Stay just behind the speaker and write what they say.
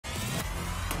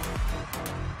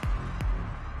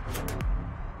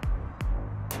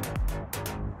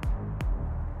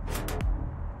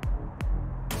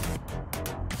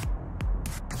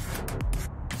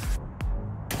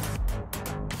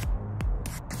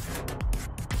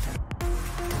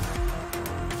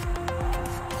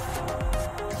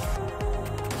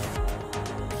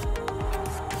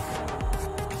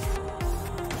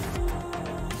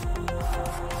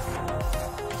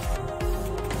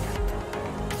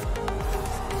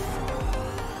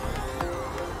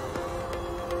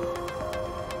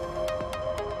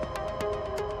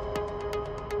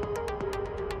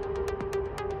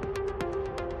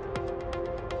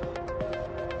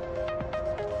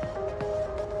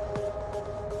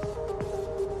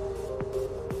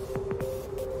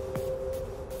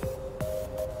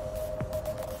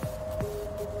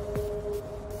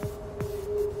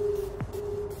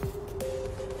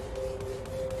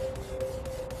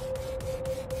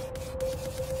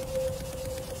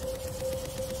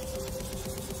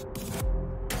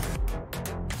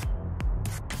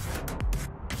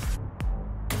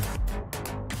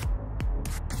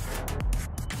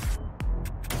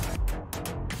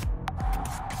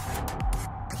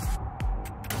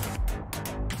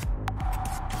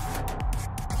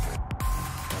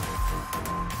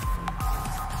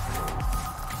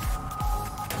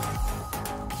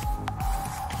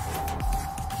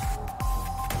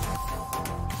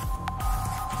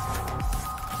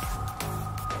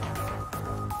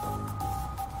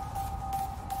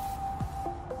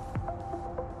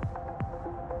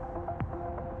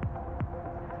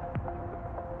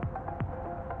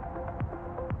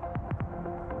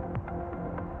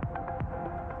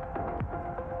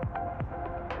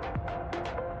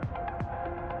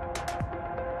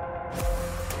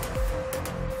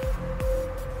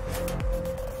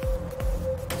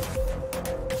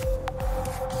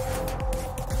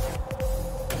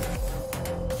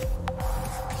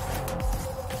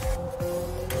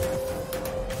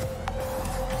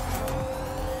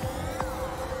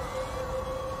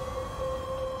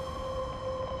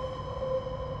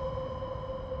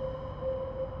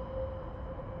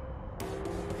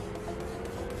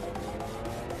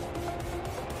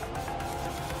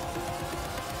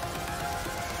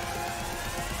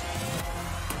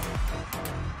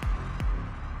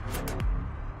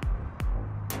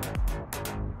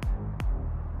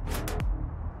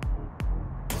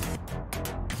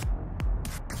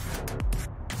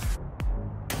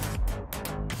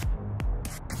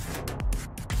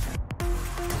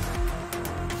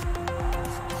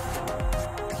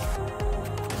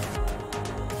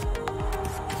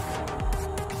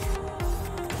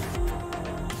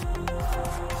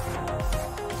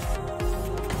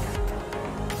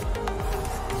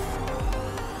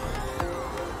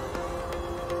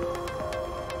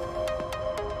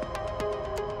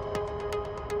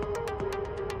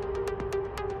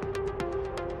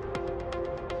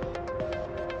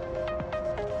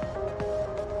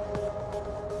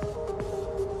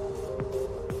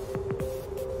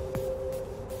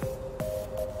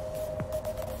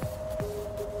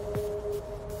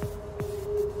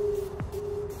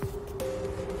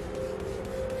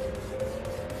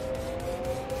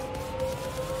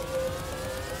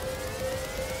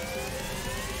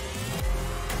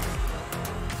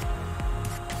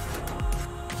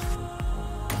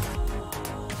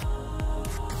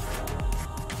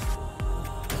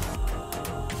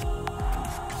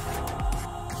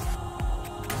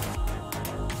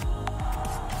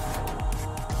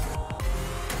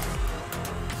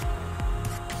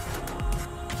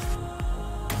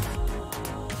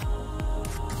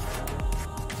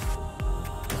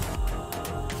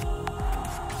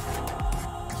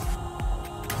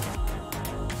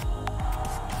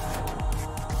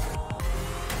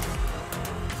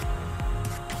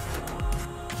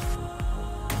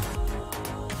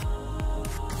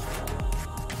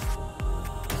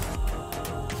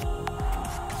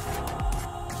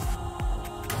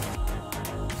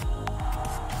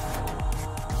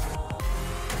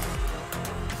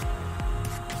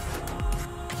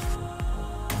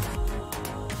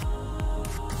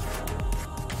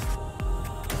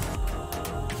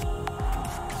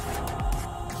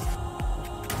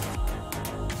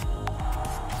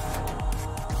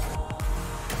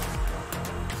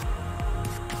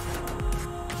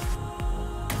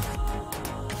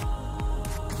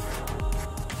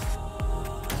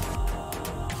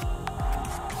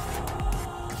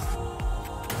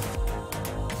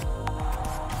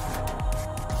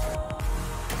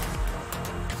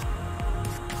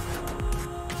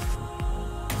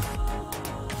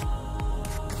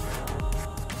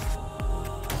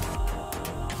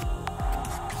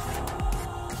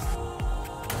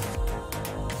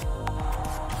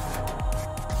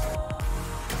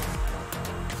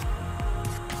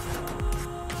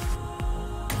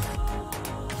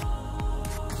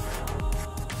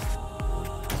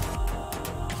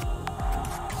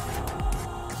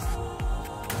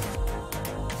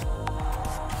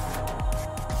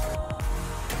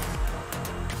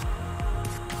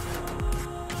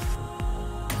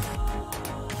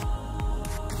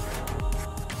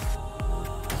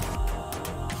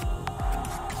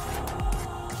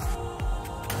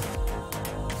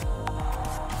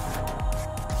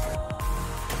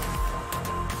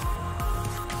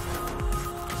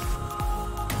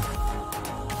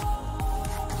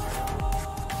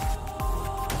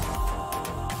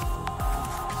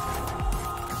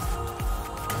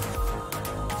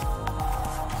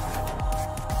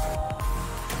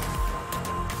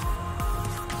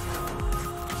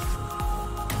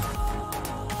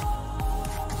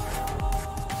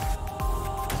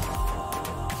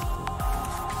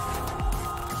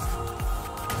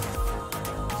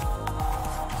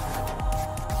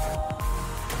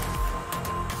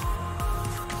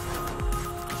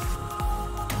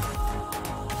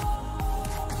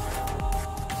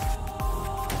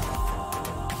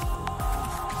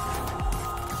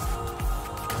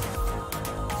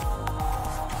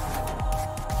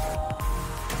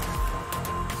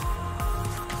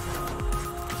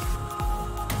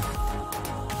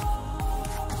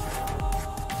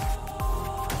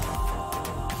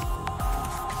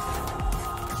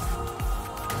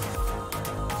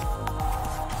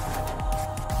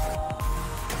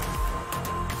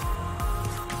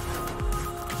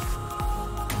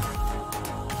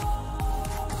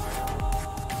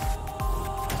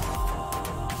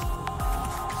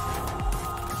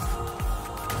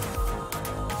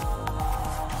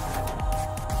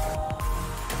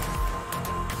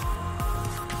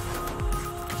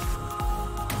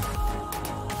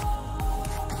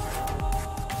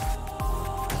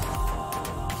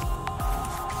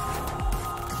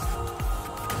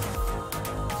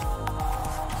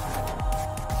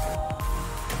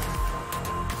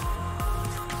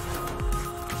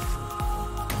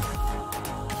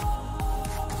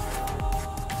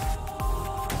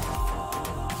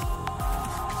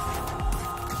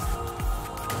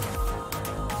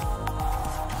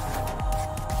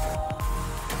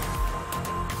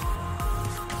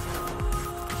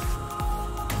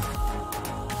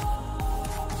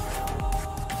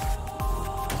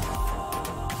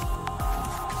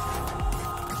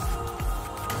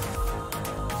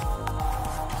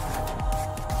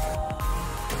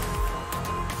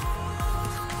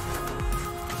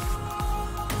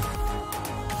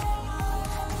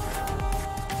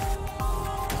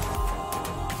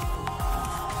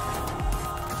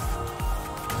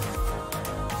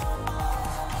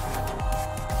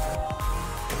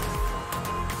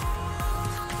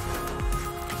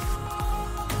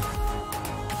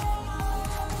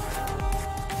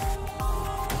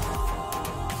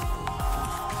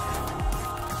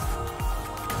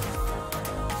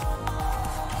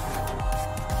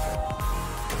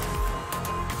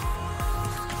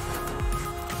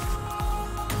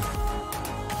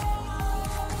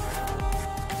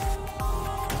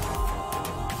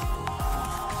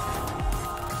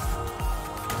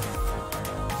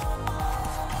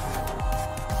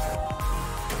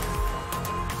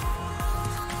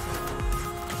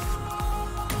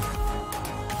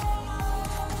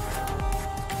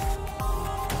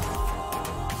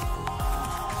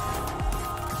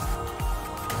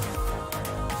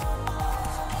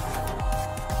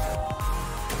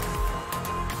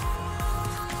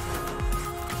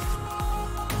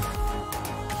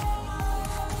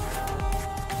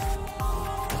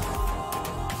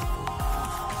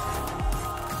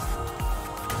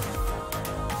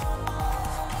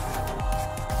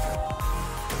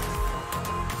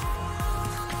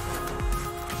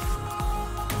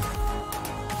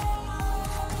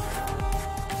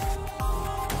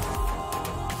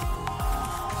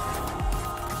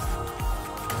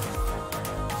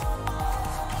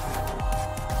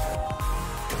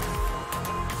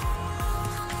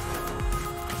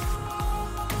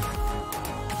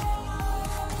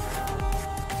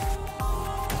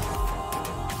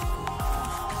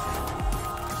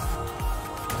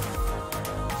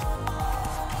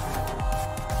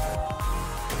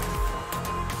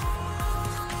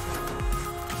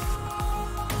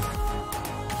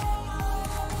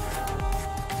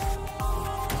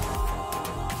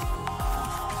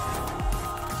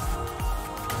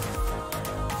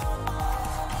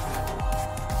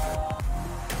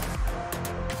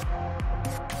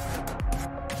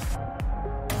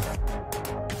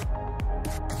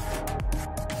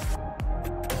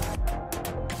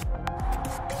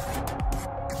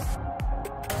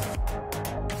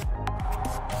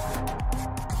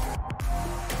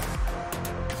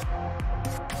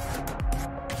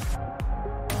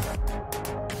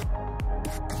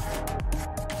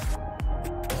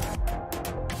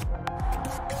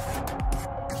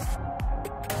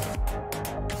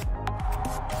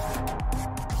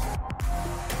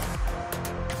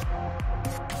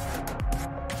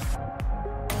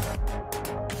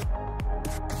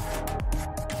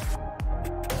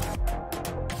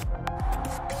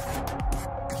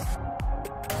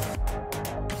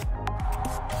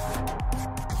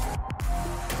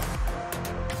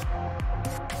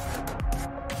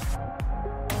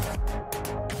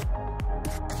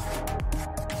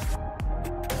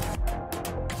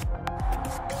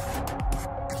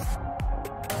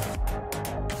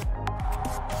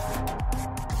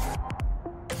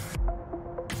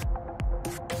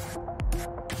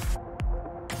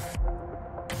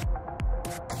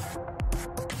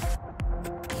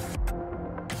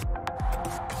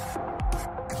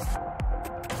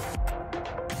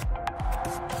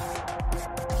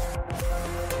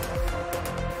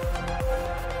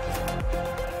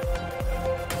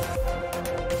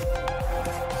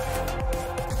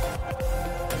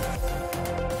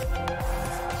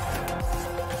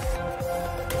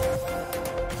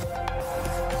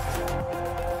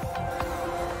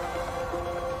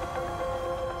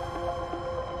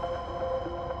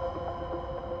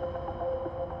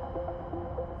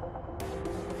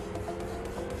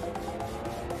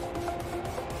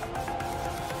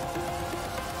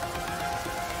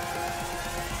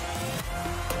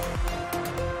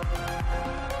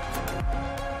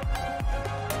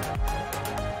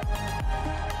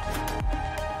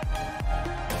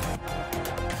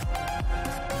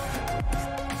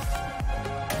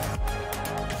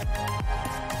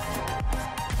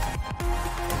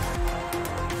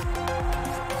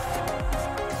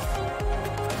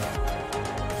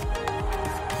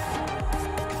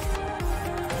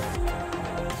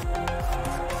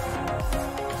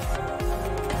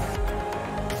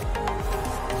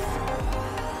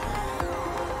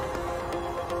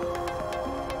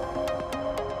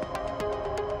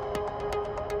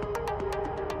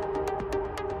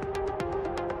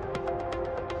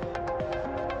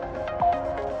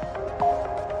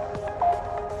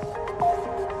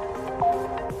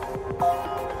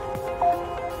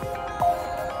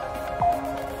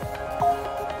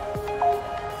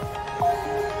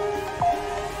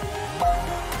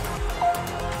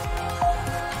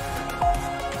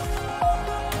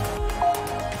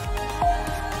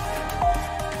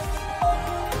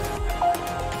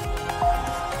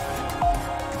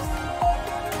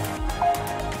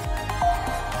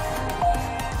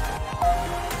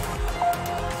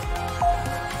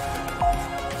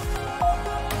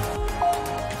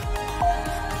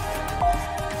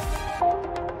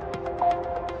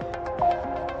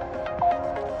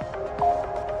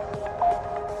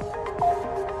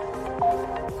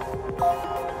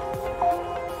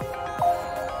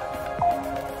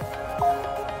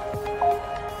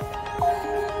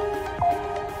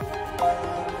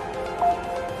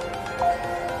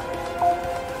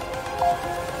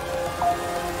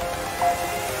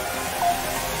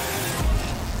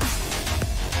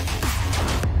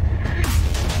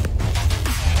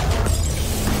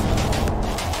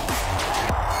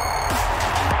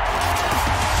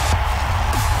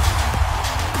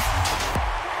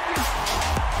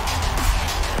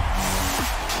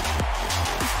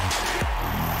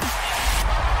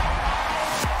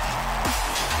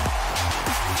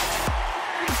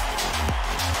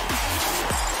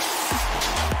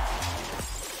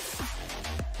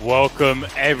Welcome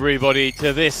everybody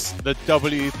to this, the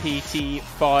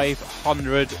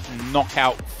WPT500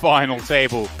 Knockout Final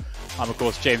Table. I'm of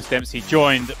course James Dempsey,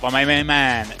 joined by my main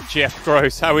man, Jeff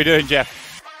Gross. How are we doing,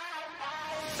 Jeff?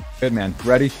 Good, man.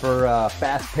 Ready for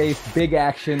fast-paced, big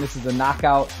action. This is a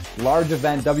knockout, large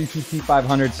event,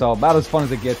 WPT500, so about as fun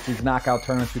as it gets. These knockout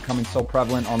tournaments becoming so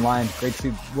prevalent online. Great to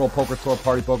see World Poker Tour,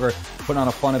 Party Poker, putting on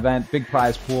a fun event, big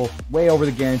prize pool, way over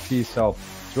the guarantee, so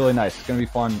it's really nice. It's going to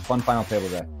be fun final table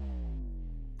day.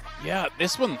 Yeah,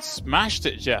 this one smashed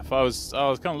it, Jeff. I was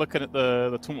kind of looking at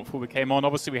the tournament before we came on.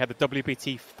 Obviously, we had the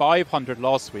WPT 500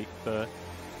 last week, the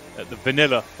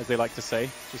vanilla, as they like to say,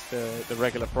 just the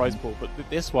regular prize pool. But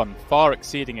this one, far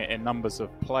exceeding it in numbers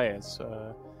of players.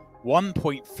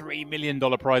 $1.3 million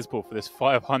prize pool for this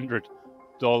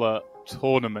 $500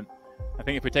 tournament. I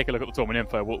think if we take a look at the tournament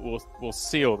info, we'll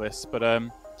see all this. But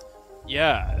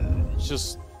yeah, it's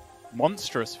just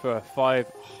monstrous for a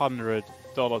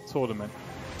 $500 tournament.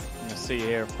 You can see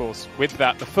here, of course, with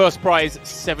that, the first prize,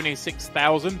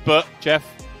 $76,000. But Jeff,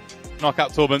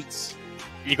 knockout tournaments,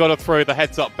 you got to throw the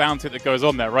heads-up bounty that goes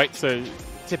on there, right? So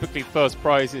typically, first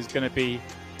prize is going to be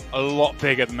a lot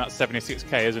bigger than that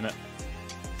 76K, isn't it?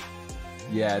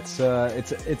 Yeah,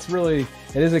 it's really,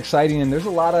 it is exciting, and there's a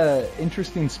lot of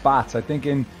interesting spots. I think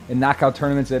in knockout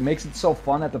tournaments, it makes it so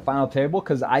fun at the final table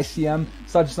because ICM is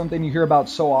such something you hear about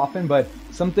so often, but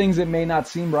some things that may not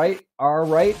seem right are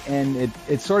right, and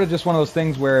it's sort of just one of those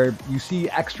things where you see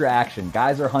extra action.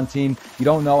 Guys are hunting. You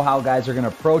don't know how guys are going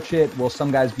to approach it. Will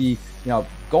some guys be,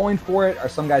 going for it? Are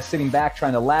some guys sitting back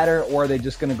trying to ladder, or are they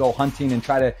just going to go hunting and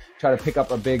try to pick up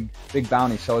a big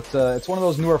bounty? So it's one of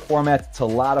those newer formats. It's a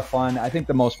lot of fun. I think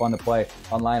the most fun to play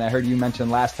online. I heard you mention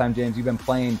last time, James, you've been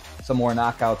playing some more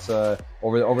knockouts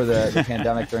over the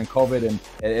pandemic during COVID, and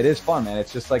it is fun, man.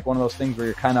 It's just like one of those things where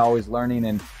you're kind of always learning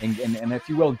and if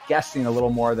you will, guessing a little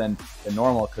more than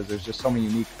normal, because there's just so many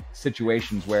unique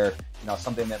situations where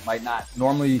something that might not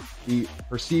normally be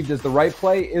perceived as the right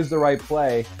play is the right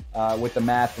play with the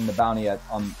math and the bounty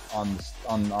on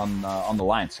the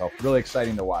line. So really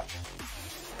exciting to watch.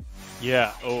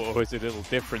 Yeah, always a little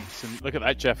difference. And look at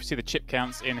that, Jeff. You see the chip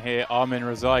counts in here. Armin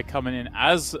Rezaei coming in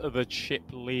as the chip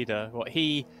leader.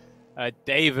 He,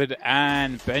 David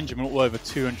and Benjamin all over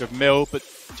 200 mil. But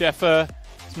Jeff, some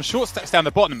short stacks down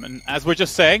the bottom. And as we're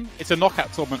just saying, it's a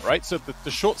knockout tournament, right? So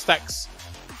the short stacks,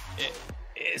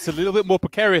 it's a little bit more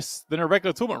precarious than a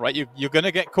regular tournament, right? You're going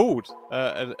to get called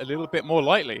a little bit more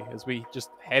lightly as we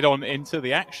just head on into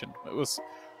the action. We'll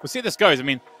see how this goes. I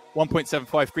mean, 1.75,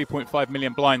 3.5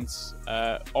 million blinds.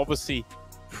 Obviously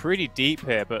pretty deep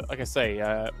here, but like I say,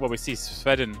 we see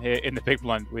Svedin here in the big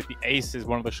blind with the aces,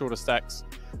 one of the shorter stacks.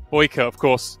 Boika, of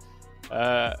course,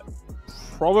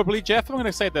 probably, Jeff, I'm going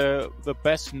to say the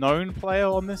best known player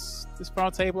on this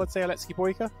final table. I'd say Aliaksei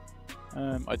Boika.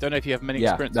 I don't know if you have many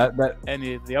experience with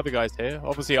any of the other guys here.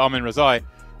 Obviously, Armin Rezaei,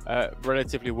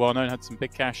 relatively well known, had some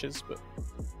big cashes, but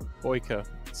Boika.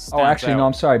 Oh, actually, no,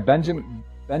 I'm sorry. Benjamin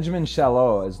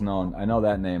Chalot is known. I know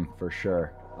that name for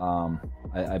sure.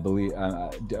 I believe.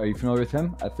 Are you familiar with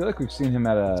him? I feel like we've seen him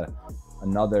at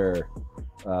another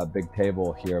big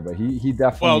table here, but he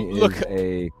definitely is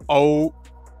a. Oh,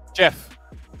 Jeff!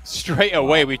 Straight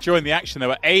away, we joined the action. There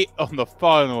were 8 on the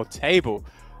final table,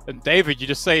 and David, you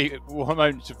just say one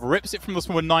moment, just rips it from this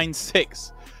one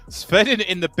 9-6. Svedin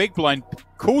in the big blind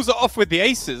calls it off with the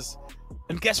aces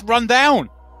and gets run down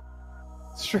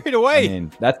straight away. I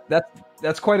mean,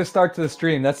 that's quite a start to the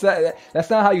stream. That's not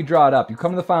how you draw it up. You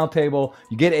come to the final table,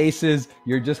 you get aces,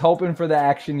 you're just hoping for the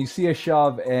action, you see a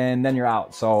shove, and then you're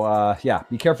out. So yeah,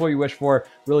 be careful what you wish for.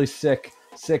 Really sick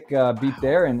beat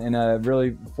there, and a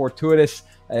really fortuitous,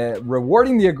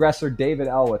 rewarding the aggressor David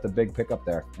L with a big pickup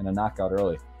there and a knockout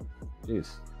early.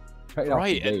 Jeez,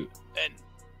 right, and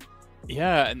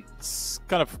yeah, and it's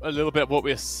kind of a little bit of what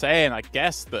we're saying, I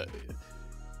guess, that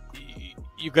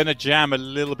you're going to jam a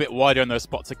little bit wider in those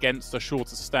spots against a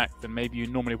shorter stack than maybe you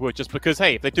normally would, just because,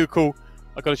 hey, if they do call,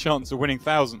 I've got a chance of winning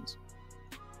thousands.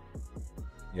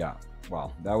 Yeah,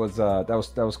 wow, that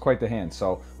was quite the hand.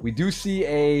 So we do see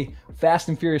a fast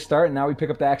and furious start, and now we pick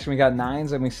up the action. We got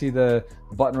 9s, and we see the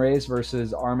button raise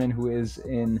versus Armin, who is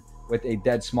in with a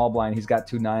dead small blind. He's got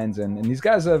 2 9s, and these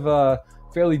guys have a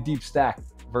fairly deep stack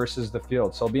versus the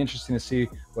field. So it'll be interesting to see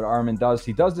what Armin does.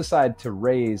 He does decide to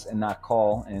raise and not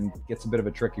call, and gets a bit of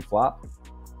a tricky flop.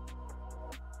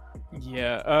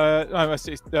 Yeah,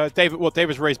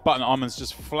 David's raised button. Armin's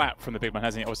just flat from the big one,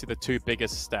 hasn't he? Obviously, the 2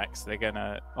 biggest stacks.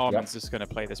 Armin's just gonna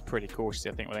play this pretty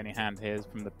cautiously, I think, with any hand here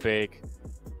from the big.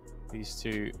 These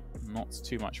two, not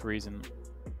too much reason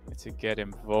to get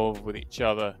involved with each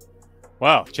other.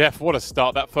 Wow, Jeff, what a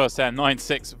start. That first hand,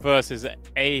 9-6 versus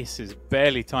aces.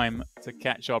 Barely time to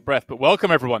catch our breath. But welcome,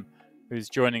 everyone, who's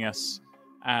joining us,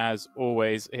 as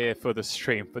always, here for the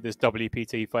stream for this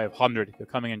WPT500. If you're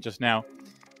coming in just now,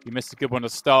 you missed a good one to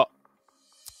start.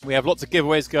 We have lots of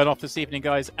giveaways going off this evening,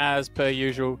 guys, as per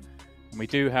usual. And we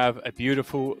do have a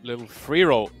beautiful little free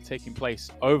roll taking place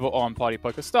over on Party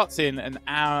Poker. Starts in an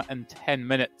hour and 10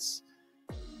 minutes.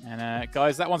 And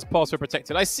guys, that one's password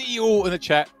protected. I see you all in the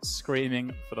chat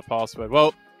screaming for the password.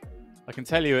 Well, I can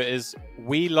tell you it is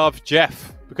 "We love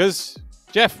Jeff," because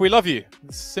Jeff, we love you.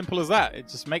 It's simple as that. It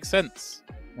just makes sense.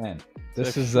 Man,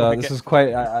 this is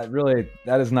quite really,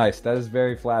 that is nice. That is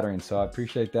very flattering. So I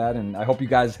appreciate that, and I hope you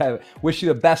guys wish you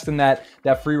the best in that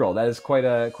free roll. That is quite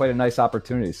a nice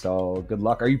opportunity. So good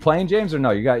luck. Are you playing, James, or no?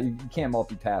 You can't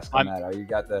multitask on that. Or you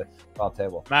got the file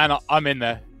table? Man, I'm in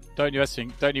there. Don't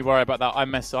you worry about that.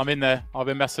 I'm in there. I've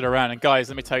been messing around. And guys,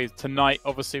 let me tell you, tonight,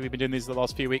 obviously, we've been doing these the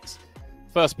last few weeks.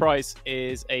 First prize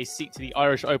is a seat to the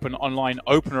Irish Open online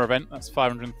opener event. That's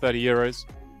 €530.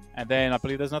 And then I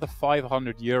believe there's another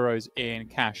 €500 in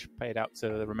cash paid out to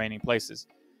the remaining places.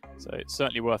 So it's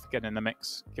certainly worth getting in the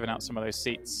mix, giving out some of those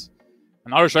seats.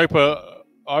 And Irish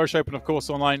Open, of course,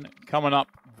 online coming up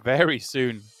very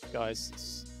soon, guys.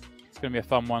 It's going to be a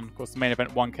fun one. Of course, the main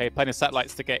event 1K. Plenty of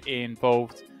satellites to get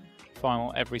involved.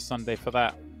 Final every Sunday for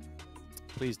that.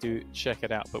 Please do check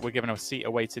it out. But we're giving a seat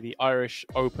away to the Irish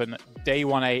Open Day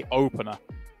 1A opener.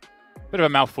 Bit of a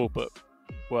mouthful, but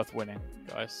worth winning,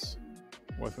 guys.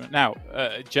 Worth winning. Now,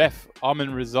 Jeff, Armin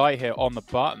Rezaei here on the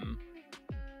button.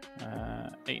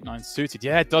 8-9 suited.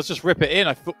 Yeah, it does just rip it in.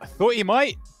 I thought he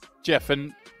might, Jeff.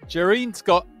 And Jeroen's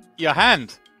got your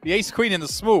hand. The ace queen in the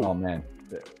small. Oh man.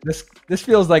 This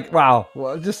feels like, wow.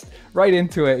 Well, just right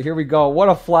into it. Here we go. What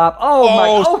a flop.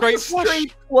 Oh my!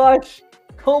 Straight flush.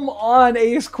 Come on,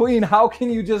 ace queen. How can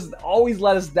you just always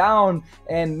let us down?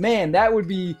 And man, that would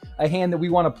be a hand that we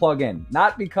want to plug in.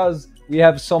 Not because we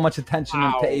have so much attention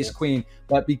to ace queen,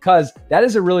 but because that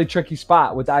is a really tricky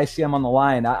spot with ICM on the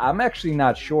line. I'm actually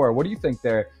not sure. What do you think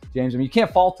there, James? I mean, you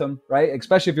can't fault him, right?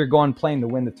 Especially if you're playing to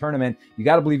win the tournament. You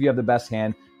got to believe you have the best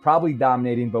hand. Probably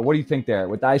dominating, but what do you think there?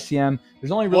 With ICM,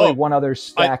 there's only really one other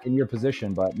stack in your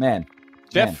position, but man,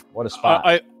 Jeff, what a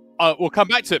spot. We'll come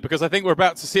back to it because I think we're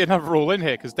about to see another roll in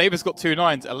here because Davis got 2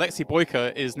 9s. Aliaksei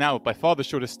Boika is now by far the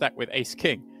shortest stack with ace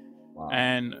king. Wow.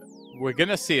 And we're going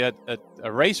to see a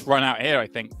race run out here, I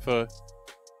think, for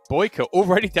Boika,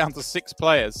 already down to 6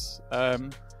 players.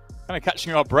 Kind of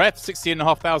catching our breath,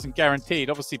 16,500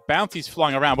 guaranteed. Obviously, bounties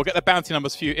flying around. We'll get the bounty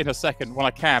numbers for you in a second when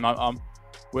I can.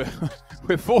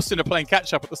 We're forced into playing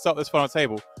catch-up at the start of this final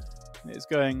table. It's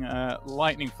going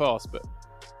lightning fast, but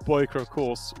Boika, of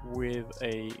course, with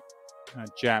a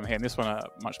jam here. And this one, a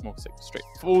much more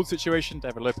straightforward situation.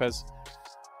 David Lopez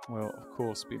will, of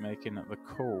course, be making the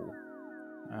call.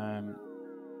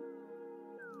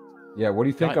 Yeah, what do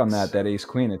you think on that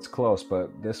ace-queen? It's close, but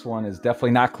this one is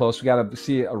definitely not close. We got to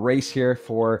see a race here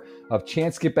for a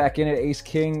chance to get back in it.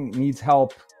 Ace-king needs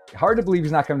help. Hard to believe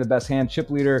he's not going to have the best hand. Chip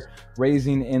leader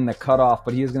raising in the cutoff,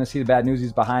 but he is going to see the bad news.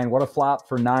 He's behind. What a flop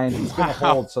for 9. He's going to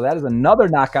hold. So that is another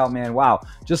knockout, man. Wow.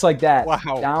 Just like that.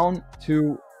 Wow. Down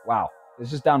to wow.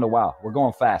 It's just down to wow. We're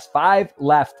going fast. 5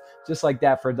 left, just like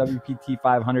that for a WPT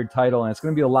 500 title. And it's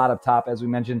going to be a lot up top. As we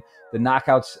mentioned, the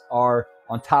knockouts are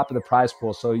on top of the prize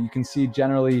pool. So you can see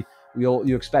generally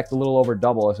you expect a little over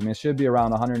double. I mean, it should be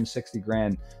around 160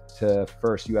 grand to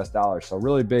first US dollars. So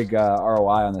really big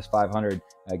ROI on this 500.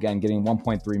 Again, getting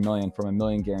 1.3 million from $1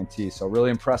 million guarantee. So really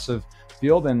impressive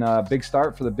field and big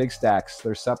start for the big stacks.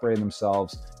 They're separating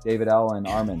themselves. David L and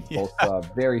Armin, both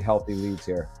very healthy leads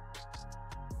here.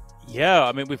 Yeah,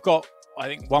 I mean, we've got, I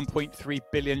think, 1.3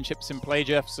 billion chips in play,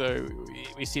 Jeff. So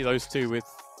we see those two with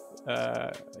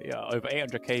over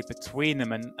 800k between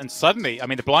them. And suddenly, I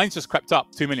mean, the blinds just crept up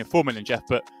 2 million, 4 million, Jeff.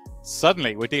 But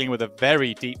suddenly, we're dealing with a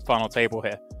very deep final table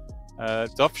here.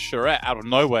 Duff Charette out of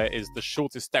nowhere is the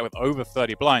shortest stack with over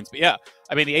 30 blinds. But yeah,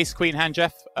 I mean, the ace-queen hand,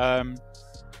 Jeff,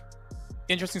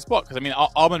 interesting spot. Because, I mean,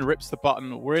 Armin rips the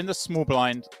button. We're in the small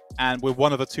blind, and we're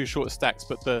one of the 2 shortest stacks.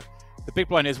 But the big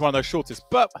blind is one of those shortest.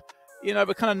 But, you know,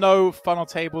 we kind of know final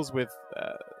tables with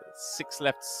 6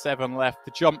 left, 7 left.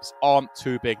 The jumps aren't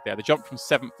too big there. The jump from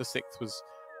 7th to 6th was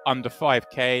under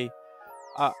 5k.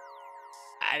 I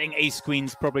think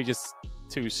ace-queen's probably just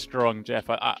too strong, Jeff.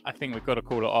 I think we've got to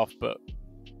call it off, but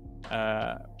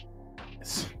I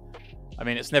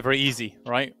mean, it's never easy,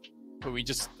 right? But we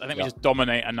just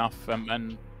dominate enough,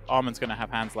 and Armin's going to have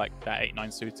hands like that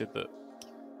 8-9 suited that,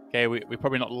 okay, we're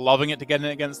probably not loving it to get in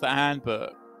against that hand,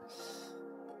 but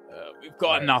we've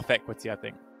got enough equity, I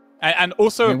think. And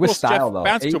also, I mean, of with course, style, Jeff, though,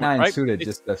 bounce 8-9 right? suited,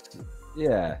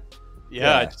 yeah.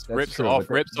 Yeah, it just rips it off,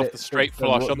 rips off the straight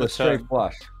flush on the straight turn.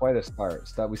 flush. Quite a start.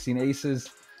 So we've seen aces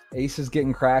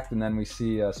getting cracked, and then we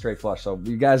see straight flush. So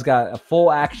you guys got a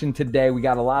full action today. We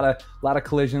got a lot of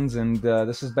collisions, and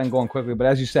this has been going quickly. But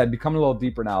as you said, becoming a little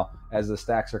deeper now as the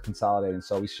stacks are consolidating.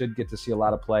 So we should get to see a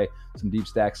lot of play, some deep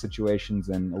stack situations,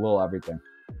 and a little everything.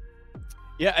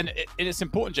 Yeah, and it's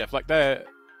important, Jeff. Like they're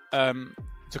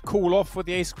to cool off with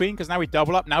the ace queen, because now we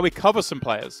double up. Now we cover some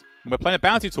players. When we're playing a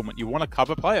bounty tournament, you want to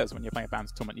cover players when you're playing a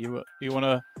bounty tournament. You want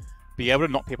to be able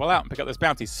to knock people out and pick up those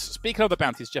bounties. Speaking of the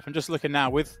bounties, Jeff, I'm just looking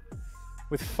now with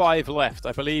 5 left.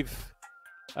 I believe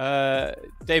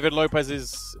David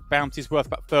Lopez's bounty's worth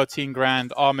about 13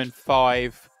 grand. Armin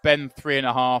 5, Ben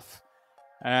 3.5,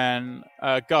 and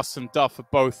Gus and Duff are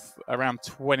both around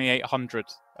 2,800.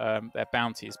 Their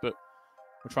bounties, but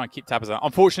we'll try and keep tabs on that.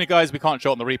 Unfortunately, guys, we can't show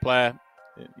it on the replay.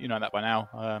 You know that by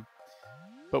now.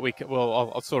 But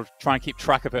I'll sort of try and keep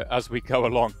track of it as we go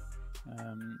along.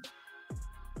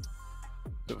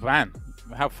 But man,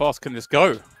 how fast can this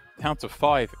go? Down to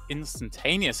 5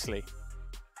 instantaneously.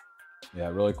 Yeah,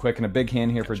 really quick, and a big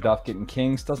hand here for Duff getting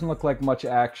kings. Doesn't look like much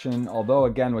action, although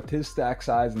again with his stack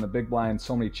size and the big blind,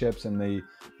 so many chips and the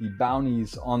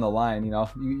bounties on the line,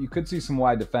 you could see some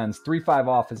wide defense. 3-5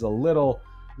 off is a little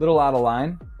out of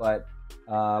line, but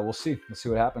we'll see. We'll see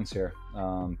what happens here.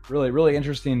 Really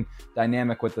interesting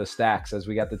dynamic with the stacks, as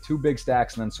we got the 2 big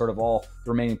stacks, and then sort of all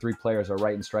the remaining 3 players are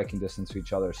right in striking distance to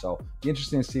each other. So be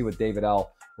interesting to see what David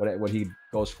L. what he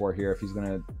goes for here, if he's going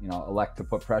to elect to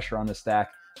put pressure on the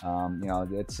stack.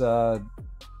 It's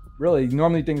really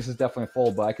normally things is definitely a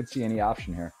fold, but I could see any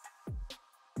option here.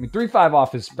 I mean, 3-5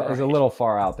 off is a little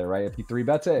far out there, right? If he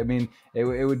 3-bets it, I mean, it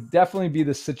would definitely be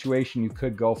the situation you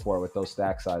could go for with those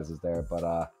stack sizes there.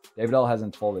 But David L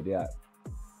hasn't folded yet.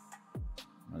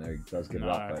 Oh, there he does get it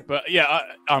up. But yeah,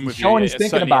 I'm with you. Showing he's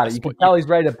thinking about it. You can tell he's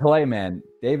ready to play, man.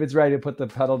 David's ready to put the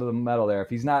pedal to the metal there. If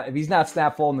he's not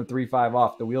snap folding the 3-5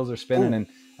 off, the wheels are spinning, and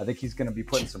I think he's going to be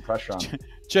putting some pressure on him.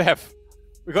 Jeff,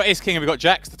 we've got ace king and we've got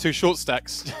jacks, the 2 short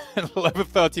stacks,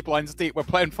 11-30 blinds deep. We're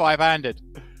playing 5-handed.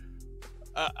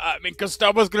 I mean,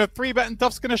 Gustavo's going to 3-bet and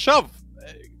Duff's going to shove.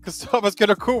 Gustavo's going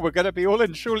to call. We're going to be all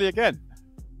in surely again.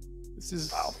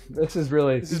 These are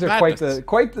quite the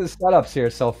setups here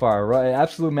so far, right?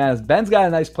 Absolute madness. Ben's got a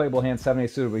nice playable hand, 7-8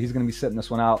 suited, but he's going to be sitting this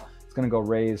one out. It's going to go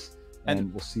raise,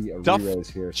 and we'll see a re-raise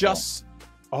here. He just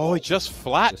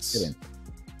flats. Just kidding,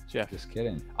 Jeff. Just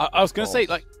kidding. I was going to say,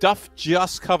 like, Duff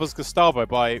just covers Gustavo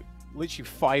by literally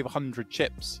 500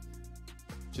 chips,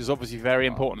 which is obviously very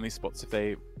important in these spots if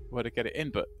they were to get it in,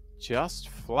 but just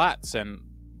flats, and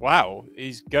wow,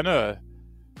 he's going to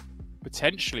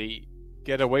potentially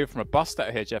get away from a bust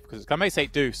out here, Jeff, because it's going to make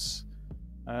 8 deuce.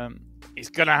 He's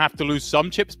going to have to lose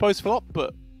some chips post flop,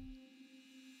 but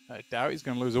I doubt he's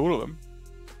going to lose all of them.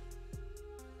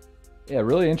 Yeah,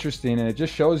 really interesting, and it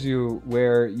just shows you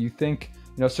where you think,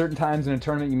 certain times in a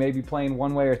tournament you may be playing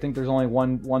one way or think there's only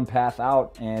one path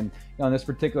out, and in this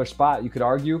particular spot you could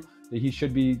argue that he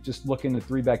should be just looking to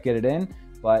 3-bet get it in,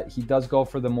 but he does go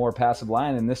for the more passive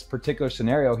line. In this particular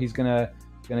scenario, he's going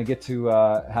to get to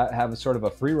have a sort of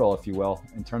a free roll, if you will,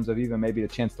 in terms of even maybe a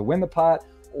chance to win the pot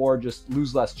or just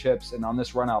lose less chips. And on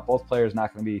this run out, both players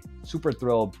not going to be super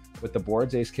thrilled with the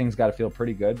boards. Ace King's got to feel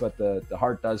pretty good, but the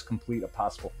heart does complete a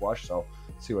possible flush, so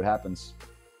let's see what happens.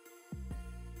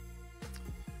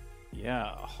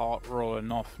 Yeah, heart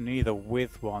rolling off, neither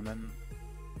with one, and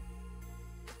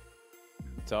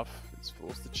Duff is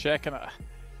forced to check. And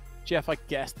Jeff, I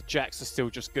guess the jacks are still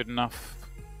just good enough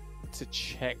to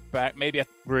check back. Maybe a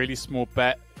really small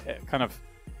bet, kind of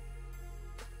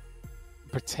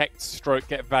protect stroke,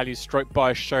 get value stroke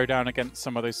by a showdown against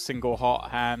some of those single heart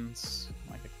hands,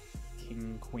 like a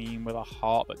king queen with a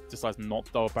heart that decides not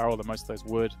to double barrel than most of those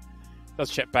would. Does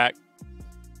check back.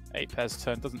 8 pairs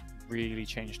turn doesn't really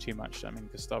change too much. I mean,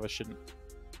 Gustavo shouldn't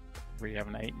really have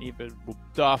an 8, neither will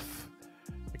Duff.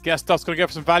 I guess Duff's going to go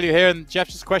for some value here, and Jeff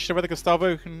just questioned whether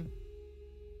Gustavo can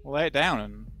lay it down,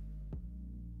 and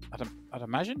I'd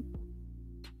imagine.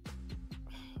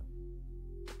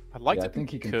 I think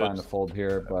he can find a fold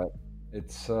here, but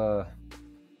it's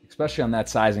especially on that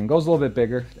sizing, goes a little bit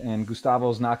bigger, and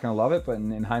Gustavo's not going to love it. But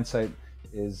in hindsight,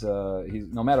 he's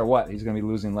no matter what, he's going to be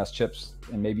losing less chips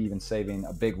and maybe even saving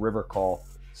a big river call.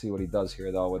 See what he does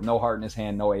here though, with no heart in his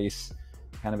hand, no ace,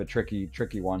 kind of a tricky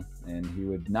one, and he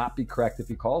would not be correct if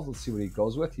he calls. Let's see what he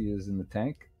goes with. He is in the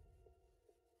tank.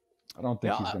 I don't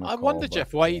think he's going to call. I wonder,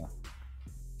 Jeff, why he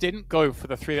didn't go for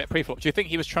the 3-bet preflop. Do you think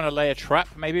he was trying to lay a trap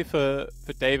maybe for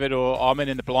David or Armin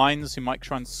in the blinds, who might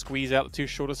try and squeeze out the 2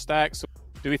 shorter stacks? Or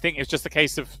do we think it's just a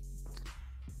case of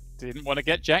didn't want to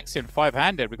get jacks in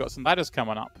 5-handed? We've got some ladders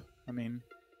coming up. I mean,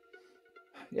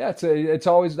 Yeah, it's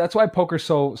always, that's why poker's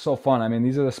so fun. I mean,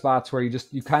 these are the spots where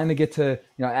you kind of get to,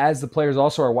 as the players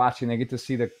also are watching, they get to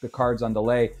see the cards on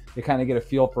delay. They kind of get a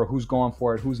feel for who's going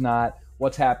for it, who's not,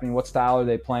 what's happening, what style are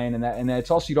they playing, and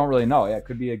it's also, you don't really know. Yeah, it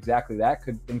could be exactly that.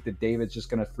 Could think that David's just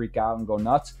going to freak out and go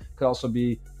nuts. Could also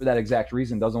be for that exact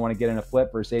reason, doesn't want to get in a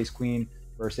flip versus ace queen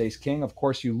versus ace king. Of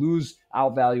course, you lose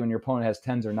out value when your opponent has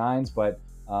 10s or 9s, but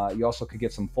you also could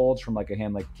get some folds from like a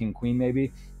hand like king queen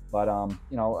maybe. But,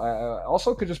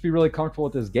 also could just be really comfortable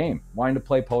with this game, wanting to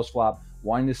play post-flop,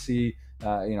 wanting to see,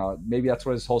 maybe that's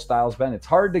what his whole style has been. It's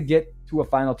hard to get to a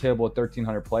final table with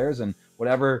 1,300 players, and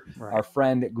whatever our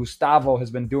friend Gustavo has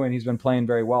been doing, he's been playing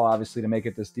very well, obviously, to make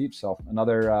it this deep. So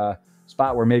another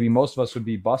spot where maybe most of us would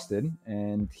be busted,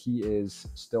 and he is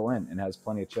still in and has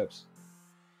plenty of chips.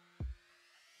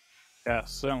 Yeah,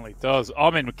 certainly does.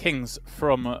 Armin with kings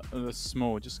from the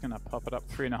small. Just going to pop it up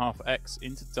 3.5x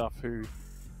into Duff, who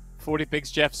 40 bigs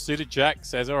Jeff, suited jack,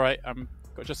 says, all right, I've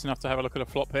got just enough to have a look at a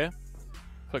flop here.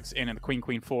 Clicks in and the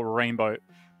queen, 4 rainbow.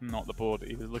 Not the board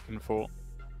he was looking for.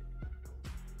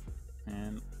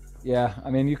 And yeah,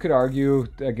 I mean, you could argue,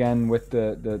 again, with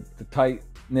the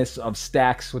tightness of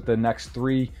stacks with the next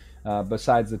 3,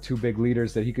 besides the 2 big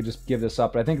leaders, that he could just give this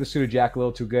up. But I think the suited jack a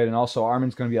little too good, and also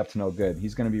Armin's going to be up to no good.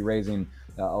 He's going to be raising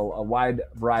a wide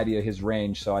variety of his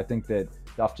range. So I think that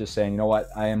Duff just saying, you know what,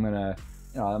 I'm going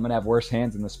to have worse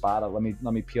hands in the spot. Let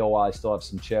me peel while I still have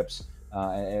some chips,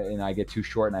 and I get too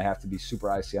short and I have to be super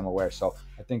ICM aware. So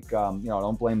I think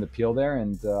don't blame the peel there,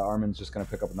 and Armin's just going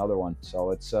to pick up another one.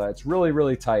 So it's really,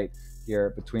 really tight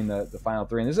here between the final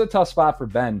 3. And this is a tough spot for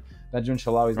Benjamin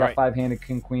Chalot. He's got 5-handed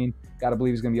king queen. Got to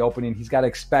believe he's going to be opening. He's got to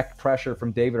expect pressure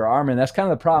from David or Armin. That's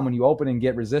kind of the problem when you open and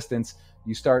get resistance.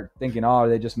 You start thinking, oh, are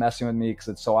they just messing with me because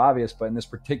it's so obvious? But in this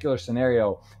particular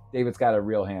scenario, David's got a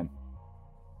real hand.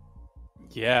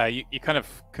 Yeah, you kind of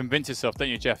convince yourself, don't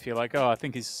you, Jeff? You're like, oh, I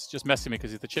think he's just messing me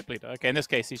because he's the chip leader. Okay, in this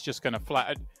case, he's just going to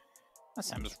flat. That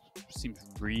seems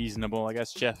reasonable, I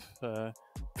guess, Jeff.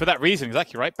 For that reason,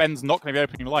 exactly right. Ben's not going to be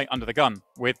opening light under the gun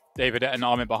with David and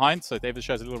Armin behind, so David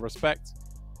shows a little respect.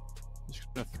 Just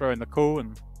going to throw in the call,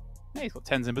 and yeah, he's got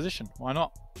 10s in position. Why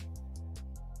not?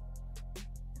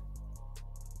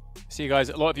 See you guys,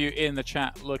 a lot of you in the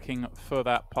chat looking for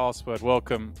that password.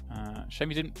 Welcome. Shame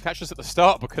you didn't catch us at the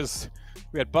start because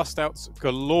we had bust outs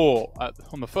galore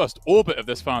on the first orbit of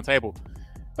this final table.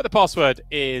 But the password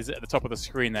is at the top of the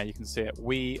screen there. You can see it.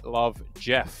 We love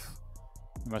Jeff.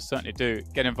 We most certainly do.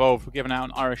 Get involved. We're giving out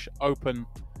an Irish Open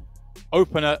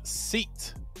opener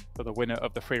seat for the winner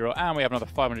of the free roll. And we have another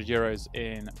 €500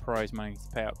 in prize money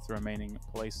to pay out the remaining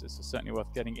places. So certainly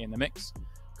worth getting in the mix.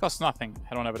 Costs nothing.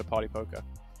 Head on over to Party Poker.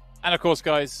 And of course,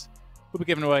 guys, we'll be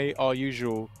giving away our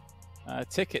usual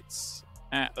tickets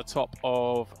at the top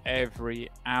of every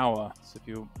hour. So if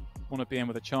you want to be in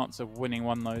with a chance of winning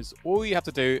one of those, all you have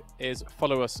to do is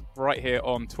follow us right here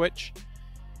on Twitch,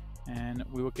 and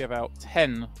we will give out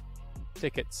 10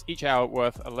 tickets each hour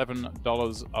worth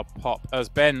 $11 a pop. As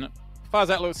Ben fires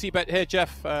out a little C-bet here,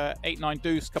 Jeff, 8-9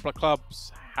 deuce, couple of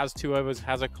clubs, has 2 overs,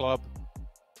 has a club.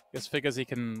 Just figures he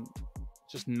can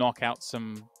just knock out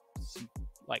some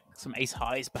ace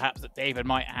highs perhaps that David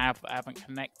might have that haven't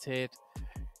connected,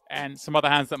 and some other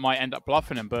hands that might end up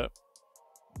bluffing him, but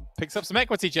picks up some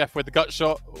equity, Jeff, with the gut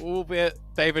shot, albeit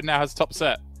David now has top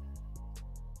set.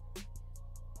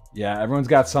 Yeah, everyone's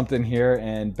got something here,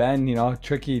 and Ben,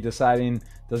 tricky, deciding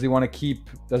does he want to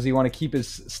keep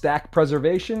his stack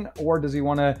preservation, or does he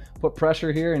want to put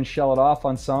pressure here and shell it off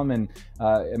on some? And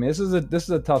I mean, this is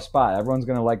a tough spot. Everyone's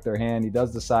going to like their hand. He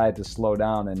does decide to slow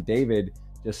down, and David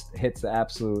just hits the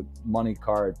absolute money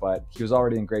card, but he was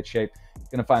already in great shape.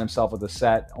 Going to find himself with a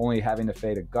set, only having to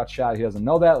fade a gut shot. He doesn't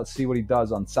know that. Let's see what he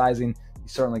does on sizing.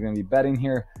 He's certainly going to be betting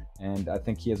here, and I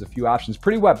think he has a few options.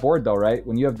 Pretty wet board, though, right?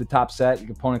 When you have the top set,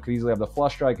 your opponent could easily have the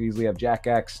flush draw, could easily have Jack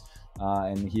X,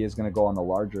 and he is going to go on the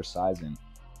larger sizing.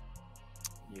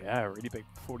 Yeah, really big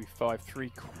 45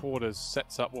 3/4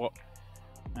 sets up what?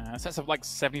 Sets up like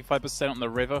 75% on the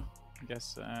river, I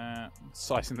guess.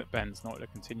 Sizing that Ben's not to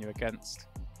continue against.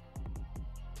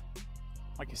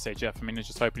 Like you say, Jeff, I mean, he's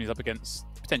just hoping he's up against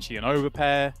potentially an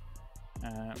overpair.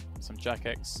 Some Jack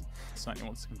X certainly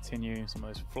wants to continue. Some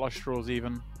of those flush draws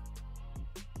even.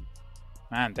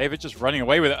 Man, David just running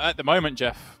away with it at the moment,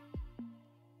 Jeff.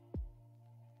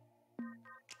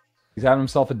 He's having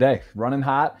himself a day. Running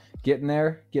hot, getting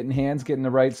there, getting hands, getting the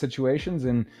right situations,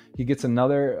 and he gets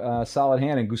another solid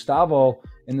hand. And Gustavo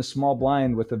in the small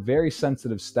blind with a very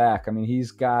sensitive stack. I mean,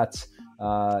 he's got...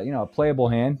 a playable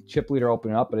hand, chip leader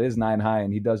opening up, but it is 9 high,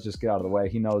 and he does just get out of the way.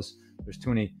 He knows there's too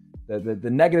many. The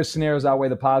negative scenarios outweigh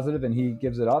the positive, and he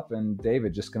gives it up. And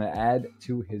David just going to add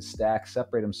to his stack,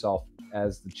 separate himself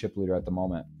as the chip leader at the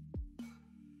moment.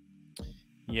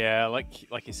 Yeah,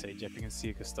 like you say, Jeff, you can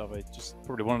see Gustavo just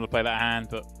probably wanted to play that hand,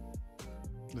 but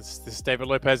this David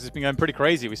Lopez has been going pretty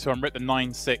crazy. We saw him rip the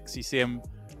 9-6. You see him,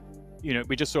 you know,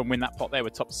 we just saw him win that pot there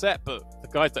with top set, but the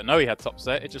guys don't know he had top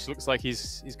set. It just looks like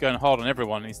he's going hard on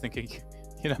everyone. He's thinking,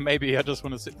 you know, maybe I just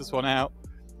want to sit this one out,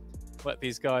 let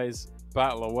these guys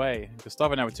battle away.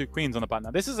 Gustavo now with 2 queens on the button.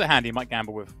 Now this is a hand he might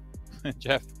gamble with,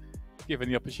 Jeff, given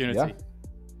the opportunity. Yeah.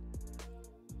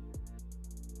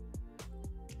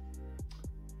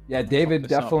 Yeah, David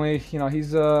definitely, you know,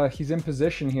 he's in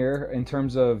position here in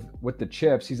terms of with the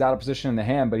chips. He's out of position in the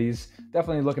hand, but he's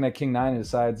definitely looking at King 9 and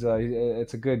decides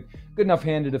it's a good enough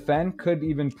hand to defend. Could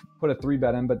even put a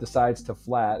 3-bet in, but decides to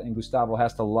flat. And Gustavo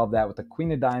has to love that with the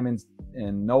Queen of Diamonds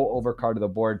and no overcard to the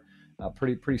board.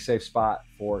 Pretty safe spot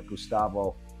for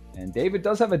Gustavo. And David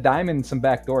does have a diamond and some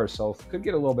back doors, so could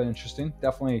get a little bit interesting.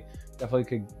 Definitely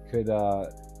could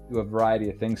do a variety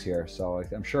of things here. So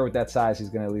I'm sure with that size, he's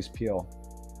going to at least peel.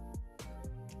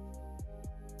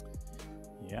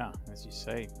 Yeah, as you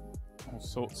say, all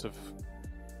sorts of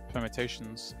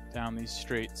permutations down these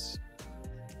streets.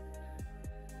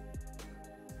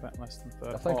 Bet less than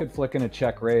third. Definitely could flick in a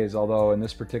check raise, although in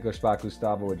this particular spot,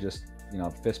 Gustavo would just, you know,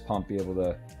 fist pump, be able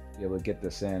to get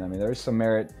this in. I mean, there's some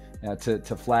merit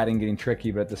to flatting getting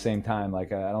tricky, but at the same time,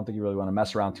 like I don't think you really want to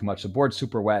mess around too much. The board's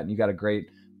super wet, and you got a great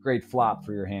flop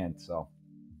for your hand, so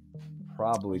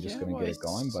probably just going to get it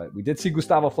going. But we did see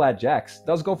Gustavo flat jacks.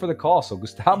 Does go for the call, so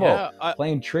Gustavo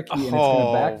playing tricky, and it's going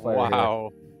to backfire.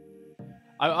 Wow.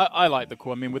 I like the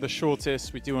call. I mean, with the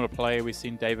shortest, we do want to play. We've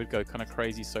seen David go kind of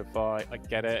crazy so far. I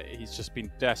get it. He's just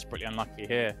been desperately unlucky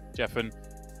here, Jeff, and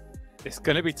it's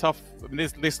going to be tough. I mean,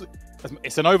 it's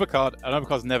an overcard. An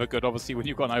overcard's never good, obviously, when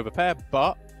you've got an overpair,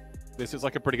 but this is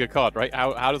like a pretty good card, right?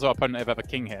 How does our opponent ever have a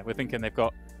king here? We're thinking they've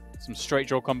got some straight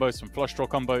draw combos, some flush draw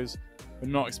combos. We're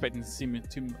not expecting to see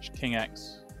too much King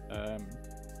X.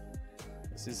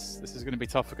 This is going to be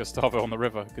tough for Gustavo on the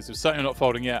river because we're certainly not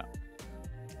folding yet.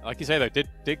 Like you say though, did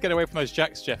get away from those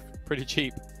jacks, Jeff, pretty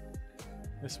cheap.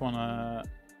 This one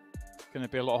going to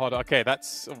be a lot harder. Okay,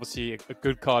 that's obviously a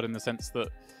good card in the sense that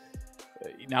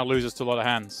he now loses to a lot of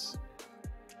hands,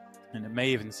 and it may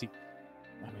even see.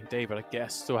 I mean, David, I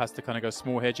guess, still has to kind of go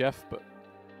small here, Jeff, but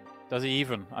does he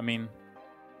even? I mean,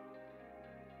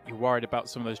 you're worried about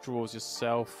some of those draws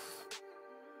yourself.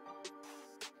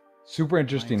 Super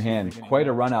interesting hand. Quite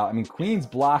a run out. I mean, Queens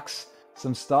blocks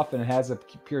some stuff and it has a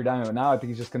pure diamond. But now I think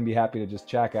he's just going to be happy to just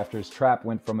check after his trap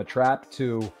went from a trap to,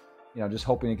 you know, just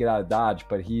hoping to get out of dodge.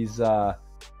 But he's going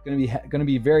to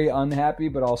be very unhappy,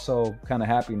 but also kind of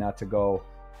happy not to go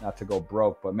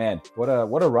broke. But man, what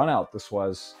a run out this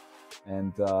was.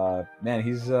 And man,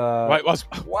 he's wow.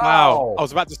 I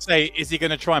was about to say, is he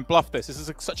going to try and bluff this? This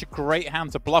is such a great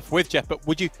hand to bluff with, Jeff. But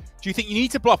do you think you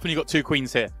need to bluff when you got 2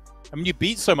 queens here? I mean, you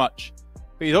beat so much,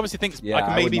 but he obviously thinks I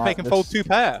can maybe make him fold 2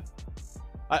 pair.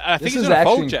 I think he's going to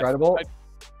fold, incredible. Jeff.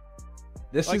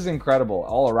 This is incredible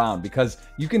all around because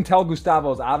you can tell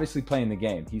Gustavo's obviously playing the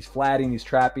game. He's flatting, he's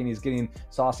trapping, he's getting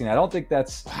saucing. I don't think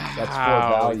that's full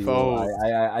value.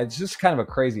 It's just kind of a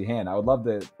crazy hand. I would love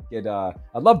to get. I'd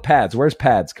love Pads. Where's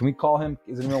Pads? Can we call him?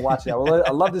 Is anyone watching?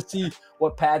 I'd love to see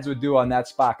what Pads would do on that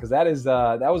spot because that was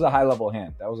a high level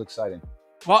hand. That was exciting.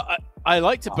 Well, I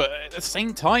liked it, but at the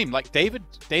same time, like David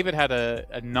had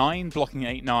a 9 blocking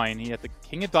 8-9. He had the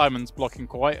King of Diamonds blocking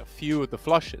quite a few of the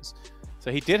flushes.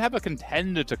 So he did have a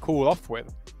contender to cool off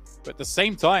with. But at the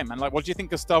same time, and like, what do you think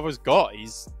Gustavo's got?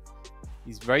 He's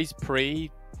very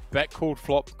pre, bet called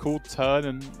flop, called turn,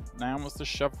 and now wants to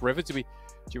shove river. Do you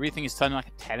really think he's turning like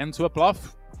a 10 into a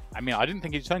bluff? I mean, I didn't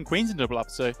think he'd turn queens into a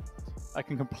bluff, so I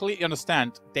can completely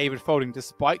understand David folding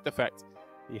despite the fact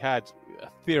he had a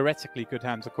theoretically good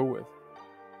hand to call with.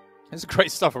 It's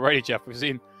great stuff already, Jeff. We've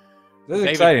seen. This is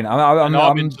exciting.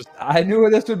 I knew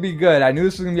this would be good. I knew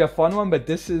this was gonna be a fun one, but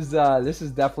this is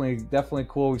definitely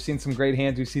cool. We've seen some great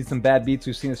hands. We've seen some bad beats.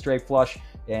 We've seen a straight flush,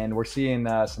 and we're seeing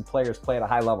some players play at a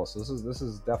high level. So this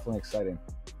is definitely exciting.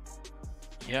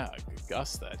 Yeah,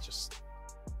 Gus there just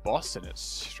bossing it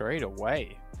straight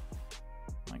away.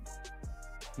 Like,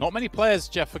 not many players,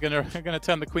 Jeff, are gonna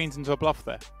turn the queens into a bluff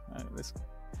there.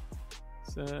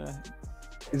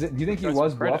 Do you think he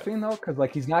was bluffing though? Because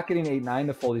like he's not getting 8-9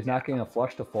 to fold. He's not getting a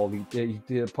flush to fold.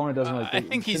 The opponent doesn't really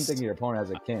think. He's thinking your opponent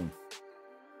has a king.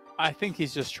 I think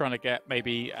he's just trying to get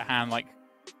maybe a hand like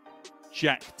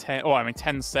Jack 10, or I mean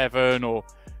 10-7, or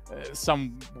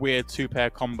some weird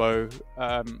 2-pair combo.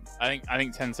 I think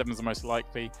 10-7 is the most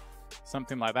likely,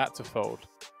 something like that to fold.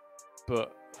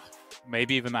 But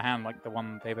maybe even the hand like the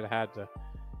one David had,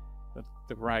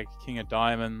 the rag King of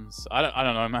Diamonds. I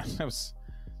don't know, man. It was.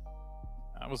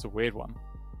 That was a weird one.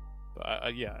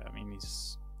 But yeah, I mean,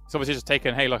 he's obviously just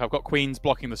taken, hey, look, I've got queens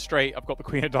blocking the straight. I've got the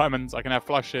queen of diamonds. I can have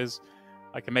flushes.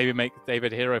 I can maybe make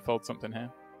David hero fold something here.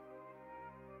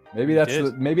 Maybe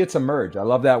maybe it's a merge. I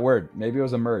love that word. Maybe it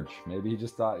was a merge. Maybe he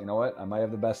just thought, you know what, I might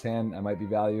have the best hand. I might be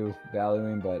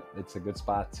valuing, but it's a good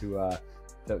spot to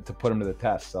put him to the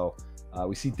test. So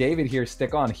we see David here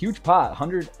stick on. Huge pot,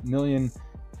 100 million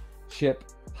chip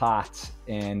pot,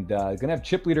 and gonna have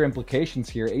chip leader implications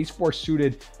here. Ace-4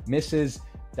 suited misses.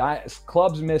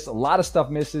 Clubs miss. A lot of stuff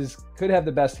misses. Could have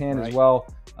the best hand as well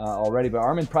already, but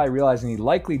Armin probably realizing he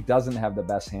likely doesn't have the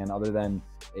best hand other than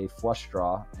a flush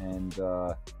draw, and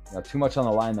too much on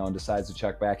the line though, and decides to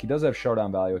check back. He does have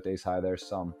showdown value with ace high there,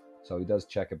 so he does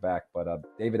check it back, but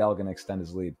David L gonna extend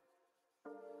his lead.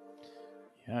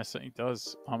 Yeah, certainly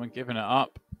does. Armin giving it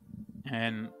up,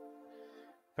 and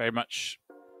very much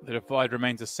the divide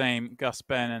remains the same. Gus,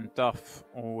 Ben, and Duff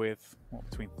all with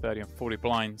between 30 and 40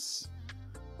 blinds.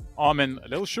 Armin a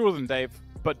little shorter than Dave,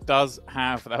 but does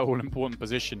have that all-important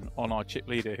position on our chip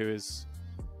leader, who is,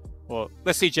 well,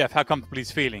 let's see, Jeff, how comfortable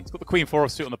he's feeling. He's got the queen 4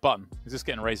 suit on the button. He's just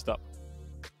getting raised up.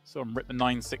 Saw him rip the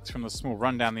 9-6 from the small,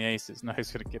 run down the aces. No,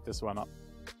 he's going to give this one up.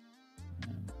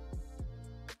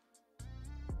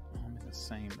 Armin the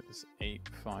same with this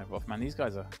 8-5 off. Man, these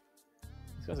guys are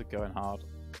going hard.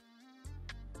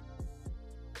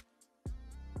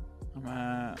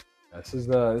 This is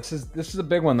a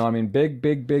big one though. I mean,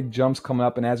 big jumps coming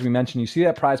up, and as we mentioned, you see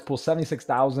that prize pool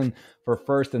 76,000 for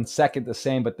first and second, the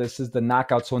same. But this is the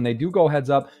knockout, so when they do go heads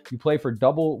up, you play for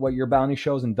double what your bounty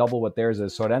shows and double what theirs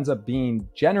is. So it ends up being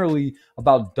generally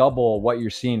about double what you're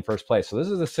seeing first place. So this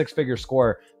is a 6-figure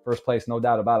score first place, no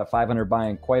doubt about it. 500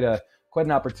 buy-in, quite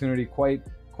an opportunity, quite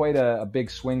a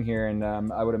big swing here, and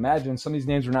I would imagine some of these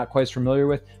names we're not quite as familiar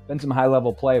with. Been some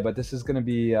high-level play, but this is going to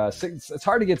be it's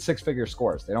hard to get 6-figure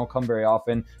scores. They don't come very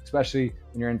often, especially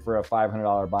when you're in for a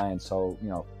 $500 buy-in. So,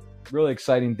 really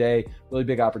exciting day, really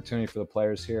big opportunity for the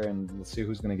players here, and we'll see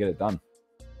who's going to get it done.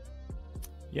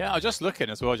 Yeah, I was just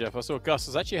looking as well, Jeff. I saw Gus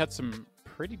has actually had some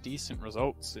pretty decent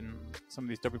results in some of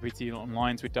these WPT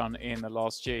onlines we've done in the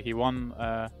last year. He won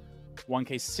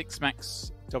 1K 6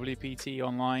 max WPT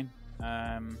online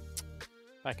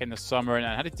back in the summer, and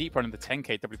I had a deep run in the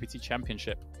 10K WPT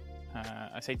Championship.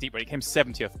 I say deep run, he came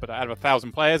 70th, but out of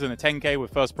 1,000 players in the 10K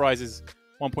with first prizes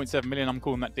 1.7 million, I'm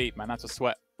calling that deep, man. That's a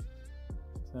sweat.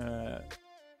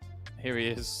 Here he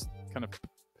is, kind of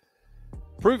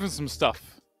proving some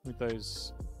stuff with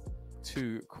those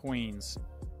 2 queens.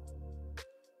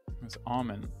 There's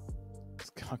Armin. It's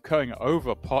going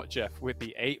over pot, Jeff, with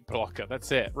the 8 blocker.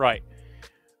 That's it. Right.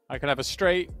 I can have a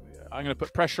straight. I'm going to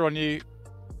put pressure on you.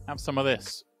 Have some of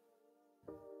this.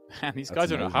 Man, these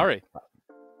guys are in a hurry.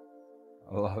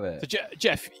 I love it. So,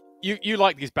 Jeff, you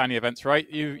like these bounty events, right?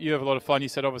 You have a lot of fun. You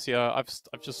said, obviously, I've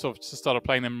just sort of started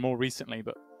playing them more recently,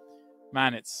 but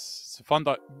man, it's a fun.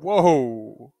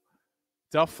 Whoa!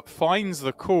 Duff finds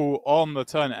the call on the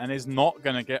turn and is not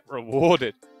going to get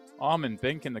rewarded. Armin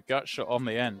binking the gut shot on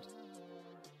the end.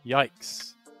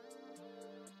 Yikes.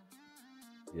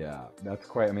 Yeah, that's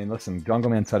quite. I mean, listen,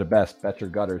 Jungleman said it best. Bet your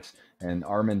gutters, and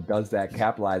Armin does that.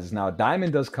 Capitalizes. Now,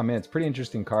 Diamond does come in. It's a pretty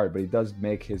interesting card, but he does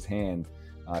make his hand.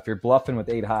 If you're bluffing with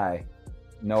 8 high,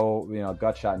 no,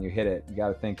 gut shot, and you hit it, you got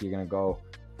to think you're going to go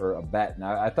for a bet.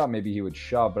 Now, I thought maybe he would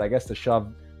shove, but I guess the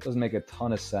shove doesn't make a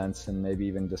ton of sense, and maybe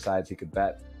even decides he could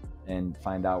bet and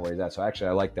find out where he's at. So actually,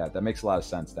 I like that. That makes a lot of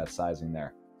sense. That sizing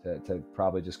there to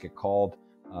probably just get called,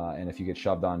 and if you get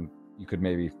shoved on, you could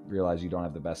maybe realize you don't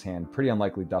have the best hand. Pretty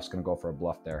unlikely Duff's going to go for a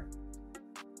bluff there.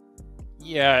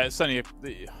 Yeah, it's only,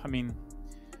 I mean,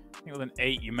 I think with an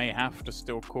 8 you may have to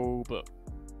still call, but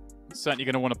certainly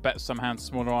going to want to bet some hands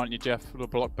smaller, aren't you, Jeff? A little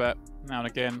block bet now and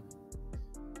again.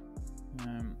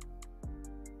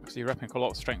 So you're repping a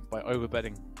lot of strength by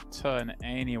overbetting turn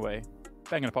anyway.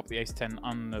 They're going to pop the ace-10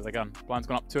 under the gun. Blind's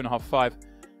gone up 2.5,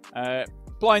 5.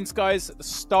 Blinds, guys, at the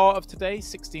start of today,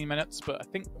 16 minutes, but I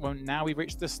think now we've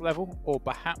reached this level, or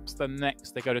perhaps the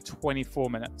next, they go to 24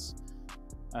 minutes.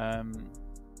 I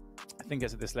think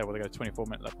it's at this level, they go to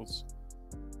 24-minute levels.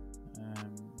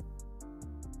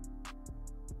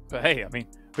 But hey, I mean,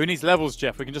 who needs levels,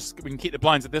 Jeff? We can keep the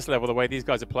blinds at this level the way these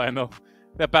guys are playing. They'll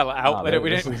battle it out. We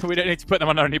don't need to put them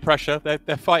under any pressure.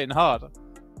 They're fighting hard.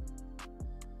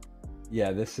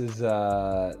 Yeah, this is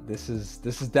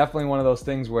definitely one of those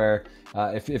things where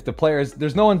if the players,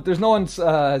 there's no one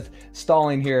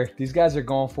stalling here. These guys are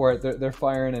going for it. They're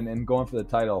firing and going for the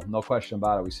title. No question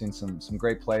about it. We've seen some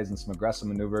great plays and some aggressive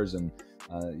maneuvers, and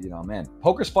man,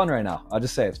 poker's fun right now. I'll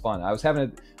just say it's fun. I was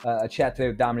having a chat today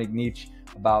with Dominic Nietzsche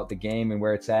about the game and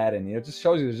where it's at, and it just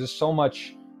shows you there's just so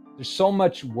much there's so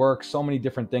much work, so many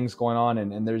different things going on,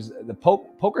 and there's the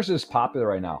poker's just popular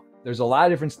right now. There's a lot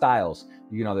of different styles.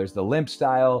 You know, there's the limp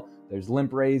style, there's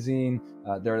limp raising,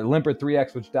 there are limper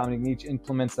 3x, which Dominic Nietzsche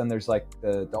implements. Then there's like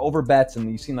the over bets, and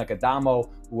you've seen like Adamo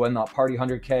who won that Party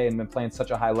 100K and been playing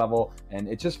such a high level, and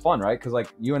it's just fun, right? Because like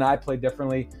you and I play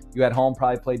differently, you at home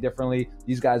probably play differently,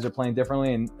 these guys are playing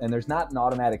differently, and there's not an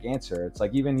automatic answer. It's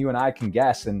like even you and I can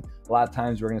guess, and a lot of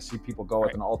times we're going to see people go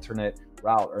with an alternate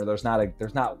route, or there's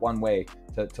not one way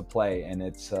to play, and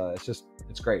it's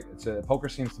great. Poker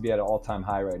seems to be at an all-time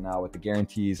high right now with the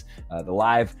guarantees, the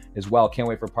live as well. Can't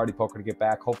wait for Party Poker to get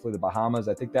back. Hopefully the Bahamas.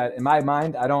 I think that in my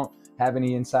mind, I don't have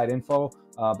any inside info,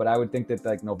 but I would think that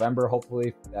like November,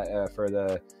 hopefully for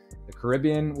the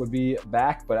Caribbean would be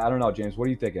back. But I don't know, James. What are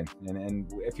you thinking?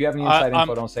 And if you have any inside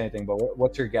info, don't say anything. But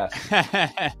what's your guess?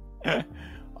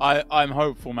 I'm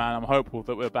hopeful, man. I'm hopeful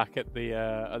that we're back at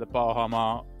the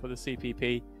Bahamas for the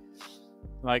CPP.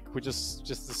 Like we're just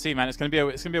to see, man. It's gonna be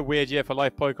a weird year for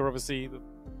live poker. Obviously,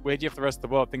 weird year for the rest of the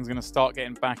world. Things are gonna start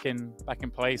getting back in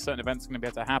play. Certain events are gonna be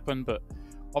able to happen, but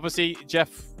obviously, Jeff,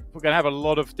 we're gonna have a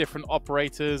lot of different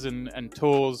operators and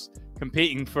tours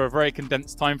competing for a very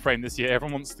condensed time frame this year.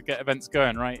 Everyone wants to get events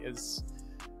going, right? It's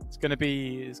gonna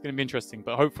be interesting.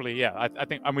 But hopefully, yeah, I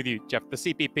think I'm with you, Jeff. The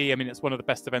CPP, I mean, it's one of the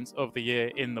best events of the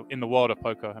year in the world of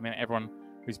poker. I mean, everyone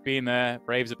who's been there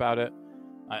raves about it.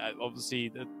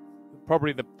 Obviously,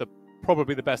 probably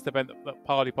the best event that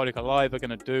Party Poker Live are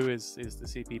going to do is the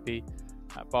CPP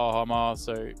at Bahamas.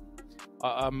 So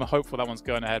I'm hopeful that one's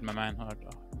going ahead, my man.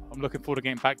 I'm looking forward to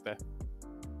getting back there.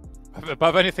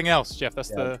 Above anything else, Jeff,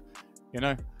 that's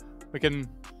we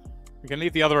can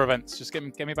leave the other events. Just get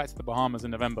me back to the Bahamas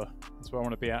in November. That's where I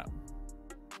want to be at.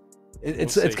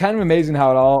 It's kind of amazing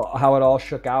how it all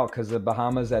shook out, because the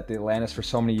Bahamas at the Atlantis for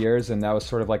so many years, and that was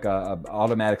sort of like a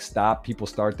automatic stop. People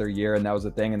start their year, and that was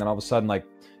the thing. And then all of a sudden, like,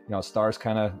 you know, stars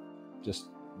kind of just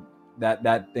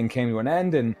that thing came to an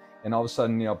end, and all of a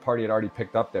sudden, you know, Party had already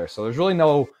picked up there. So there's really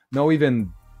no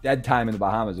even dead time in the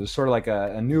Bahamas. It was sort of like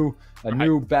a new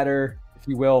better, if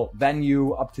you will,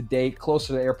 venue, up to date, closer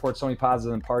to the airport. So many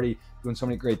positives, and Party doing so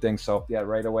many great things. So yeah,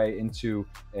 right away into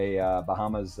a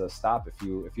Bahamas stop. If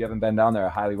you haven't been down there, I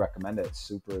highly recommend it.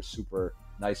 It's super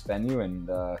nice venue, and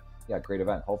yeah, great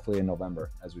event. Hopefully in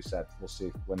November, as we said. We'll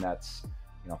see when that's,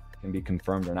 you know, can be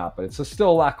confirmed or not. But it's still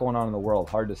a lot going on in the world.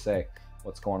 Hard to say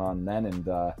what's going on then.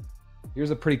 And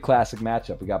here's a pretty classic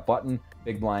matchup. We got button,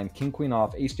 big blind, king queen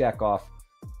off, ace jack off.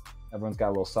 Everyone's got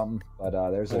a little something, but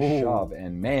there's a shove,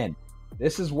 and man,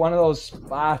 this is one of those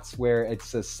spots where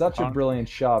it's such a brilliant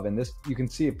shove, and this, you can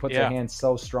see it puts a hand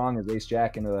so strong as ace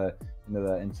jack into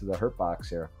the hurt box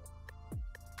here.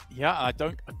 Yeah, I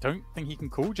don't think he can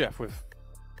call, Jeff, with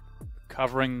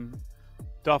covering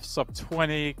Duff sub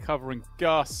 20, covering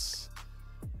Gus.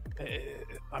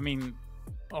 I mean,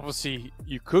 obviously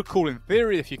you could call in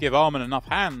theory if you give Armin enough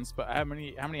hands, but how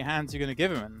many hands are you going to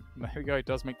give him? And there we go, he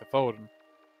does make the fold,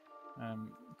 and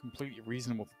completely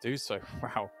reasonable to do so.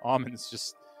 Wow, Armin's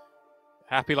just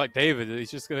happy like David.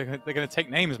 They're gonna take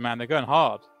names, man. They're going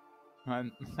hard.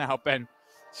 And now Ben,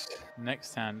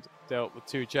 next hand, dealt with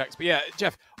 2 jacks. But yeah,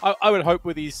 Jeff, I would hope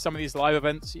with some of these live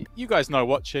events, you guys know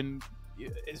watching,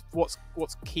 what's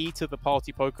key to the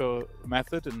party poker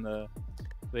method and the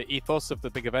ethos of the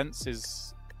big events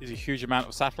is a huge amount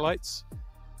of satellites.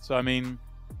 So I mean,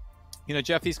 you know,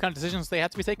 Jeff, these kind of decisions, they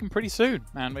have to be taken pretty soon,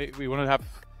 man. We want to have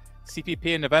CPP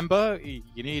in November.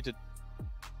 You need a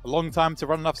long time to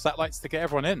run enough satellites to get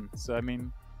everyone in. So I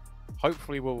mean,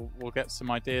 hopefully we'll get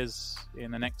some ideas in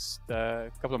the next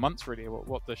couple of months, really,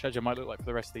 what the schedule might look like for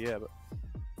the rest of the year. But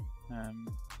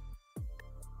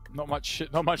not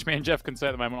much me and Jeff can say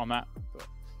at the moment on that. But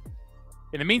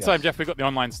in the meantime, Jeff, we've got the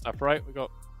online stuff, right? We've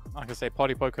got, like I say,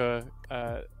 Party Poker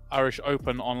Irish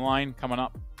Open online coming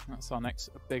up. That's our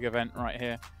next big event right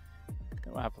here.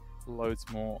 We'll have loads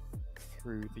more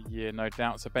through the year, no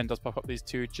doubt. So Ben does pop up these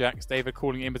 2 jacks. David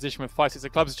calling in position with 5-6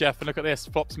 of clubs, Jeff. And look at this.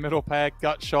 Flops middle pair,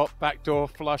 gut shot, backdoor,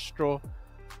 flush draw.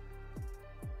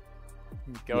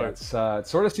 Go. Yeah, it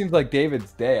sort of seems like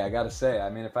David's day, I gotta say. I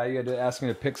mean, if I had to ask me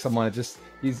to pick someone,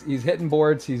 he's hitting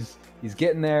boards, he's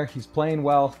getting there, he's playing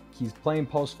well, he's playing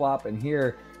post flop, and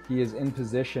here he is in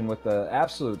position with the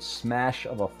absolute smash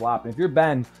of a flop. And if you're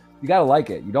Ben, you gotta like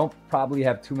it. You don't probably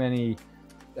have too many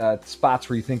spots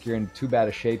where you think you're in too bad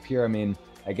a shape here. I mean,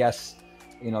 I guess,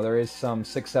 you know, there is some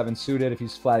 6-7 suited. If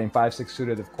he's flatting 5-6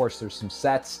 suited, of course, there's some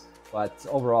sets. But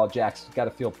overall, Jack's got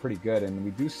to feel pretty good. And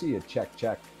we do see a check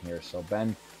here. So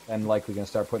Ben likely going to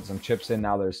start putting some chips in.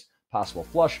 Now there's possible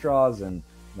flush draws. And,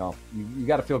 you know, you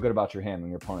got to feel good about your hand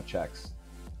when your opponent checks.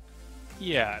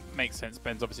 Yeah, it makes sense.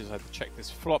 Ben's obviously decided to check this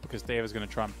flop because David's going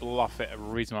to try and bluff it a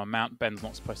reasonable amount. Ben's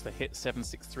not supposed to hit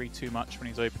 7-6-3 too much when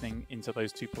he's opening into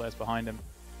those two players behind him.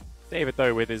 David,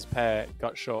 though, with his pair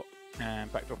gut shot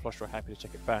and backdoor flush draw, happy to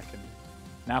check it back, and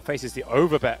now faces the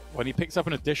overbet when he picks up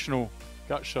an additional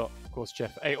gut shot. Of course,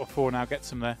 Jeff, 8 or 4 now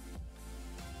gets him there.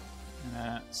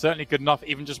 Certainly good enough,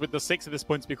 even just with the 6 at this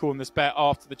point, to be calling this bet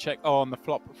after the check on the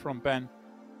flop from Ben.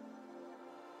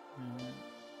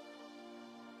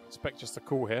 Expect just a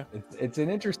call here.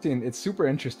 It's super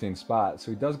interesting spot.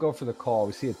 So he does go for the call.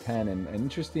 We see a 10 and an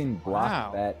interesting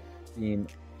block bet being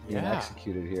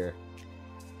executed here.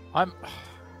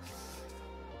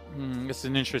 This is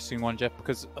an interesting one, Jeff,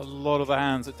 because a lot of the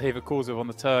hands that David calls with on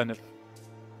the turn have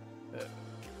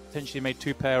potentially made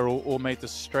 2 pair or made the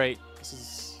straight.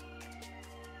 Seems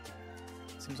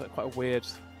like quite a weird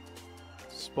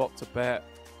spot to bet.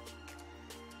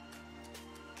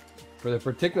 For the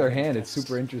particular hand, it's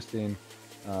super interesting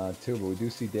too. But we do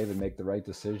see David make the right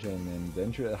decision,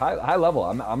 and high level.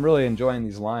 I'm really enjoying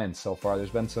these lines so far.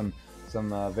 There's been some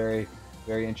very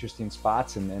interesting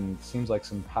spots, and seems like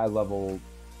some high level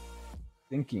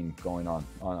thinking going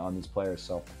on these players.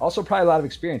 So also probably a lot of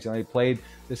experience. They played.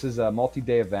 This is a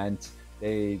multi-day event.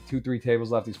 2-3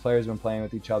 tables left. These players have been playing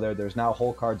with each other. There's now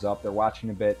hole cards up. They're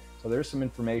watching a bit. So there's some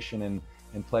information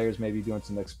and players maybe doing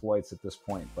some exploits at this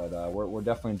point. But we're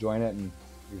definitely enjoying it, and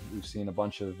we've seen a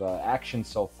bunch of action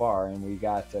so far. And we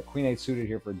got Queen 8 suited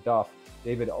here for Duff.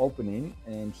 David opening,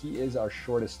 and he is our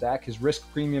shortest stack. His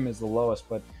risk premium is the lowest,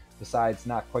 but decides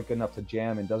not quite good enough to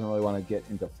jam and doesn't really want to get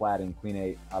into flatting Queen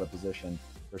 8 out of position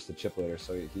versus the chip leader,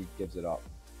 so he gives it up.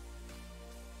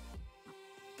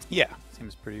 Yeah,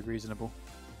 seems pretty reasonable.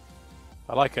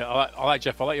 I like it. I like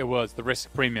Jeff. I like your words. The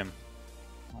risk premium.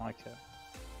 I like it.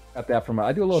 Got that from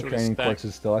I do a little training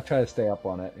courses still. I try to stay up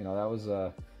on it. That was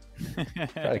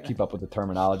try to keep up with the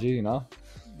terminology.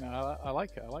 Yeah, I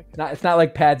like it. I like it. It's not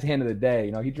like Pad's hand of the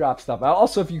day. He drops stuff.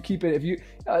 Also, if you keep it,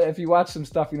 if you watch some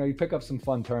stuff, you pick up some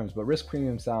fun terms. But risk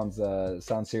premium sounds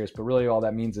serious. But really, all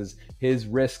that means is his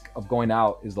risk of going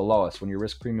out is the lowest. When your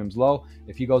risk premium's low,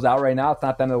 if he goes out right now, it's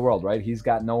not the end of the world, right? He's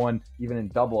got no one even in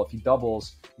double. If he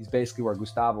doubles, he's basically where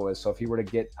Gustavo is. So if he were to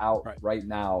get out right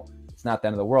now, it's not the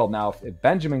end of the world. Now, if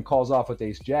Benjamin calls off with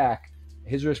Ace Jack,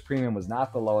 his risk premium was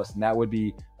not the lowest, and that would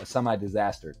be a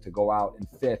semi-disaster to go out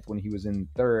in 5th when he was in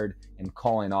 3rd and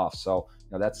calling off. So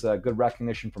that's a good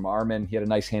recognition from Armin. He had a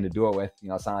nice hand to do it with.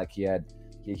 It's not like he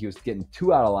was getting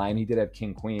 2 out of line. He did have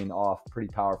King Queen off,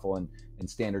 pretty powerful and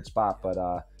standard spot. But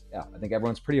yeah, I think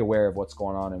everyone's pretty aware of what's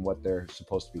going on and what they're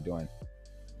supposed to be doing.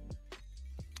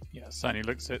 Yeah, certainly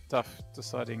looks at Duff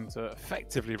deciding to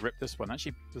effectively rip this one.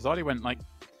 Actually, Rezaei went like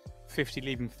 50,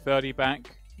 leaving 30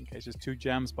 back in case there's 2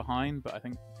 jams behind, but I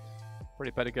think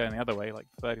probably better going the other way, like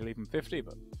 30, leaving 50,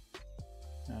 but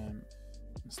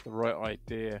it's the right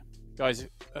idea. Guys,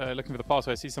 looking for the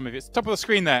password, I see some of you. It's top of the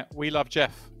screen there. We love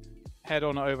Jeff. Head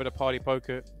on over to Party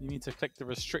Poker. You need to click the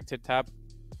restricted tab.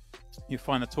 You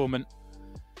find the tournament.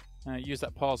 Use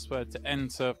that password to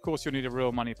enter. Of course, you'll need a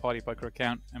real money Party Poker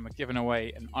account, and we're giving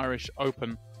away an Irish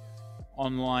Open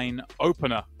online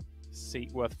opener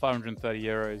seat worth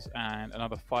 €530 and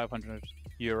another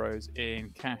 €500 in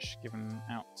cash given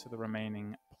out to the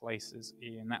remaining places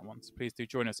in that one. So please do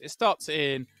join us. It starts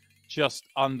in just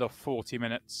under 40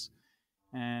 minutes,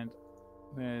 and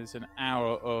there's an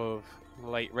hour of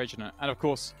late regiment. And of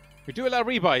course, we do allow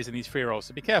rebuys in these free rolls,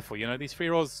 so be careful. These free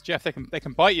rolls, Jeff, they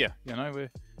can bite you. We're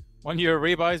 €1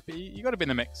 rebuys, but you got to be in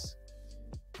the mix.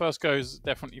 First goes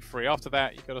definitely free. After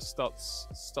that, you got to start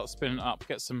spinning it up.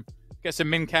 Get some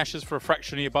min cashes for a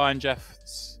fraction of your buying, Jeff.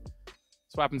 That's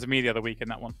what happened to me the other week in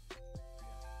that one.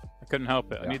 I couldn't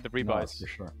help it. I need the rebuys. No, for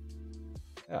sure.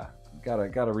 Yeah,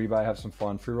 gotta rebuy, have some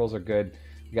fun. Free rolls are good.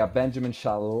 You got Benjamin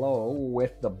Chalot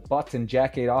with the button.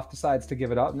 Jack 8 off, decides to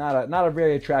give it up. Not a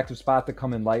very attractive spot to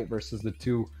come in light versus the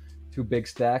two big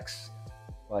stacks.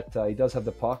 But he does have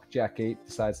the puck. Jack 8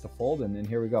 decides to fold, and then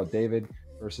here we go. David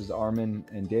versus Armin,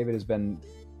 and David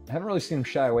I haven't really seen him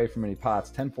shy away from any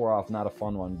pots. 10-4 off, not a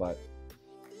fun one, but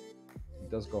he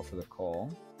does go for the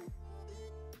call.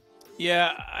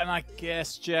 Yeah, and I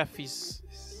guess, Jeff, it's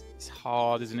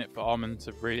hard, isn't it, for Armin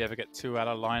to really ever get 2 out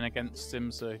of line against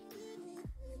him, so I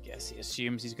guess he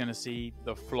assumes he's going to see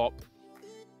the flop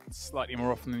slightly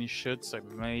more often than he should, so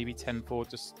maybe 10-4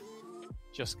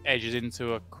 just edges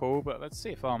into a call, but let's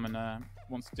see if Armin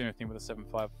wants to do anything with a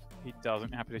 7-5. He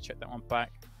doesn't. Happy to check that one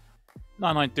back.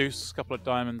 9-9 deuce, couple of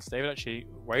diamonds. David actually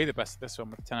way the best at this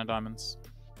one with 10 of diamonds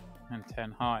and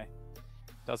 10 high.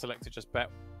 Does elect to just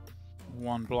bet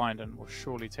 1 blind and will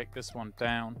surely take this one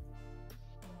down.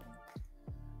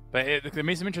 But there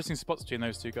may be some interesting spots between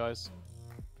those two guys.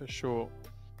 for sure.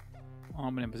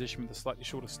 Armin in position with a slightly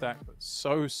shorter stack, but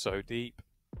so deep.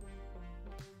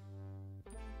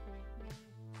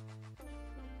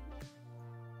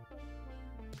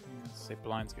 Let's say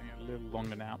blind's getting a little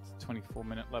longer now, to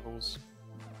 24-minute levels.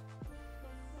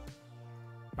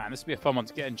 Man, this would be a fun one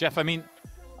to get in. Jeff, I mean,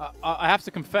 I have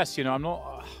to confess, you know,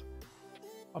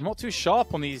 I'm not too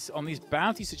sharp on these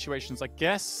bounty situations. I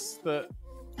guess that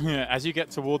as you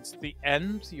get towards the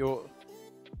end,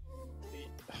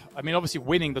 I mean, obviously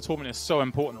winning the tournament is so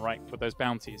important, right, with those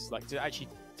bounties. Like, actually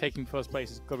taking first place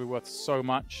has got to be worth so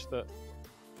much that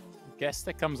I guess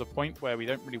there comes a point where we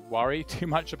don't really worry too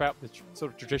much about the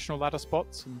sort of traditional ladder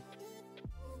spots. And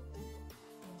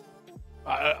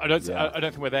I don't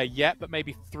think we're there yet, but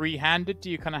maybe three-handed, do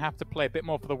you kind of have to play a bit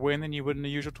more for the win than you would in a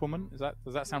usual tournament?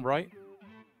 Does that sound right?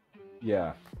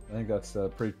 Yeah, I think that's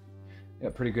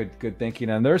pretty good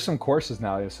thinking. And there's some courses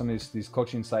now. Some of these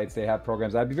coaching sites, they have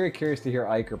programs. I'd be very curious to hear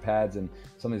Ike or Pads and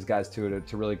some of these guys to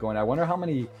really go in. I wonder how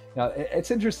many. Now,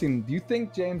 it's interesting. Do you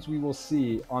think, James, we will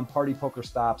see on Party Poker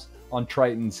Stops, on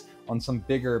Tritons, on some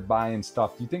bigger buy-in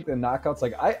stuff? Do you think the knockouts?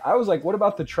 Like I was like, what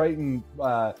about the Triton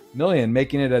Million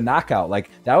making it a knockout? Like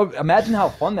that would, imagine how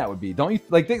fun that would be. Don't you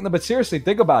like think? But seriously,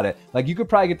 think about it. Like you could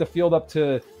probably get the field up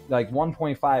to like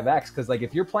 1.5x, because like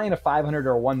if you're playing a 500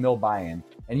 or a 1 mil buy-in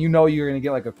and you know you're going to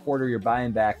get like a quarter of your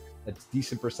buy-in back, that's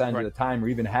decent percentage of the time, or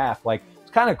even half, like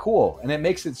it's kind of cool, and it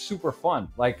makes it super fun.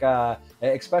 Like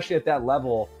especially at that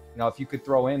level, you know, if you could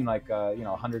throw in like you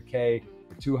know 100K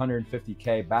or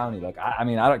 250K bounty, like I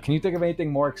mean, can you think of anything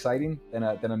more exciting than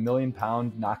a £1 million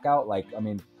knockout? Like, I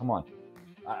mean, come on,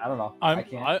 I don't know, I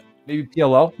can't. Maybe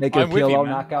PLO, make it a PLO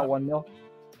knockout 1 mil.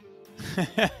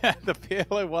 The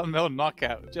PLO 1 mil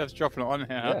knockout. Jeff's dropping it on here.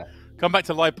 Yeah. Come back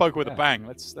to live poker with a bang.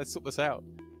 Let's sort this out.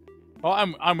 Well,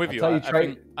 I'm with you.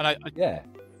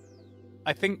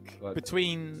 I think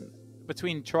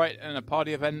between Trite and a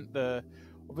party event,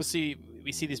 obviously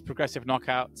we see these progressive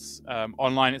knockouts.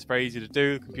 Online, it's very easy to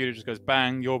do. The computer just goes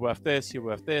bang. You're worth this. You're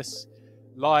worth this.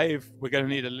 Live, we're going to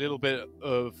need a little bit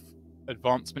of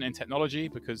advancement in technology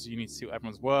because you need to see what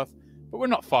everyone's worth. But we're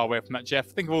not far away from that, Jeff.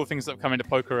 Think of all the things that have come into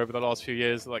poker over the last few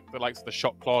years, like the likes of the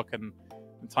shot clock and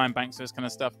time banks, this kind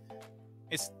of stuff.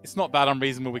 It's not that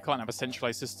unreasonable. We can't have a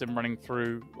centralized system running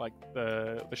through like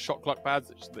the shot clock pads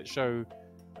that show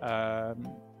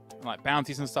like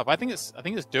bounties and stuff. I think it's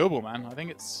doable, man. I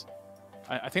think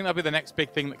that'll be the next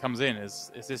big thing that comes in is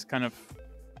this kind of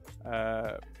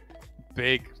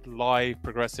big live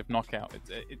progressive knockout.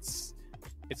 It's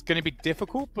going to be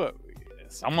difficult, but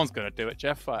someone's going to do it,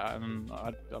 Jeff.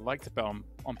 I'd like to bet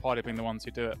on Party being the ones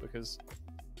who do it, because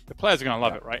the players are going to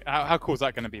love it, right? How cool is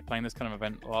that going to be, playing this kind of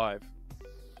event live?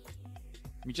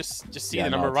 You just see the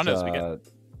number of runners we get.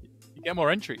 You get more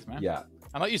entries, man. Yeah.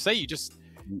 And like you say, if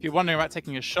you're wondering about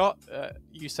taking a shot,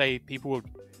 you say people would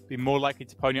be more likely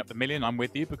to pony up the million. I'm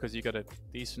with you, because you got a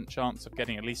decent chance of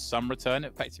getting at least some return.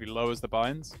 It effectively lowers the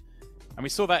buy-ins. And we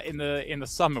saw that in the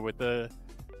summer with the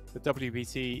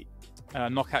WPT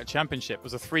Knockout Championship. It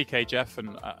was a 3K, Jeff,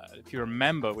 and if you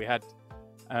remember, we had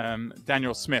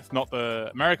Daniel Smith, not the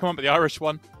American one, but the Irish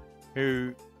one,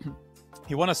 who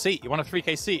he won a seat. He won a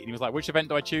 3K seat, and he was like, "Which event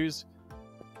do I choose?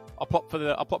 I'll plot for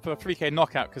the 3K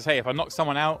knockout, because hey, if I knock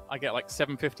someone out, I get like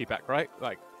 750 back, right?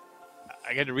 Like,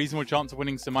 I get a reasonable chance of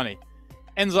winning some money."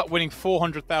 Ends up winning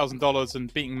 $400,000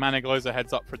 and beating Manigloza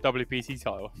heads up for a WPT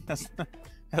title. That's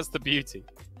the beauty.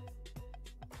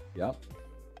 Yep.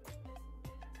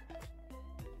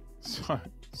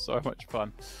 So much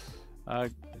fun.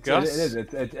 Gus,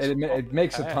 it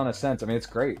makes a ton of sense. I mean, it's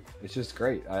great. It's just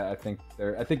great. I think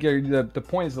the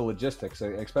point is the logistics,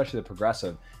 especially the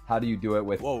progressive. How do you do it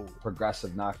with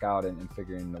progressive knockout and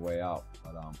figuring the way out?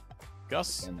 But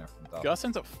Gus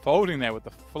ends up folding there with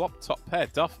the flop top pair.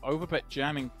 Duff overbet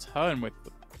jamming turn with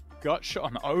the gut shot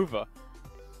on over.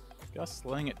 Gus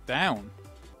laying it down.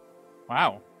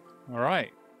 Wow. All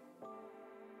right.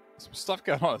 Some stuff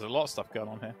going on. There's a lot of stuff going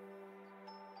on here.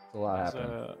 A lot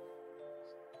happening.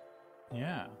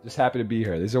 Yeah. Just happy to be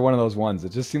here. These are one of those ones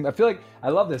that just seem. I feel like I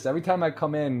love this. Every time I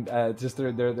come in, just they're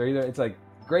either, it's like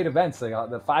great events, like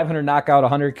the 500 knockout,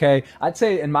 100K. I'd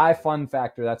say in my fun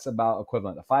factor, that's about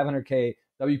equivalent. The 500K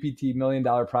WPT $1 million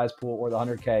prize pool or the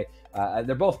 100K.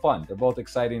 They're both fun. They're both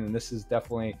exciting, and this is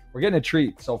definitely, we're getting a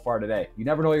treat so far today. You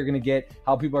never know what you're going to get,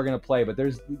 how people are going to play, but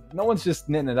no one's just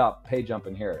knitting it up, pay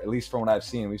jumping here. At least from what I've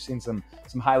seen, we've seen some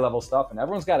high level stuff, and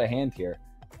everyone's got a hand here.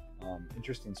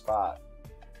 Interesting spot.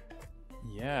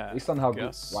 Yeah. Based on how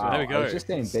wow. So there we go. I was just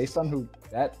saying, based on who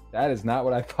that is not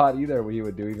what I thought either he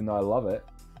would do, even though I love it.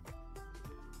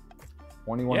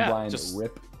 21 blind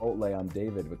rip outlay on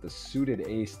David with the suited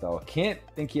ace though. Can't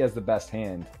think he has the best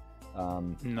hand.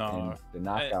 No. And the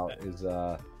knockout is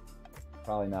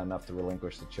probably not enough to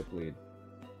relinquish the chip lead.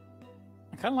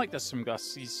 I kind of like this from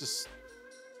Gus. He's just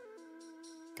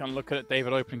kind of looking at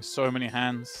David opening so many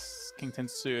hands, King 10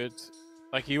 suited.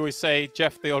 Like you always say,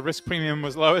 Jeff, the old risk premium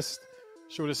was lowest,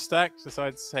 shortest stack.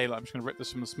 Decides, hey, like, I'm just going to rip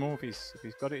this from the small. If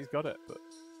he's got it, he's got it. But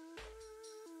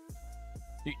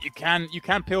you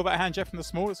can peel that hand, Jeff, from the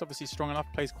small. It's obviously strong enough,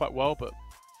 plays quite well, but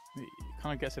it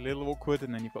kind of gets a little awkward.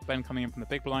 And then you've got Ben coming in from the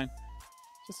big blind.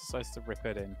 Just decides to rip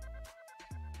it in.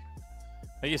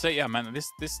 Like you say, yeah, man,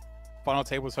 this final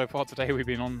table so far today we've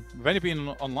only been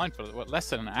online for less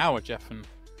than an hour, Jeff, and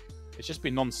it's just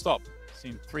been non-stop.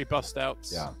 Seen 3 bust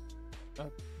outs, a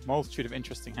multitude of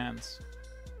interesting hands,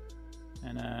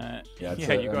 and you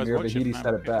guys watching,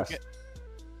 said it best.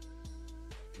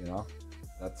 You know,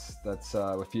 that's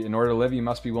if you, in order to live, you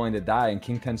must be willing to die. And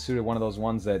King 10 suited, one of those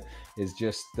ones that is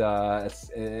just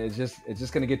it's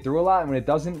just going to get through a lot, and when it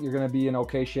doesn't, you're going to be in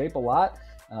okay shape a lot.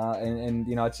 And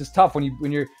you know, it's just tough when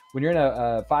you're in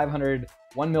a 500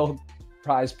 1 mil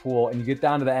prize pool and you get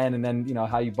down to the end, and then you know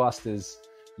how you bust is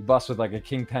you bust with like a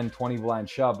King 10 20 blind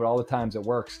shove, but all the times it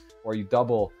works, or you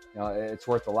double, you know, it's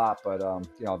worth a lot. But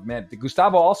you know, man,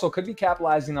 Gustavo also could be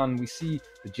capitalizing on, we see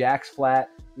the jacks flat,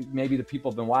 maybe the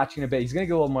people have been watching a bit. He's gonna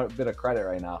get a little more bit of credit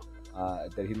right now,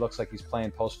 that he looks like he's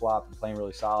playing post flop and playing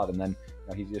really solid, and then you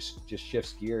know, he just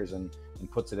shifts gears and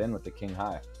puts it in with the king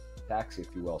high taxi,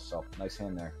 if you will. So nice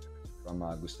hand there from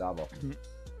Gustavo.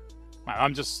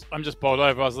 I'm just bowled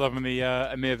over. I was loving the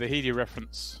Amir Vahidi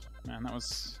reference. Man,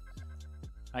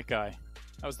 that guy.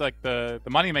 That was like the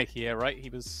moneymaker here, right? He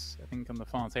was, I think, on the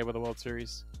final table of the World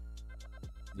Series.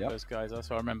 Yeah, those guys. That's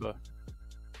what I remember.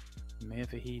 Amir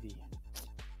Vahidi.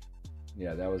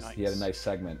 Yeah, that was. Nice. He had a nice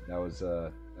segment. That was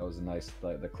a nice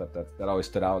the clip that always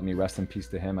stood out with me. Rest in peace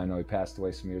to him. I know he passed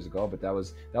away some years ago, but that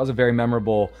was a very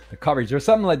memorable coverage. There's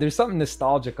something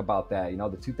nostalgic about that. You know,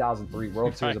 the 2003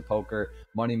 World Series of Poker,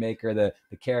 moneymaker,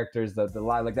 the characters, the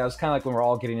live, like that was kind of like when we're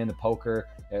all getting into poker,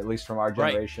 at least from our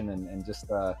generation, right. and just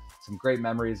some great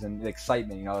memories and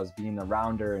excitement. You know, as being a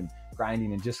rounder and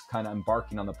grinding and just kind of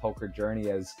embarking on the poker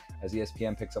journey as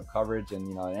ESPN picks up coverage, and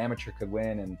you know, an amateur could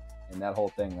win and that whole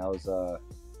thing.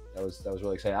 That was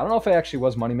really exciting. I don't know if it actually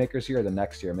was moneymakers here or the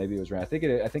next year. Maybe it was right. I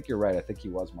think you're right. I think he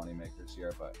was moneymakers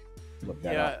here, but look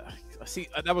that up. I see.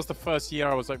 That was the first year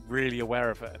I was like really aware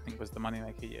of it. I think was the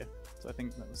moneymaker year. So I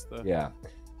think that was the. Yeah.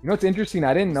 You know what's interesting?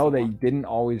 I didn't know they didn't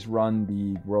always run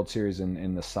the World Series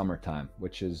in the summertime,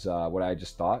 which is what I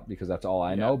just thought, because that's all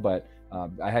I know. But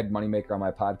I had Moneymaker on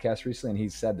my podcast recently, and he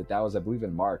said that was, I believe,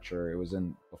 in March, or it was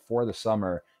before the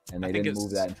summer, and they didn't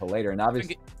move that until later. And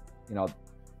obviously, you know.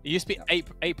 It used to be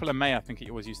April and May, I think it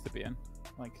always used to be in.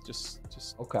 Like, just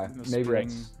okay. Maybe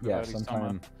spring, that's,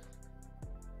 sometime.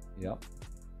 Summer.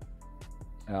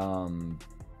 Yep.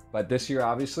 But this year,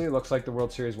 obviously, it looks like the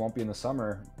World Series won't be in the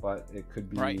summer, but it could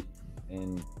be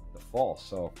in the fall.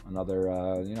 So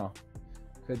another, you know,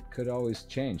 could always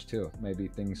change too. Maybe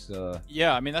things.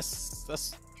 Yeah, I mean that's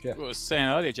what I was saying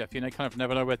earlier, Jeff. You know, kind of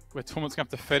never know where tournaments going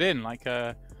to have to fit in. Like,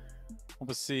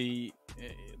 obviously,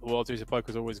 the World Series of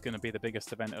Poker is always going to be the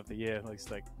biggest event of the year. At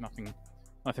least, like, nothing's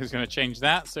going to change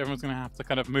that. So everyone's going to have to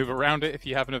kind of move around it. If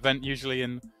you have an event usually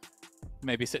in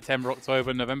maybe September,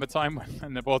 October, November time,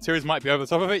 and the World Series might be over the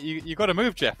top of it, you got to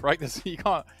move, Jeff. Right? You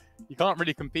can't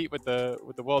really compete with the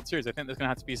World Series. I think there's going to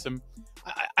have to be some.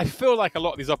 I feel like a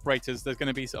lot of these operators, there's going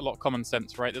to be a lot of common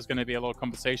sense, right? There's going to be a lot of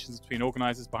conversations between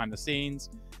organizers behind the scenes.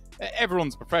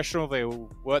 Everyone's professional. They all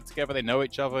work together. They know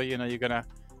each other. You know,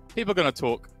 people are going to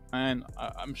talk, and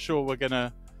I'm sure we're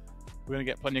gonna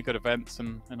get plenty of good events,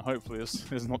 and hopefully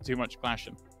there's not too much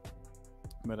clashing.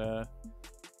 But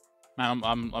man,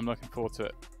 I'm looking forward to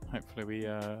it. Hopefully we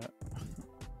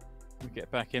get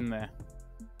back in there.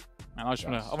 And I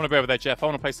want to be over there, Jeff. I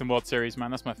want to play some World Series,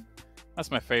 man.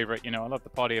 That's my favorite. You know, I love the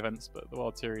party events, but the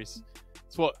World Series,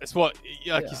 it's what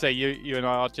like you say, you and I,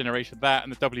 our generation, that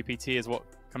and the WPT is what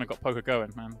kind of got poker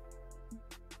going, man.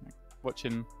 Like,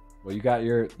 watching. Well, you got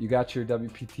your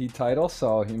WPT title,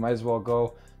 so you might as well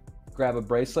go grab a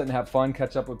bracelet and have fun,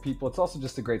 catch up with people. It's also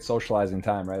just a great socializing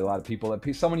time, right? A lot of people,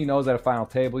 someone you know is at a final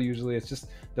table. Usually, it's just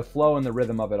the flow and the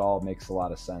rhythm of it all makes a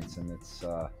lot of sense, and it's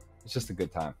just a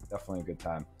good time. Definitely a good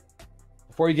time.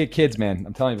 Before you get kids, man,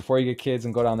 I'm telling you, before you get kids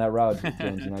and go down that route,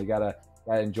 James, you know, you gotta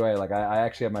enjoy it. Like I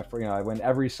actually have I went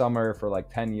every summer for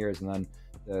like 10 years, and then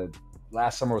the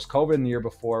last summer was COVID, and the year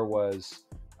before was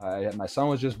my son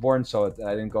was just born, so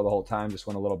I didn't go the whole time, just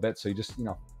went a little bit. So you just, you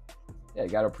know, you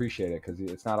got to appreciate it, because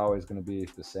it's not always going to be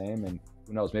the same. And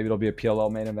who knows, maybe it'll be a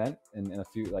PLO main event in a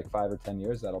few, like 5 or 10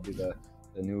 years. That'll be the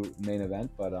new main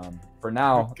event. But for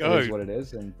now, it is what it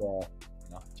is. And you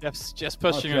know, Jeff's just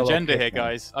pushing an agenda here,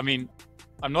 guys. I mean,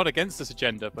 I'm not against this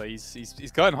agenda, but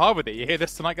he's going hard with it. You hear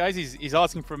this tonight, guys? He's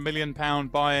asking for £1 million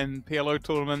buy-in PLO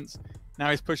tournaments. Now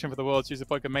he's pushing for the World Series of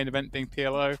Poker main event being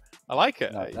PLO. I like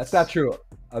it. No, that's not true.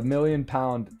 £1 million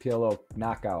PLO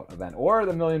knockout event, or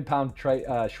the £1 million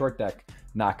short deck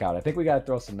knockout. I think we got to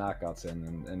throw some knockouts in,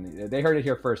 and they heard it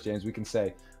here first, James. We can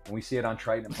say when we see it on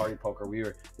Triton and Party Poker,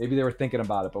 maybe they were thinking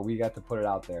about it, but we got to put it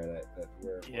out there that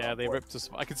we're they ripped us.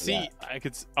 I could see.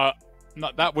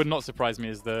 That would not surprise me.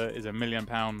 Is £1 million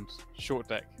short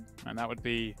deck, and that would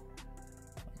be.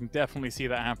 I can definitely see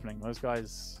that happening. Those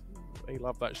guys, they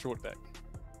love that short deck.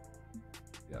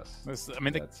 Yes. I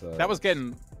mean, that was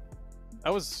getting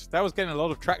a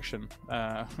lot of traction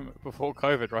before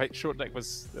COVID, right? Short deck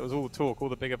there was all the talk, all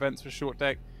the big events were short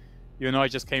deck. You and I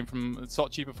just came from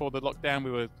Sochi before the lockdown.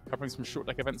 We were covering some short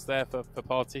deck events there for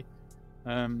Party.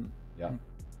 Yeah. It'll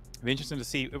be interesting to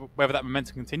see whether that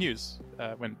momentum continues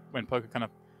when poker kind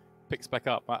of picks back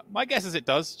up. My guess is it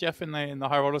does, Jeff, in the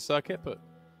high roller circuit, but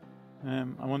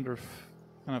I wonder if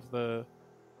kind of the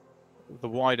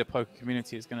wider poker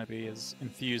community is going to be as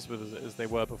infused with it as they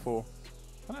were before.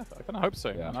 I kind of hope so.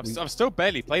 Yeah, I've still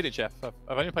barely played it, Jeff. I've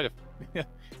only played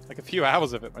like a few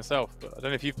hours of it myself, but I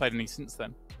don't know if you've played any since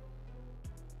then.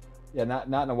 Yeah, not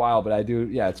in a while, but I do.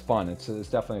 Yeah, it's fun. It's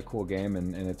definitely a cool game,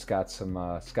 and it's got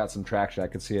some traction. I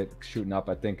could see it shooting up.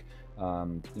 I think we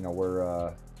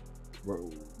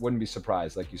wouldn't be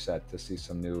surprised, like you said, to see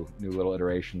some new little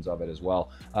iterations of it as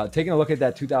well. Taking a look at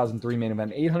that 2003 main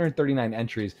event, 839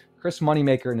 entries. Chris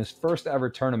Moneymaker in his first ever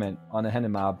tournament on the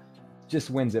Hendon Mob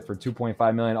just wins it for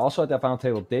 $2.5 million. Also at that final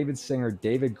table, David Singer,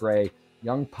 David Gray,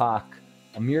 Young Pak,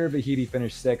 Amir Vahidi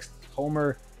finished 6th,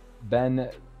 Homer Ben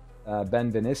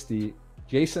Vinisti,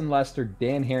 Jason Lester,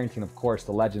 Dan Harrington, of course,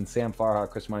 the legend, Sam Farha,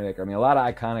 Chris Moneymaker. I mean, a lot of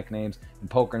iconic names in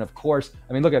poker. And of course,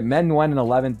 I mean, look at Men Nguyen in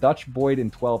 11th, Dutch Boyd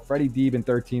in 12th, Freddie Deeb in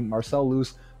 13th, Marcel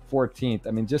Luce 14th.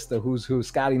 I mean, just the who's who.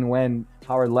 Scotty Nguyen,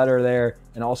 Howard Letter there,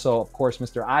 and also, of course,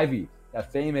 Mr. Ivy, that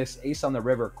famous ace on the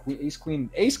river, ace queen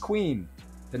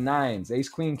to 9s. Ace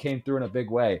queen came through in a big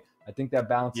way. I think that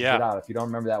balances it out. If you don't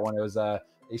remember that one, it was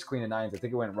ace queen to 9s. I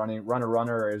think it went runner,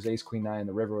 or it was ace queen 9.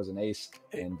 The river was an ace.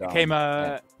 And it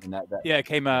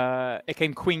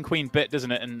came queen bit,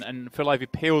 doesn't it? And Phil Ivey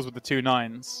peels with the 2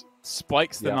 9s,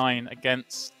 spikes the 9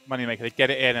 against Moneymaker. They get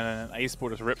it in, and then ace ball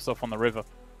just rips off on the river.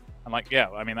 And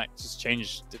I mean, that just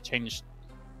changed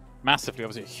massively.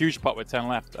 Obviously, a huge pot with 10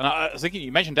 left. And I was thinking,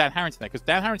 you mentioned Dan Harrington there, because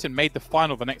Dan Harrington made the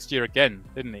final the next year again,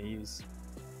 didn't he?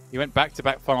 He went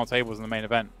back-to-back final tables in the main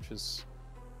event, which was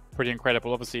pretty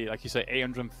incredible. Obviously, like you say,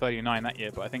 839 that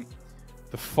year, but I think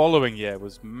the following year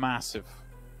was massive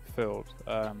filled.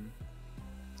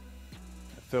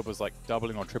 Field was like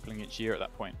doubling or tripling each year at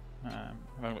that point.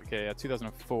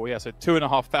 2004, yeah, so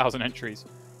 2,500 entries.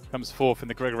 Comes 4th in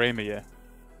the Greg Raymer year.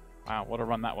 Wow, what a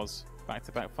run that was.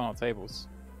 Back-to-back final tables.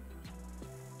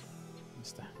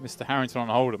 Mr. Harrington on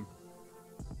Hold'em.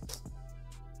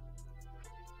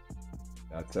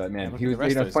 That's man. He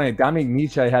was, funny. Dominic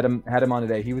Nietzsche had him on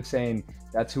today. He was saying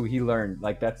that's who he learned.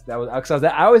 Like that was because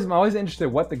I'm always interested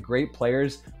what the great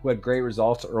players who had great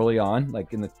results early on,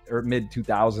 like in the mid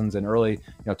 2000s and early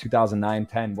 2009,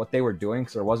 10, what they were doing.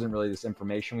 Because there wasn't really this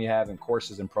information we have in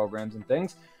courses and programs and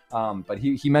things. But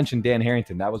he mentioned Dan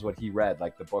Harrington. That was what he read,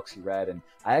 like the books he read. And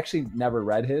I actually never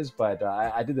read his, but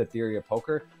I did the Theory of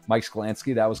Poker. Mike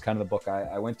Skolansky, that was kind of the book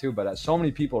I went to. But so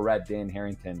many people read Dan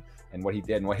Harrington and what he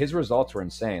did, and what his results were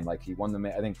insane. Like he won the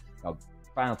main, I think,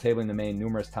 final tabling the main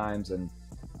numerous times, and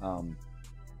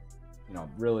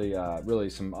really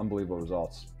some unbelievable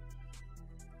results.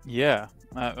 Yeah,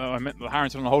 I meant the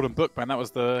Harrington on Hold'em book, man.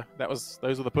 Those are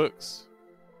the books.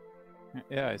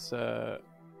 Yeah, it's so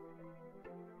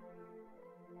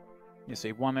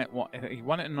he won it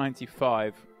in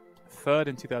 '95, 3rd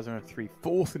in 2003,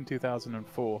 4th in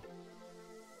 2004.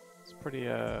 It's pretty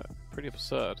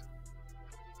absurd.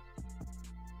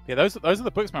 Yeah, those are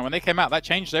the books, man. When they came out, that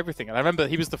changed everything. And I remember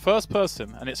he was the first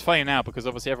person, and it's funny now because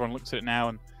obviously everyone looks at it now,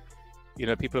 and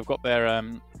people have got their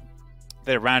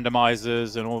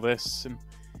randomizers and all this. And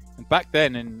back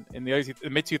then, in the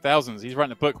mid 2000s, he's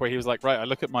writing a book where he was like, right, I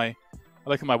look at my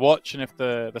watch, and if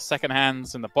the second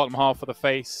hand's in the bottom half of the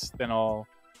face, then I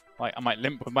might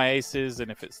limp with my aces, and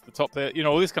if it's the top there,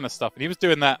 all this kind of stuff. And he was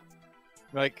doing that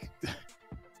like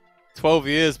 12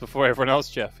 years before everyone else,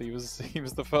 Jeff. He was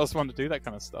the first one to do that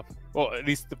kind of stuff, or at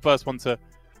least the first one to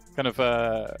kind of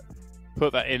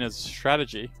put that in as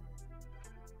strategy.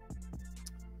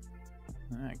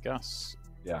 Gus,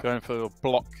 going for a little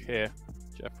block here,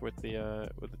 Jeff, with the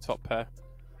top pair.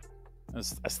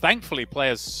 As thankfully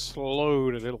players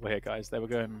slowed a little here, guys. They were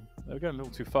going a little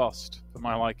too fast for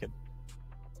my liking.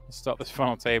 start this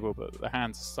final table, but the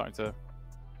hands are starting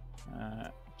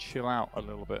to chill out a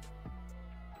little bit.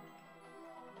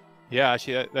 Yeah,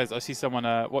 actually, I see someone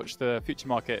watch the future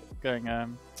market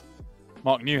going.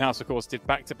 Mark Newhouse, of course, did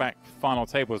back-to-back final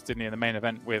tables, didn't he, in the main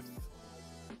event with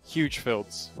huge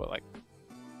fields, what, like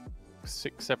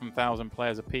 6,000-7,000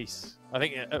 players apiece. I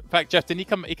think, in fact, Jeff, didn't he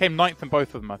come? He came 9th in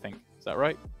both of them, I think. Is that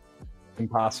right?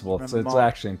 Impossible. It's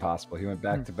actually impossible. He went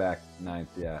back-to-back 9th.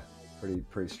 Yeah,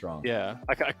 pretty strong. Yeah,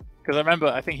 because I remember,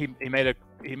 I think he made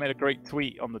a great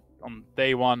tweet on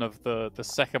day one of the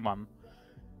second one,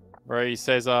 where he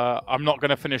says, "I'm not going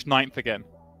to finish 9th again."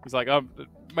 He's like, "Oh,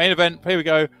 main event, here we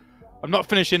go. I'm not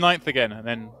finishing 9th again," and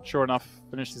then sure enough,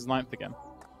 finished his 9th again.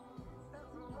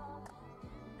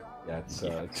 Yeah,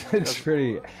 it's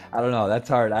pretty. I don't know. That's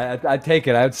hard. I'd take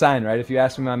it. I would sign, right? If you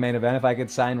asked me my main event, if I could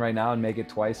sign right now and make it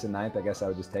twice in 9th, I guess I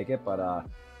would just take it. But I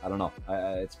don't know.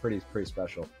 It's pretty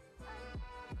special.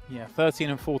 Yeah, 13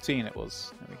 and 14 it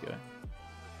was. There we go.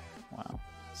 Wow,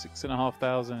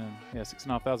 6,500. Yeah,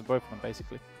 6,500 both of them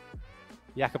basically.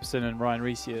 Jakobsen and Ryan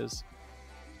Rezaei.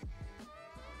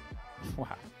 Wow.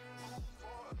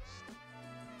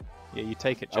 Yeah, you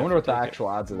take it, Jeff. I wonder what the actual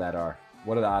odds of that are.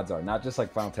 What are the odds are? Not just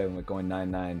like final table with going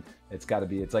 9-9. It's got to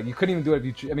be. It's like you couldn't even do it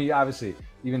if you. I mean, obviously,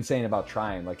 even saying about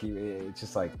trying, like it's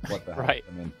just like what the right.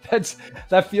 heck? I mean, that's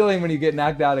that feeling when you get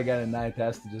knocked out again in 9th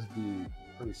has to just be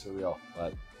pretty surreal.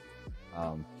 But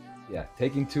yeah,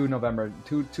 taking two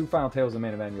final tables in the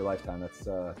main event in your lifetime, that's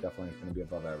definitely going to be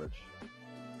above average.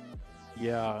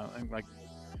 Yeah, and like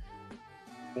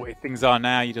the way things are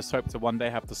now, you just hope to one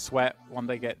day have the sweat, one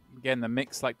day get in the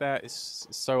mix like that. It's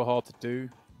so hard to do.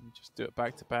 You just do it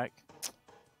back to back. It's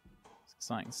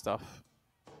exciting stuff.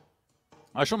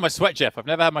 I just want my sweat, Jeff. I've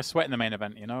never had my sweat in the main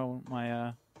event. You know,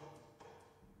 my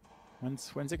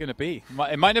when's it going to be?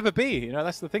 It might never be. You know,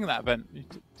 that's the thing of that event. You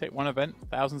take one event,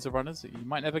 thousands of runners, you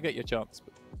might never get your chance.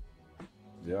 But...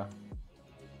 Yeah.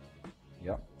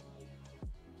 Yep.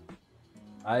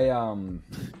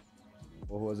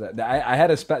 What was that? I had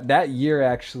that year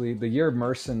actually. The year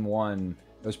Merson won,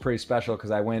 it was pretty special because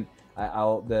I went.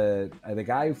 The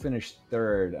guy who finished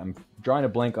 3rd, I'm drawing a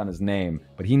blank on his name,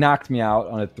 but he knocked me out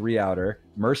on a 3-outer.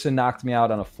 Merson knocked me out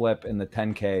on a flip in the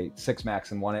 10K 6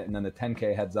 max and won it, and then the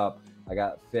 10K heads up, I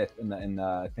got 5th in the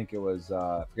I think it was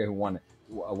I forget who won it.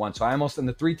 So I almost in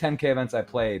the 3 10K events I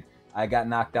played, I got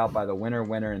knocked out by the winner,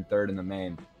 and 3rd in the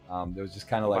main. It was just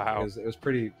kind of like wow. it was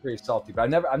pretty salty.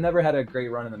 But I've never had a great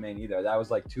run in the main either. That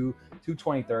was like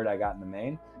 223rd I got in the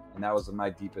main. And that was my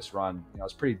deepest run. You know, it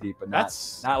was pretty deep, but not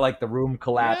like the room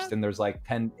collapsed and there's like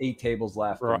 8 tables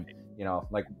left. Right. And, you know,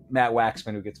 like Matt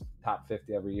Waxman who gets top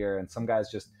 50 every year, and some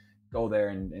guys just go there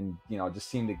and you know just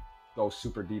seem to go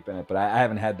super deep in it. But I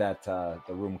haven't had that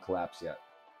the room collapse yet.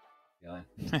 Yeah.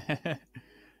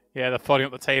 Yeah, they're folding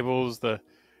up the tables, the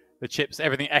chips,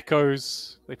 everything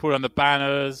echoes. They put it on the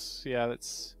banners. Yeah,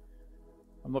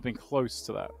 I'm not being close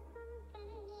to that.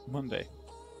 One day,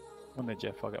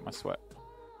 Jeff, I'll get my sweat.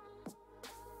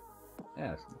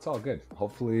 Yeah, it's all good.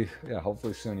 Hopefully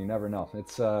soon. You never know.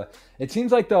 It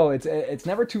seems like though it's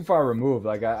never too far removed.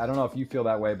 Like I don't know if you feel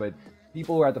that way, but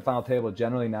people who are at the final table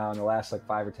generally now in the last like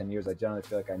 5 or 10 years, I generally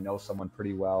feel like I know someone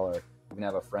pretty well, or even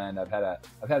have a friend. I've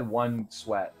had one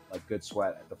sweat, like good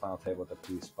sweat at the final table at the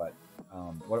piece. But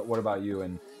what about you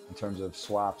in terms of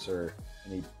swaps or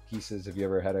any pieces? Have you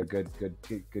ever had a good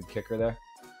kicker there?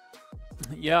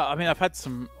 Yeah, I mean, I've had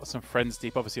some friends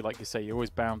deep. Obviously, like you say, you're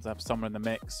always bound to have someone in the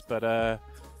mix. But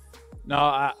no,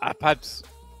 I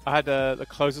had the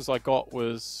closest I got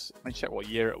was, let me check what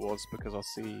year it was because I'll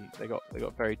see they got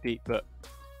very deep. But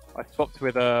I swapped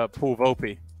with Paul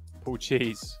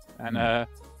Cheese, and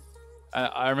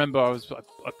I remember I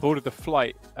boarded the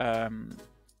flight.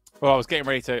 Well, I was getting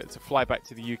ready to fly back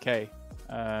to the UK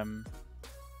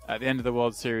at the end of the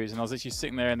World Series, and I was actually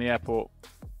sitting there in the airport.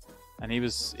 And he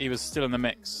was still in the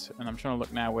mix, and I'm trying to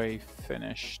look now where he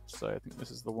finished. So I think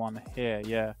this is the one here.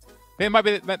 Yeah, I think it might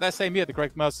be that same year, the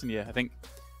Greg Merson year. I think.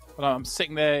 But I'm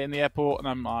sitting there in the airport, and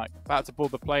I'm like about to board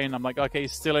the plane. I'm like, okay,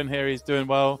 he's still in here. He's doing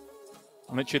well.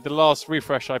 And literally the last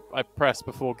refresh I pressed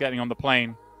before getting on the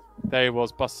plane, there he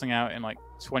was busting out in like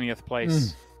 20th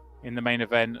place in the main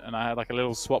event, and I had like a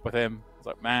little swap with him. I was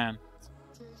like, man,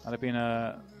 that'd have been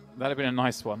a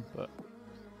nice one, but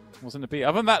it wasn't to be.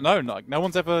 Other than that, no, like no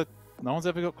one's ever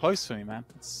got close to me, man.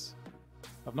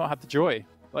 I've not had the joy.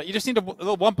 Like you just need a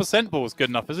little 1% ball is good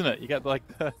enough, isn't it? You get like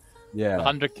the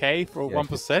 100K for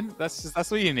 1%.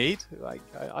 That's all you need. Like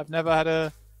I've never had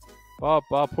a bar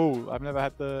pool. I've never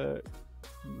had the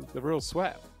real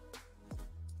sweat.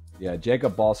 Yeah,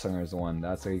 Jacob Balsinger is the one.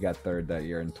 That's how he got third that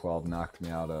year in 12. Knocked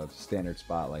me out of standard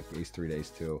spot like ace 3 to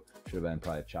ace 2. Should have been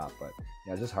probably a chop, but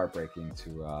yeah, just heartbreaking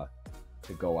to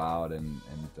go out and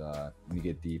when you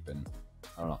get deep. And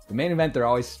I don't know. The main event, there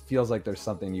always feels like there's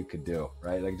something you could do,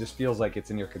 right? Like it just feels like it's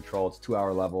in your control. It's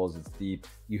 2-hour levels. It's deep.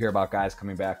 You hear about guys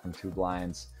coming back from 2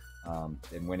 blinds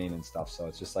and winning and stuff. So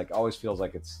it's just like always feels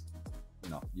like it's, you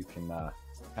know, you can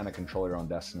kind of control your own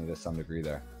destiny to some degree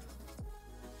there.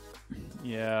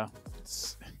 Yeah,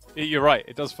 you're right.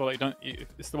 It does feel like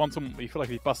it's the one time where you feel like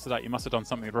if you busted out, you must have done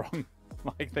something wrong.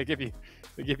 Like they give you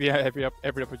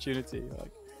every opportunity.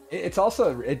 Like it's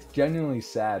genuinely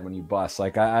sad when you bust.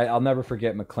 Like I'll never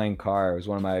forget McLean Carr. It was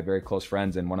one of my very close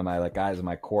friends and one of my like guys in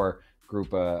my core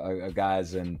group of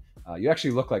guys. And you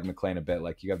actually look like McLean a bit.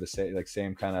 Like you have the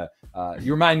same kind of.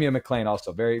 You remind me of McLean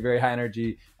also. Very very high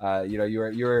energy. You know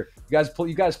you guys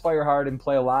fire hard and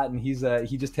play a lot. And he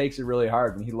just takes it really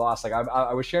hard. And he lost. Like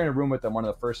I was sharing a room with him one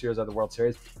of the first years of the World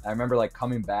Series. And I remember like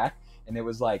coming back and it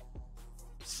was like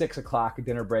 6 o'clock, a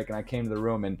dinner break, and I came to the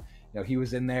room and you know he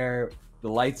was in there, the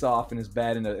lights off in his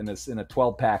bed in a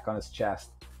 12-pack on his chest.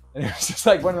 And it was just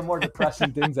like one of the more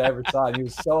depressing things I ever saw. And he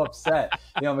was so upset.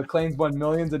 You know, McLean's won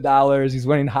millions of dollars. He's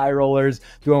winning high rollers,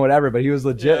 doing whatever. But he was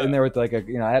legit in there with like I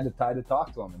had to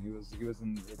talk to him, and he was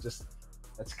in it just.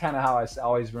 That's kind of how I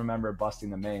always remember busting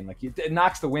the main. Like it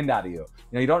knocks the wind out of you. You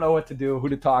know, you don't know what to do, who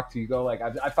to talk to. You go like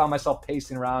I found myself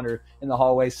pacing around or in the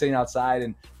hallway, sitting outside,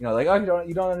 and you know, like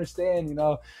you don't understand. You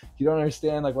know, you don't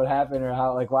understand like what happened or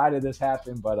how like why did this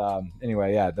happen. But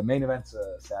anyway, yeah, the main event's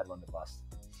a sad one to bust.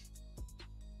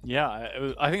 Yeah,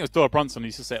 I think it was Dora Brunson who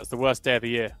used to say it's the worst day of the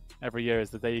year. Every year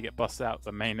is the day you get busted out,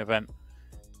 the main event.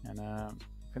 And I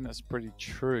think that's pretty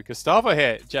true. Gustavo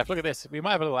here, Jeff, look at this. We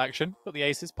might have a little action. Got the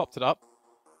aces, popped it up.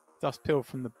 Dust peel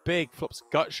from the big flops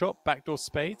gut shot, backdoor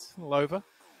spades, a little over.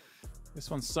 This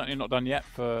one's certainly not done yet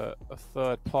for a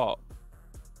third pot.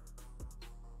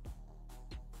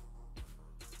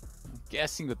 I'm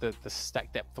guessing that the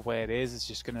stack depth the way it is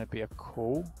just going to be a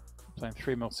call. Playing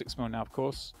 3 mil, 6 mil now, of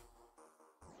course.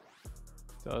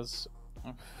 Does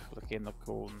look in the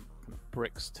call and kind of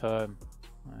bricks turn.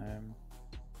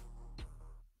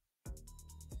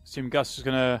 Assume Gus is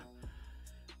going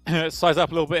to size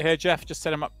up a little bit here, Jeff. Just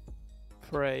set him up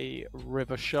for a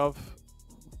river shove.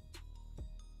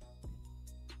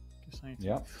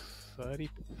 Yeah. 30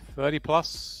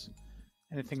 plus.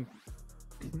 Anything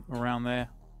around there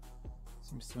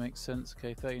seems to make sense.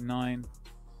 Okay, 39.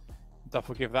 Duff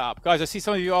will give that up. Guys, I see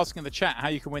some of you asking in the chat how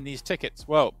you can win these tickets.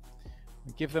 Well,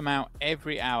 we give them out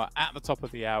every hour at the top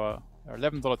of the hour. They're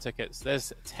 $11 tickets.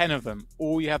 There's 10 of them.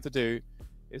 All you have to do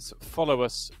is follow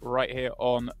us right here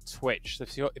on Twitch. So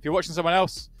if you're watching someone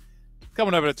else, come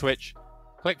on over to Twitch.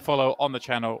 Click follow on the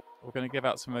channel. We're going to give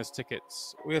out some of those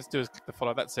tickets. All you have to do is click the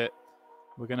follow. That's it.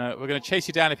 We're gonna chase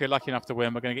you down if you're lucky enough to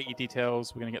win. We're going to get you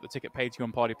details. We're going to get the ticket paid to you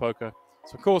on Party Poker.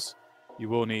 So, of course, you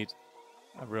will need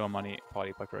a real money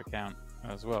Party Poker account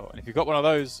as well. And if you've got one of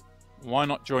those, why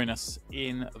not join us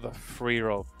in the free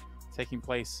roll? Taking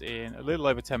place in a little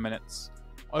over 10 minutes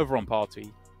over on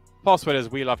Party. Password is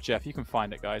We Love Jeff. You can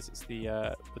find it, guys. It's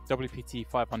the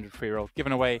WPT500 free roll.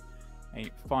 Giving away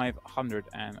a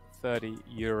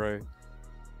 €530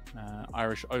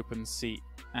 Irish Open seat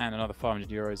and another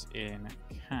 €500 in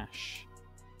cash.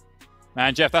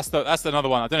 Man, Jeff, that's another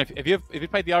one. I don't know if you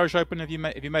played the Irish Open. Have you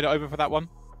made it over for that one?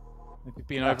 Have you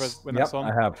been over when that's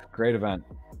on? I have. Great event.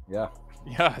 Yeah.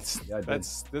 Yeah, that's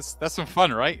some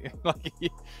fun, right? Like,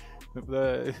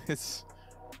 that's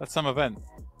some event.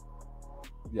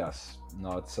 Yes.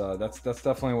 No, it's that's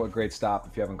definitely a great stop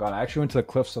if you haven't gone. I actually went to the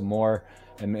Cliffs of Moher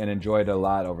and enjoyed it a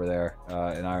lot over there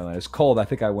in Ireland. It's cold. I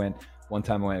think I went one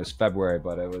time when it was February,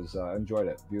 but it was enjoyed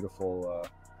it. Beautiful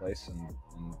place and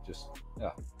just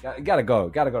you gotta go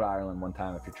to Ireland one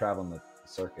time if you're traveling the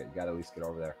circuit. You gotta at least get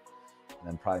over there and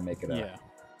then probably make it a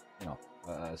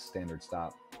standard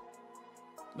stop.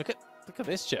 Look at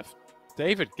this, Jeff.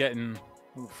 David getting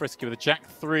frisky with a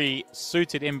Jack-3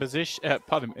 suited in position.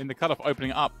 In the cutoff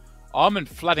opening up. Armin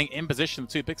flooding in position.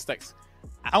 2 big stacks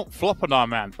out flopping our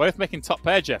man. Both making top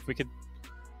pair, Jeff. We could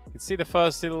see the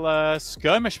first little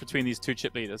skirmish between these 2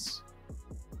 chip leaders.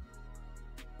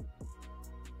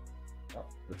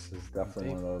 This is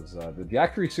definitely one of those. The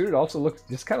Jack-3 suited also looks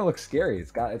scary.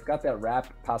 It's got that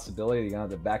wrap possibility. You know,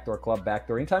 the backdoor club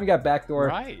backdoor. Anytime you got backdoor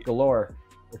galore,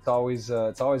 it's always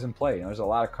in play. You know, there's a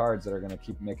lot of cards that are going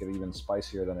to make it even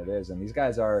spicier than it is. And these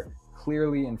guys are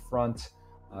clearly in front.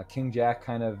 King Jack,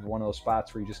 kind of one of those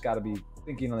spots where you just got to be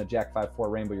thinking on the Jack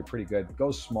 5-4 rainbow. You're pretty good.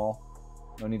 Go small.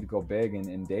 No need to go big.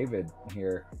 And David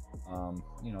here,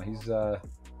 you know, he's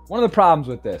one of the problems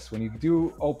with this, when you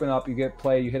do open up, you get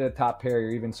play, you hit a top pair,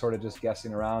 you're even sort of just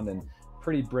guessing around, and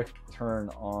pretty brick turn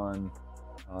on.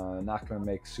 Not going to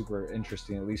make super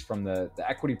interesting, at least from the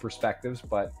equity perspectives.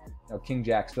 But King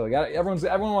Jack still.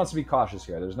 Everyone wants to be cautious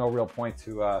here. There's no real point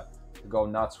to go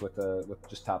nuts with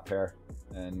just top pair,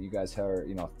 and you guys are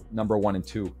number 1 and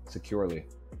 2 securely.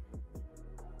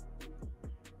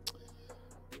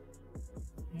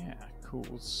 Yeah,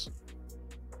 cools.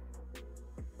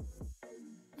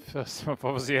 First off,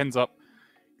 obviously ends up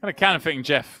kind of counterfeiting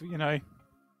Jeff.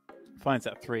 Finds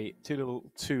that 3 too little,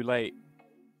 too late.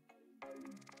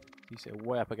 You see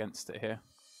way up against it here.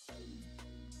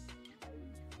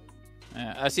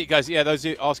 I see, guys. Yeah, those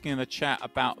of you asking in the chat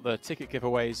about the ticket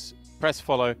giveaways, press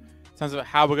follow. In terms of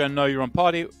how we're going to know you're on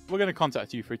party, we're going to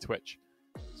contact you through Twitch.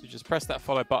 So just press that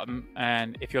follow button,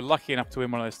 and if you're lucky enough to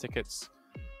win one of those tickets,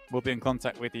 we'll be in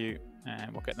contact with you,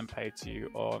 and we'll get them paid to you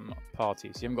on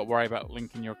party. So you haven't got to worry about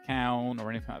linking your account or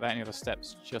anything like that, any other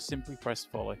steps. Just simply press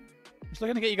follow. Just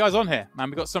looking to get you guys on here, man.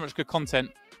 We've got so much good content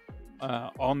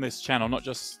on this channel, not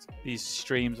just these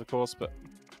streams, of course, but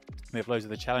we have loads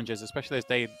of the challenges, especially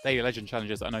those daily legend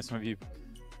challenges that I know some of you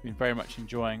have been very much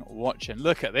enjoying watching.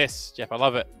 Look at this, Jeff. I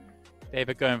love it.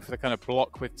 David going for the kind of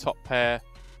block with top pair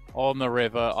on the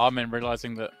river. Armin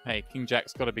realizing that, hey, King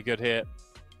Jack's got to be good here.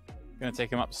 Going to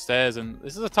take him upstairs, and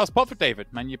this is a tough spot for David,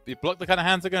 man. You block the kind of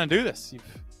hands that are going to do this.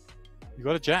 You've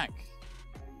got a jack.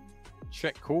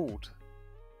 Check called.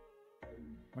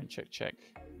 When check.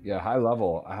 Yeah, high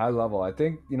level. I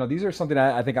think, these are something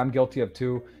I think I'm guilty of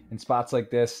too, in spots like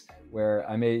this where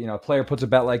I may, a player puts a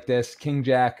bet like this, King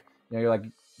Jack, you're like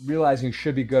realizing you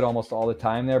should be good almost all the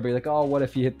time there, but you're like, oh, what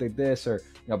if you hit this, or,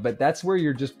 but that's where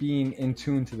you're just being in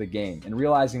tune to the game and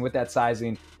realizing with that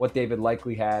sizing what David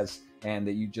likely has, and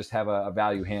that you just have a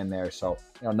value hand there. So,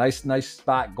 nice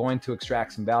spot going to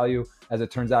extract some value. As it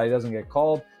turns out, he doesn't get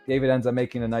called. David ends up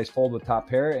making a nice fold with top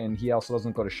pair, and he also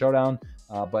doesn't go to showdown.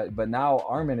 But now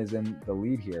Armin is in the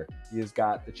lead here. He has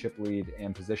got the chip lead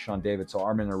and position on David. So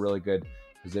Armin in a really good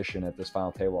position at this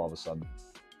final table all of a sudden.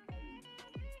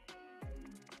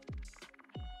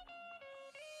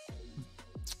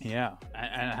 Yeah,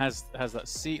 and has that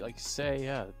seat, like you say,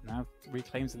 yeah, now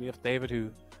reclaims the lead of David,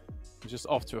 who was just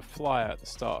off to a flyer at the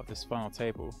start of this final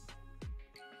table.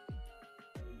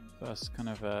 First kind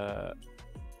of a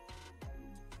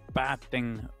bad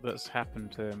thing that's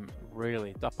happened to him,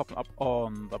 really. Duff up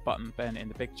on the button, Ben in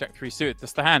the big Jack 3 suit.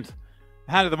 That's the hand.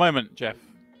 The hand of the moment, Jeff.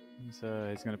 He's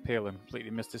going to peel and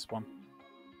completely missed this one.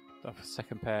 Duff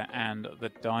second pair and the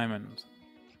diamond.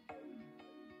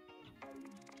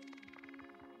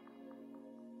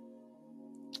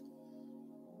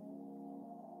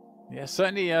 Yeah,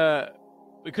 certainly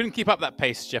we couldn't keep up that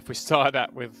pace, Jeff. We started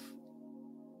out with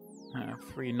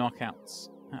 3 knockouts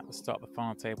at the start of the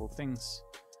final table. Things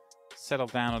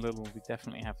settled down a little. We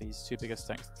definitely have these 2 bigger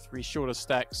stacks, 3 shorter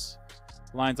stacks.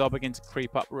 Lines are beginning to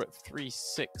creep up. We're at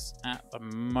 3-6 at the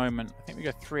moment. I think we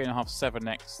go 3.5-7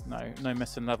 next. No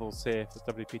missing levels here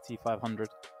for WPT500.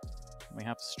 We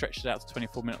have stretched it out to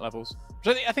 24-minute levels,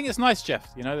 which I think it's nice,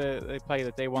 Jeff. They play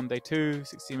the day 1, day 2,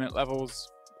 16-minute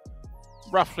levels.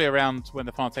 Roughly around when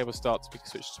the final table starts, we can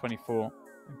switch to 24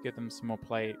 and give them some more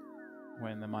play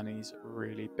when the money's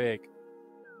really big.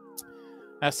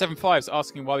 7-5's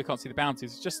asking why we can't see the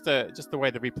bounties. Just the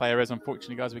way the replayer is,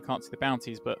 unfortunately, guys. We can't see the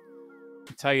bounties, but I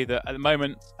can tell you that at the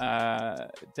moment,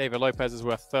 David Lopez is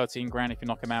worth 13 grand if you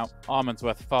knock him out. Armin's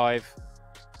worth 5,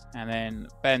 and then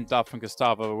Ben, Duff, and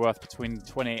Gustavo are worth between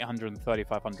 2,800 and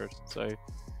 3,500. So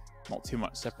not too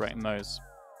much separating those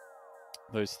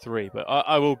 3. But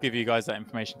I will give you guys that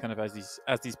information kind of as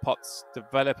these pots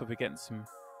develop. If we get some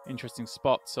interesting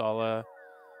spots, I'll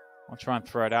try and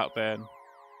throw it out there. And,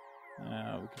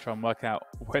 we can try and work out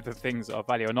whether things are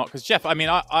value or not. Because Jeff, I mean,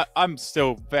 I'm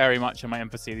still very much in my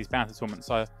infancy of these bounty tournaments.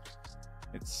 So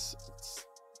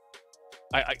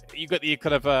you got the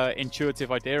kind of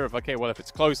intuitive idea of, okay, well, if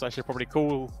it's close, I should probably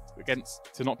call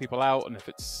to knock people out, and if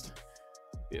it's,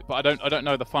 but I don't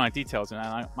know the finer details.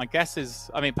 And my guess is,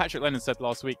 I mean, Patrick Lennon said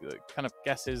last week that kind of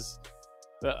guess is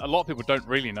that a lot of people don't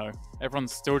really know.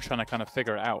 Everyone's still trying to kind of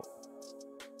figure it out.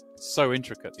 It's so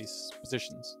intricate, these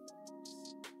positions.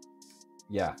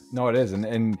 Yeah, no, it is.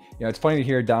 And it's funny to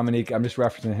hear Dominique. I'm just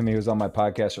referencing him. He was on my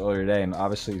podcast earlier today, and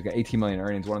obviously he's got 18 million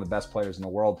earnings, one of the best players in the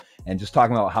world, and just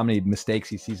talking about how many mistakes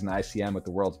he sees in ICM with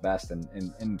the world's best. And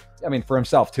I mean, for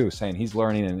himself too, saying he's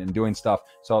learning and doing stuff.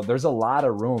 So there's a lot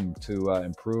of room to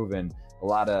improve. And a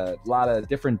lot of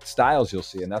different styles you'll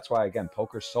see, and that's why again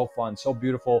poker's so fun, so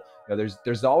beautiful. You know,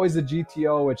 there's always the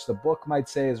GTO, which the book might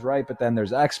say is right, but then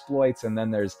there's exploits, and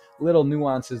then there's little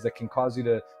nuances that can cause you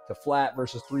to flat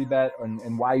versus 3-bet,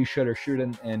 and why you should or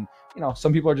shouldn't. And you know,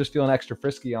 some people are just feeling extra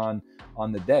frisky on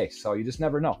the day, so you just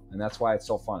never know, and that's why it's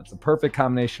so fun. It's a perfect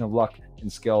combination of luck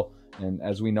and skill, and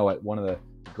as we know it, one of the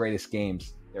greatest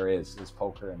games there is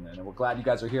poker. And we're glad you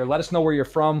guys are here. Let us know where you're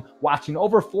from, watching.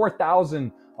 Over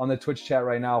 4,000 on the Twitch chat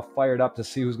right now, fired up to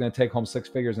see who's going to take home 6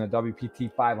 figures in a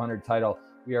WPT 500 title.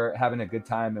 We are having a good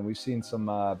time, and we've seen some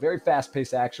very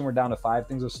fast-paced action. We're down to 5.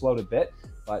 Things have slowed a bit,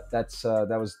 but that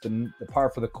was the par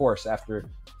for the course after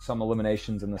some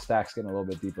eliminations and the stacks getting a little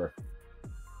bit deeper.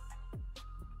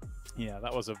 Yeah,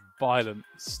 that was a violent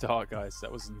start, guys.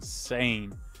 That was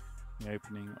insane. The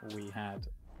opening we had.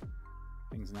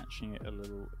 Things matching it a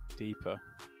little deeper.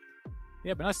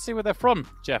 Yeah, but nice to see where they're from,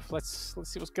 Jeff. Let's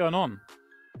see what's going on.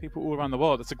 People all around the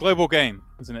world. It's a global game,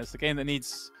 isn't it? It's a game that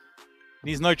needs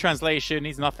no translation,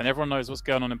 needs nothing. Everyone knows what's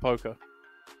going on in poker.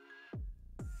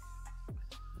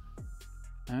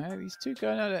 These two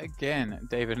going at it again.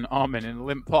 David and Armin in a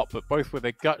limp pop, but both with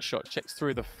a gut shot. Checks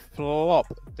through the flop.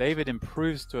 David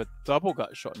improves to a double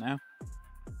gut shot now.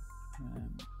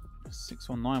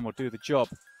 619 will do the job.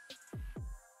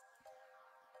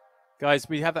 Guys,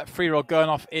 we have that free roll going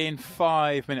off in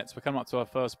 5 minutes. We're coming up to our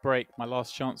first break. My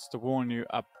last chance to warn you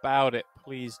about it.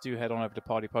 Please do head on over to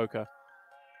Party Poker.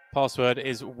 Password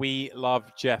is We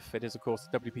Love Jeff. It is, of course,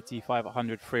 the WPT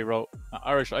 500 free roll.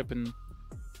 Irish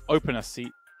opener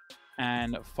seat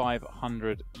and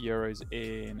 500 euros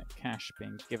in cash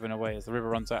being given away as the river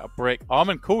runs out of brick.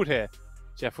 Armin called here,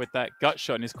 Jeff, with that gut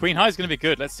shot. And his queen high is going to be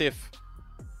good. Let's see if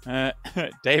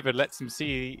David lets him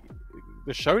see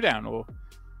the showdown, or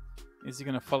is he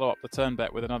going to follow up the turn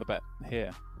bet with another bet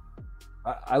here?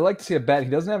 I like to see a bet.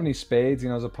 He doesn't have any spades. You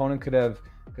know, his opponent could have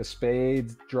a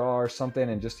spades draw or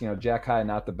something, and just, you know, jack high,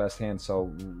 not the best hand.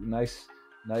 So nice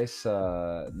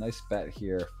bet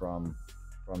here from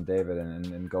David,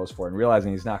 and goes for it, and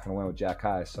realizing he's not going to win with jack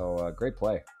high. So great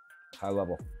play, high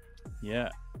level. Yeah,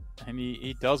 and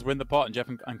he does win the pot, and Jeff,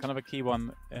 and kind of a key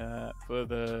one for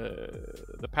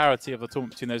the parity of the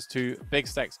tournament between those two big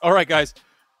stacks. All right, guys.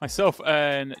 Myself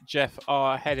and Jeff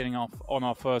are heading off on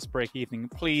our first break evening.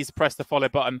 Please press the follow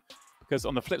button, because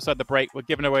on the flip side of the break, we're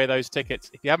giving away those tickets.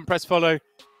 If you haven't pressed follow,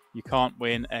 you can't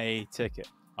win a ticket.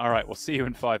 All right, we'll see you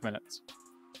in 5 minutes.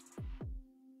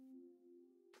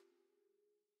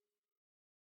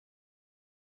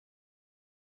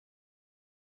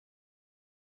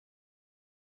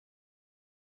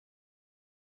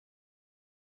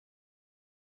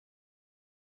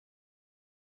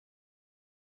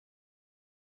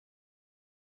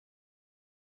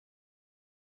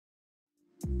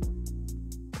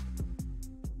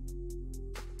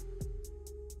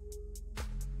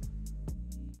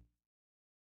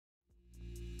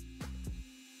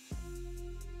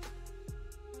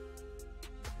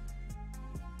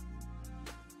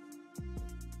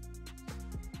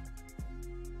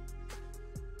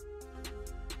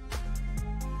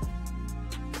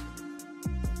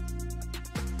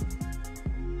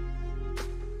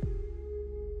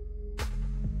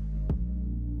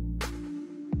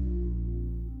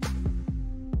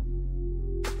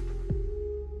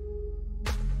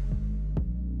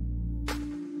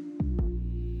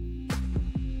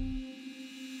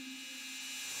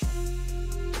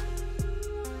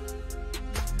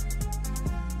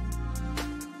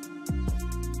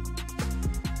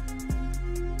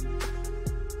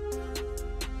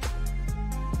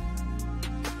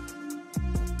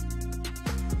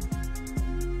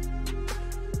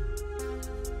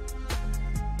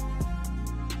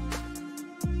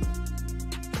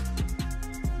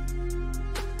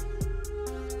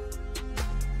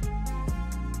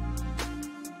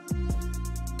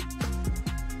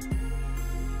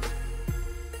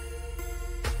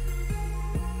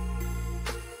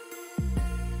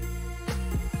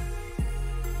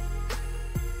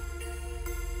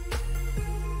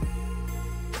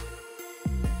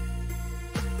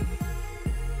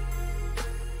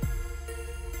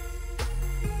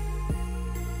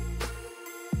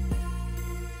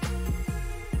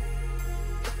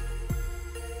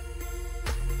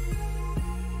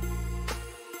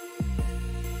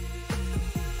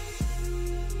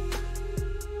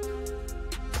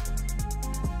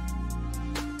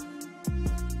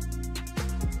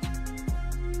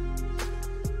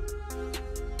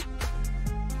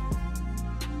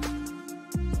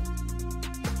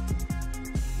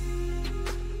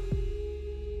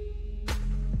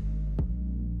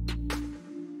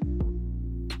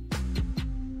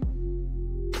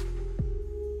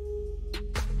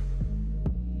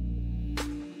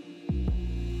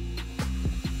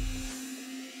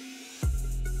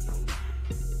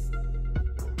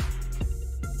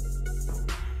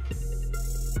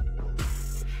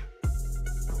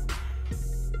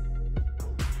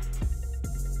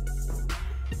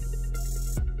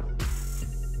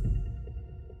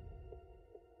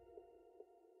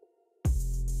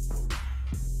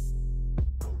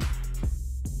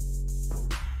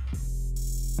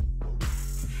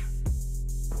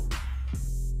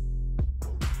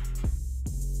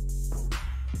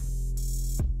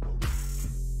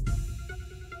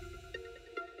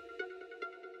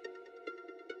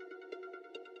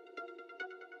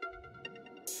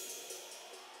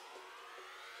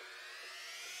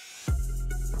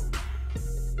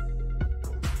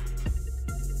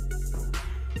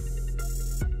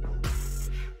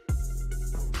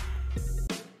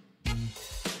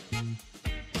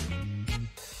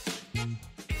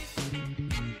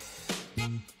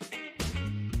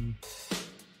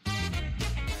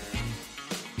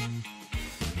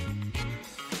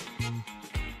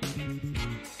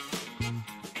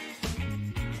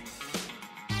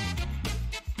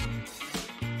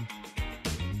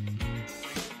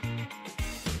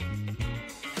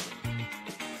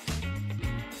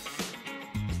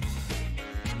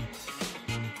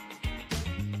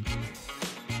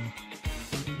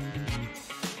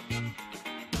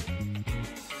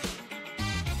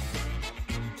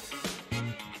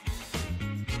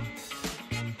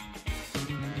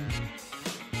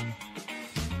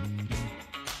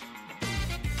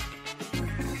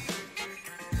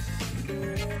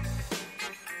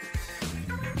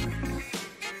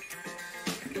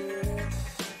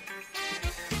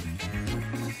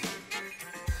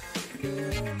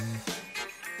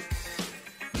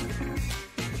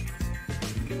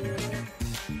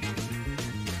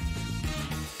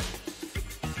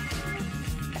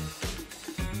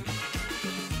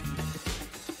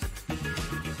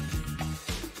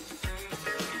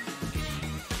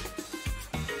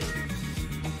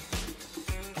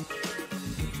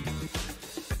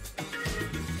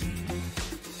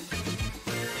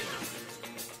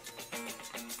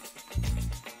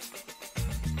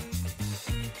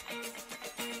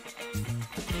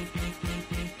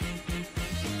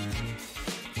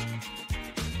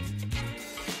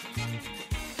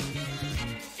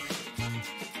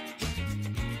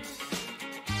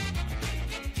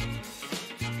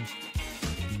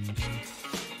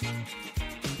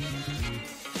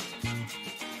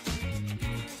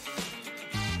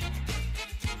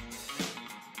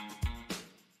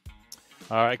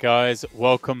 All right, guys,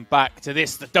 welcome back to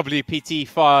this, the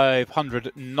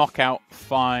WPT500 Knockout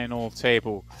Final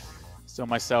Table. Still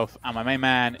myself and my main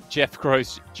man, Jeff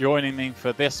Gross, joining me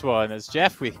for this one. As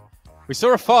Jeff, we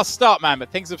saw a fast start, man, but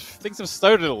things have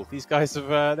slowed a little. These guys have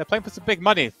they're playing for some big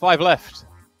money. 5 left.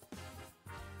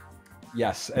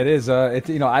 Yes, it is. It's,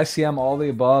 you know, ICM, all the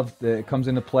above, it comes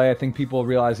into play. I think people are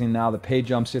realizing now the pay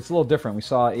jumps, it's a little different. We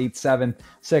saw 8, 7,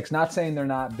 6. Not saying they're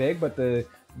not big, but the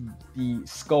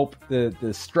scope,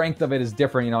 the strength of it is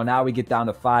different. You know, now we get down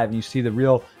to 5, and you see the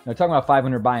real, you know, talking about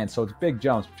 500 buy-ins, so it's big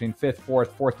jumps between 5th,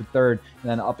 4th to 3rd,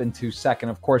 and then up into 2nd.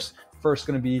 Of course, first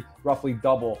going to be roughly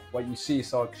double what you see,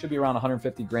 so it should be around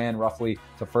 150 grand roughly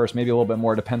to first, maybe a little bit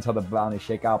more, depends how the bounties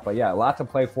shake out. But yeah, a lot to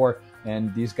play for,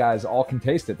 and these guys all can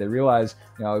taste it. They realize,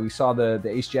 you know, we saw the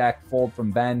ace-jack fold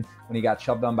from Ben when he got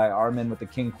shoved on by Armin with the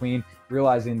king-queen,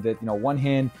 realizing that, you know, one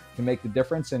hand can make the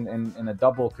difference, and a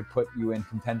double could put you in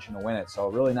contention to win it. So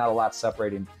really not a lot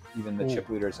separating even the chip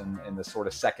leaders in the sort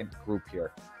of second group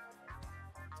here.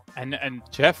 And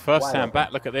Jeff, first hand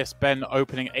back, look at this. Ben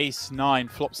opening ace-9,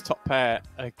 flops top pair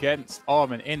against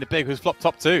Armin in the big, who's flopped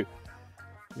top 2.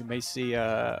 We may see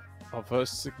a very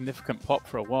significant pop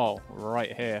for a while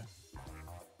right here.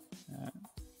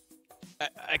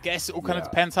 I guess it all kind of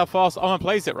depends how fast Armin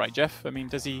plays it, right, Jeff? I mean,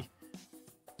 does he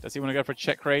want to go for a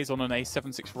check raise on an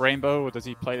ace-7-6 rainbow, or does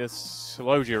he play this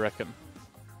slow, do you reckon?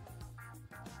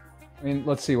 I mean,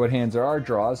 let's see what hands there are.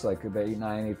 Draws, like the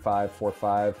 8-9,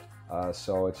 8-5, 4-5.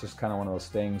 So it's just kind of one of those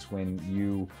things when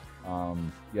you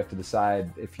have to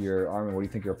decide if you're Armin, what do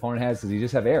you think your opponent has? Does he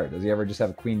just have air? Does he ever just have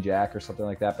a queen jack or something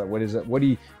like that? But what is it? What do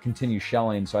you continue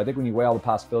shelling? So I think when you weigh all the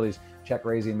possibilities, check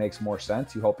raising makes more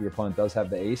sense. You hope your opponent does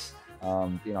have the ace,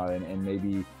 you know, and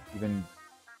maybe even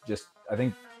just, I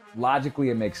think logically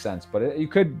it makes sense, but you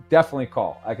could definitely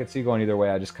call. I could see going either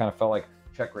way. I just kind of felt like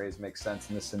check raise makes sense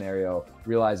in this scenario,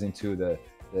 realizing too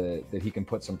that he can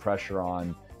put some pressure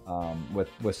on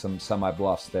with some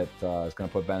semi-bluffs that is going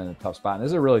to put Ben in a tough spot. And this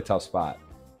is a really tough spot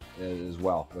as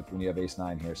well when you have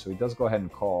ace-9 here. So he does go ahead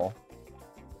and call.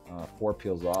 4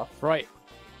 peels off. Right.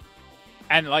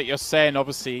 And like you're saying,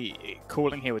 obviously,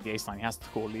 calling here with the ace-9, he has to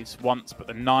call at least once, but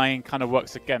the 9 kind of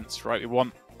works against, right? We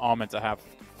want Armin to have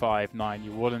 5-9.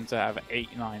 You want him to have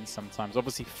 8-9 sometimes.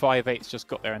 Obviously, 5-8's just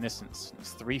got there in this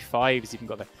instance. 3-5's even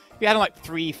got there. If you had like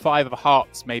 3-5 of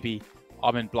hearts, maybe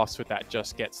Armin bluffs with that,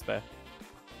 just gets there.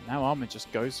 Now Armin just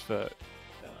goes for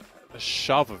the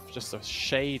shove of just a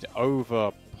shade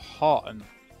over pot, and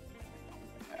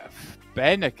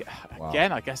Ben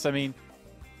again. I guess, I mean,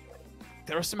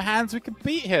 there are some hands we can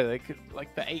beat here. They could,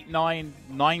 like the 8-9,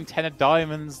 9-10 of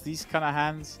diamonds. These kind of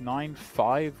hands,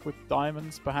 9-5 with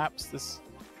diamonds, perhaps. There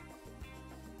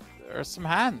are some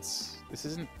hands. This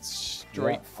isn't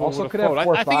straightforward. Also, could have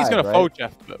 4-5. I think he's going to fold,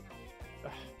 Jeff, but.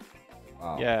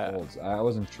 Wow, yeah, folds. I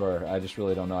wasn't sure. I just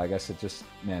really don't know. I guess it just,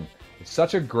 man, it's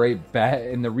such a great bet.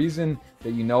 And the reason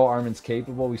that you know Armin's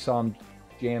capable, we saw him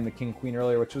jam the king-queen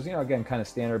earlier, which was, you know, again, kind of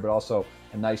standard, but also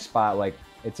a nice spot. Like,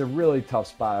 it's a really tough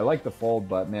spot. I like the fold,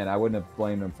 but, man, I wouldn't have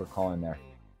blamed him for calling there.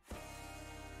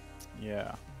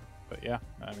 Yeah, but, yeah,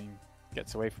 I mean,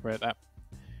 gets away from it. That,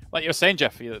 like you're saying,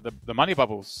 Jeff, the money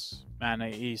bubbles, man,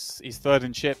 he's 3rd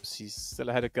in chips. He's still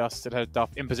ahead of Gus, still ahead of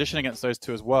Duff, in position against those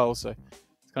 2 as well, so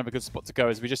kind of a good spot to go,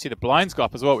 as we just see the blinds go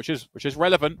up as well, which is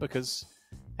relevant because,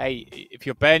 hey, if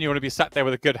you're Ben, you want to be sat there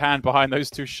with a good hand behind those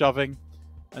 2 shoving.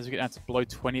 As we get down to below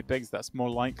 20 bigs, that's more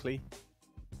likely.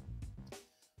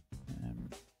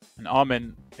 And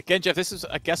Armin, again, Jeff, this is,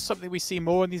 I guess, something we see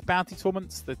more in these bounty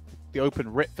tournaments, the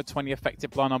open rip for 20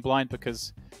 effective blind on blind,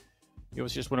 because you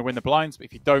obviously just want to win the blinds, but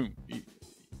if you don't,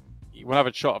 you will have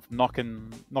a shot of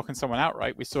knocking someone out,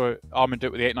 right? We saw Armin do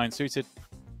it with the 8-9 suited,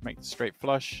 make the straight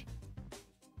flush.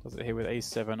 Does it here with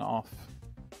ace-7 off.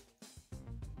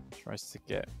 Tries to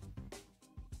get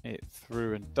it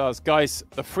through and does. Guys,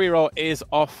 the free roll is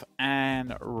off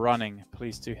and running.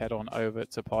 Please do head on over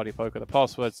to Party Poker. The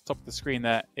password's top of the screen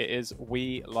there. It is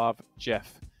We Love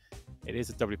Jeff. It is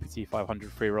a WPT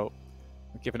 500 free roll.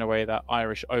 We're giving away that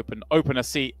Irish Open opener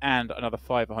seat and another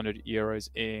 €500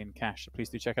 in cash. So please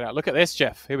do check it out. Look at this,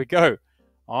 Jeff. Here we go.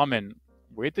 Armin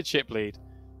with the chip lead.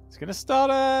 He's going to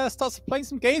start playing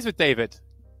some games with David.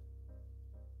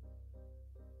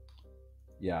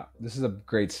 Yeah, this is a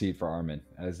great seat for Armin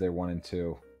as they're 1 and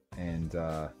 2, and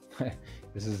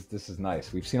this is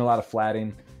nice. We've seen a lot of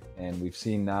flatting, and we've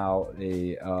seen now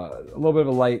a little bit of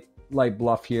a light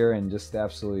bluff here, and just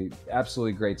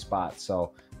absolutely great spot.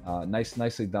 So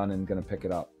nicely done, and going to pick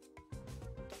it up.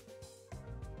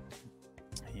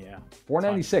 Yeah,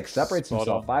 496 separates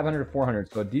himself, 500 to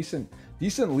 400. So a decent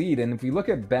lead. And if you look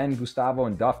at Ben, Gustavo,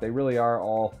 and Duff, they really are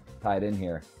all tied in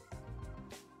here.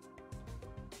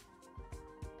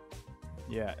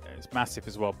 Yeah, it's massive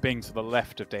as well. Being to the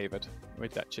left of David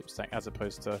with that chip stack, as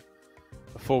opposed to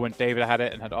before when David had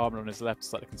it and had Armin on his left.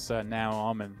 Slightly concerned now.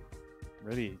 Armin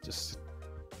really just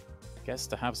gets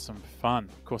to have some fun.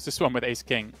 Of course, this one with Ace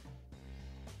King,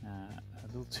 a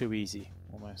little too easy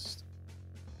almost.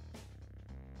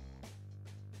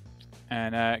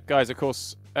 And guys, of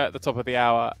course, at the top of the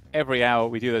hour, every hour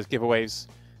we do those giveaways.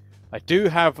 I do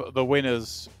have the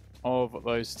winners of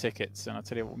those tickets, and I'll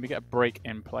tell you, when we get a break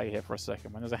in play here for a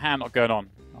second, when there's a hand not going on,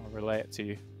 I'll relay it to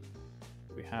you.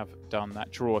 We have done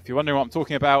that draw. If you're wondering what I'm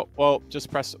talking about, well,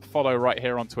 just press follow right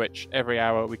here on Twitch. Every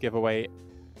hour we give away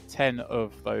 10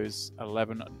 of those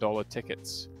 $11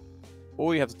 tickets.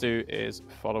 All you have to do is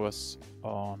follow us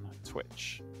on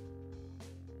Twitch.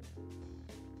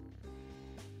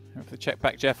 For the check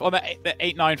back, Jeff. On the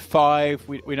 895,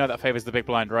 we know that favors the big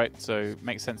blind, right? So it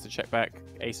makes sense to check back.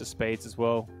 Ace of spades as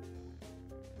well.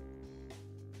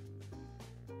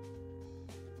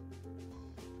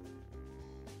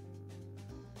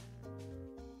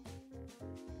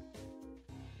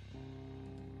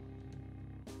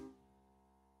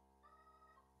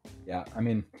 Yeah, I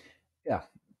mean, yeah,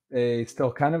 it's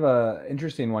still kind of a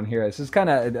interesting one here. This is kind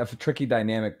of a tricky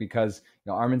dynamic because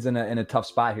Armin's in a tough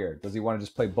spot here. Does he want to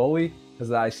just play bully because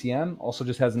of the ICM? Also,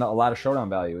 just has a lot of showdown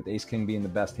value with Ace King being the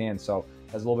best hand, so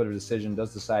has a little bit of a decision.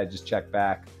 Does decide to just check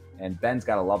back, and Ben's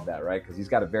got to love that, right? Because he's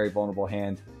got a very vulnerable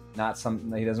hand. Not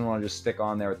something he doesn't want to just stick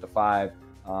on there with the 5.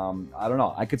 I don't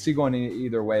know. I could see going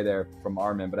either way there from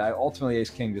Armin, but ultimately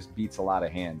Ace King just beats a lot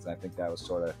of hands. I think that was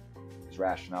sort of his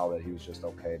rationale, that he was just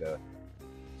okay to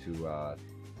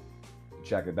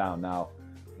check it down. Now,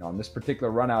 on this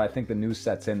particular run out, I think the news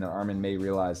sets in that Armin may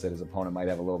realize that his opponent might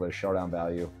have a little bit of showdown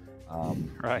value,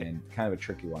 right? And kind of a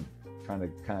tricky one. Kind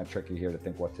of tricky here to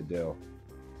think what to do.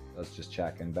 Let's just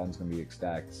check, and Ben's gonna be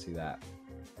ecstatic to see that.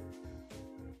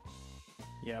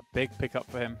 Yeah, big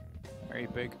pickup for him. Very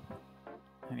big.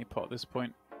 Any pot at this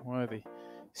point, worthy.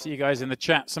 See you guys in the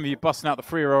chat. Some of you busting out the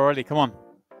free roll already. Come on,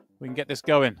 we can get this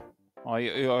going.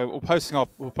 We're posting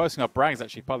our brags,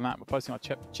 actually. Pardon that. We're posting our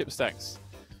chip stacks.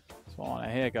 That's what I want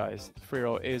to hear, guys. The free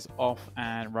roll is off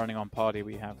and running on Party.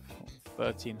 We have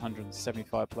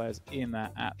 1,375 players in there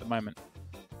at the moment.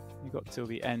 You've got till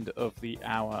the end of the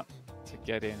hour to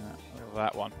get in.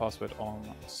 That one, password on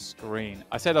screen.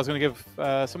 I said I was going to give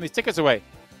some of these tickets away.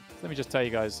 So let me just tell you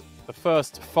guys, the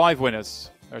first 5 winners,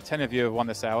 there are 10 of you who have won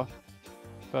this hour.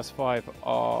 First 5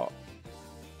 are...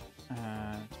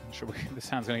 I'm sure this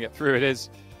hand's going to get through. It is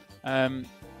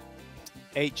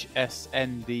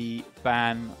HSND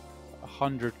Ban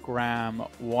 100 gram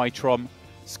Whitrom,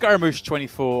 Scaramouche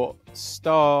 24,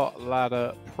 Star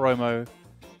Ladder Promo,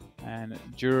 and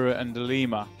Jura and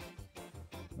Lima.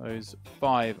 Those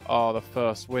 5 are the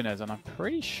first winners, and I'm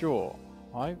pretty sure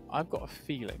I've got a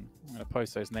feeling. I'm going to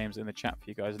post those names in the chat for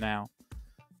you guys now,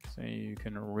 so you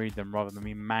can read them rather than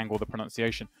me mangle the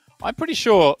pronunciation. I'm pretty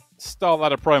sure Star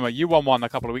Ladder Promo, you won one a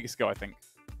couple of weeks ago, I think.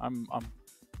 I'm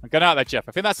going out there, Jeff.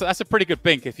 I think that's a pretty good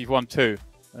bink if you've won 2.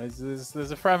 There's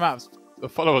a fair amount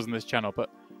of followers on this channel, but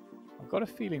I've got a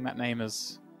feeling that name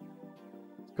has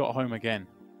got home again.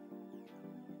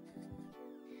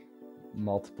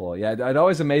 Multiple. Yeah, it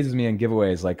always amazes me in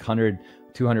giveaways, like 100,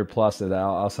 200 plus, that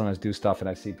I'll sometimes do stuff and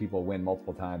I see people win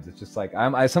multiple times. It's just like,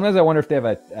 sometimes I wonder if they have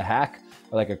a hack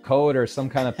or like a code or some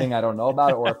kind of thing I don't know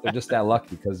about, or if they're just that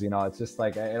lucky, because, it's just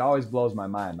like, it always blows my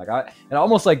mind. Like it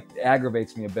almost like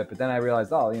aggravates me a bit, but then I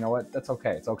realized, oh, you know what? That's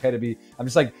okay. It's okay to be, I'm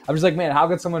just like, man, how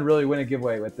could someone really win a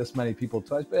giveaway with this many people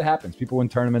twice? But it happens. People win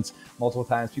tournaments multiple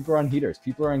times. People are on heaters.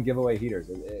 People are on giveaway heaters.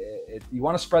 You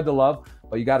want to spread the love,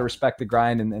 but you got to respect the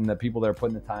grind and the people that are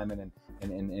putting the time in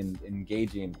and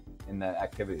engaging in that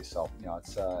activity. So,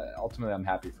 it's ultimately, I'm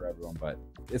happy for everyone, but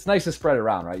it's nice to spread it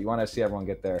around, right? You want to see everyone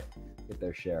get their get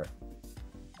their share.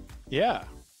 Yeah,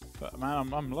 but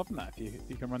man, I'm loving that. If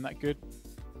you can run that good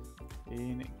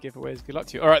in giveaways, good luck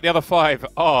to you. All right, the other 5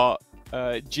 are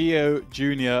Gio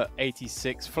Junior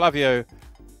 86, Flavio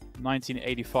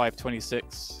 1985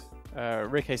 26,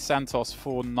 Rique Santos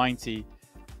 490,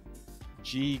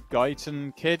 G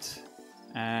Guyton Kid,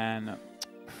 and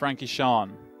Frankie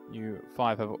Shan. You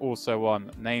 5 have also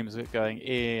won. Names are going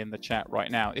in the chat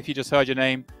right now. If you just heard your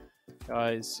name,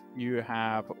 guys, you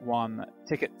have won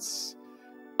tickets.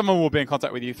 Someone will be in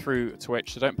contact with you through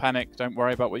Twitch, so don't panic. Don't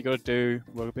worry about what you got to do.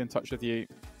 We'll be in touch with you.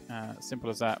 Simple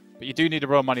as that. But you do need a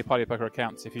Royal Money Party Poker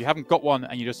account. So if you haven't got one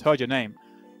and you just heard your name,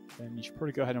 then you should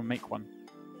probably go ahead and make one.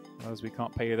 Otherwise, we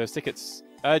can't pay you those tickets.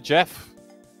 Jeff,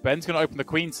 Ben's going to open the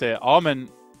queens here. Armin,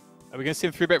 are we going to see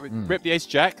him rip the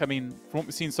ace-jack? I mean, from what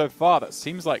we've seen so far, that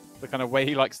seems like the kind of way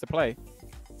he likes to play.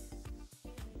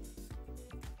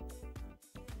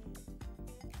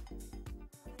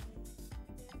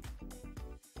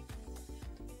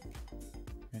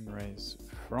 And raise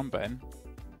from Ben.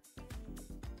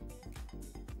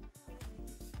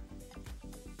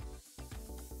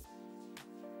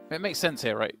 It makes sense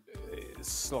here, right?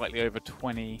 It's slightly over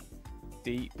 20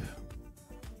 deep.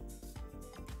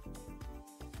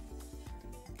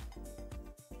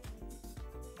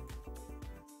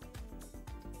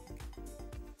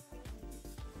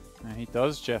 And he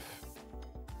does, Jeff.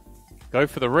 Go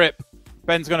for the rip.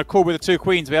 Ben's going to call with the 2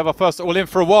 queens. We have our first all in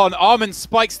for a 1. Armin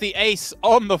spikes the ace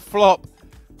on the flop.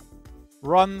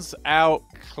 Runs out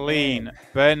clean.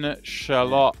 Ben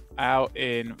Chalot out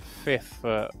in 5th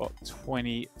for what,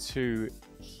 22k.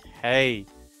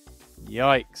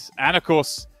 Yikes. And of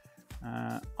course,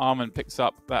 Armin picks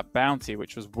up that bounty,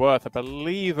 which was worth, I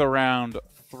believe, around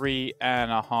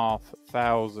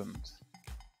 3,500.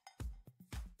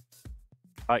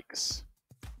 Yikes.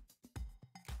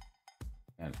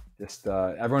 And just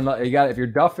everyone, you got, if you're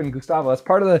Duff and Gustavo, that's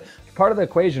part of the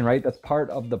equation, right? That's part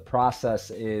of the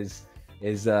process is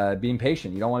being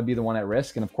patient. You don't want to be the one at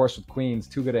risk. And of course, with queens,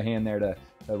 too good a hand there to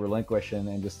relinquish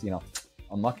and just, you know,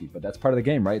 unlucky. But that's part of the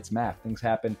game, right? It's math. Things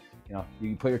happen. You know,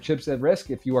 you put your chips at risk.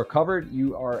 If you are covered,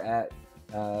 you are at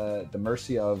the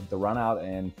mercy of the run out.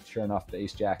 And sure enough, the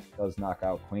ace jack does knock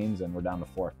out queens, and we're down to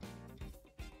 4.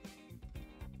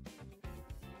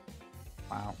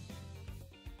 Wow.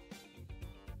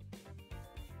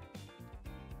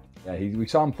 Yeah, we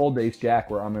saw him fold the ace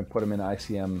jack, where I'm going to put him in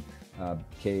ICM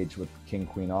cage with king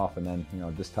queen off, and then, you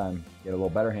know, this time get a little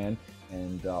better hand,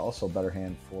 and also better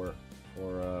hand for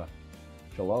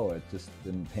Chalot. It just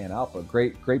didn't pan out, but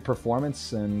great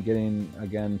performance, and getting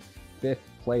again 5th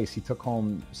place. He took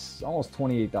home almost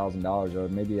 $28,000, or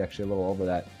maybe actually a little over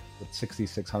that, with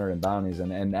 6,600 in bounties.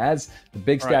 And as the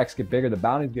big stacks get bigger, the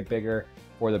bounties get bigger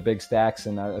for the big stacks.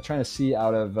 And I'm trying to see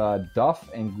out of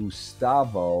Duff and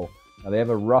Gustavo. Now, they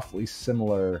have a roughly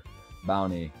similar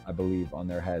bounty, I believe, on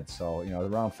their head. So, you know,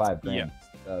 around 5 grand,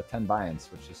 10 buy-ins,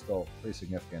 which is still pretty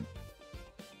significant.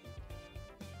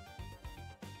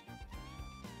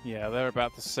 Yeah, they're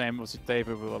about the same. Was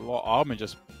David with a lot? Armin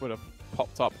just would have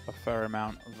popped up a fair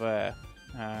amount there.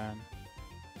 I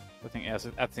think, yeah,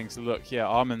 so add things to look. Yeah,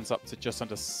 Armin's up to just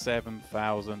under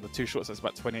 7,000. The 2 short sets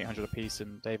about 2,800 apiece,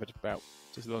 and David about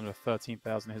just a little under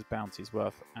 13,000 his bounty's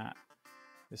worth at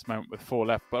this moment with 4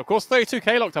 left. But of course,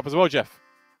 32k locked up as well, Jeff.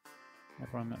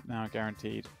 Everyone now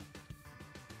guaranteed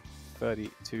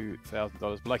 $32,000.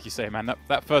 But like you say, man,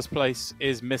 that first place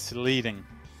is misleading.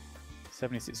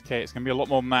 76k. It's going to be a lot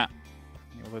more than that.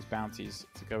 All those bounties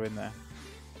to go in there.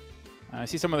 I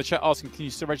see some of the chat asking, can you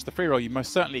still register the free roll? You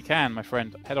most certainly can, my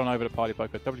friend. Head on over to Party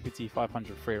Poker,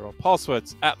 WPT500 free roll.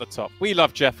 Passwords at the top. We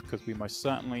love Jeff because we most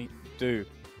certainly do.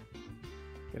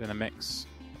 Get in the mix.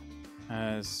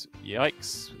 As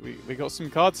yikes, we got some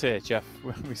cards here, Jeff.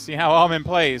 We see how Armin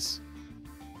plays.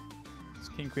 It's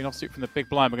King Queen offsuit from the big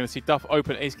blind. We're going to see Duff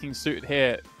open Ace King suited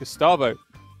here. Gustavo,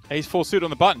 Ace 4 suited on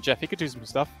the button. Jeff, he could do some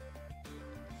stuff.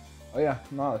 Oh yeah,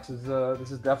 no,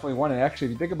 this is definitely one. And actually,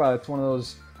 if you think about it, it's one of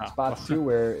those spots too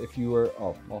where if you were,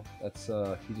 oh well, that's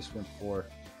he just went for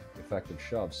the effective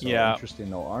shove. So yeah, interesting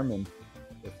though. Armin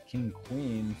with King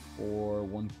Queen for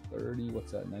 130.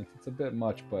 What's that? 19? It's a bit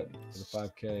much, but for the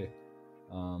 5K,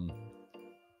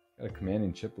 got a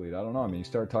commanding chip lead. I don't know. I mean, you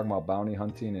start talking about bounty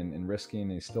hunting and risking,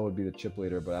 and he still would be the chip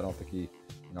leader, but I don't think he, you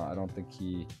know, I don't think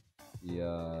he's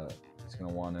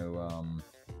gonna want to.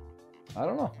 I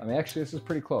don't know. I mean, actually, this is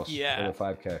pretty close for the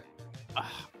 5K.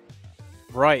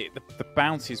 Right. The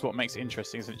bounty is what makes it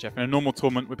interesting, isn't it, Jeff? In a normal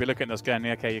tournament, we'd be looking at this going,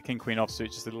 okay, your King-Queen offsuit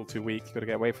just a little too weak. You've got to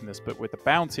get away from this. But with the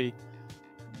bounty,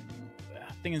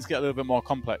 things get a little bit more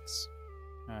complex.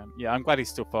 Yeah, I'm glad he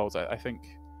still folds. I think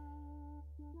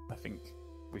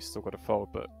we've still got to fold,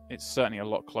 but it's certainly a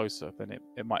lot closer than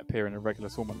it might appear in a regular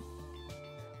tournament.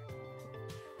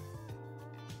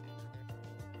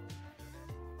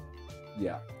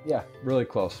 Yeah, really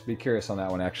close. Be curious on that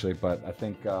one, actually. But I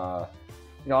think,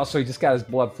 also he just got his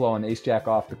blood flowing. Ace-Jack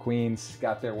off the queens.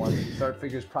 Got there once. Start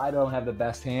figures probably don't have the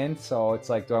best hand. So it's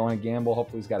like, do I want to gamble?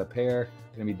 Hopefully he's got a pair.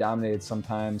 Going to be dominated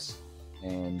sometimes.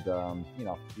 And,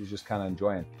 he's just kind of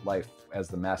enjoying life as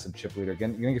the massive chip leader.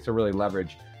 Again, you're going to get to really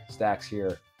leverage stacks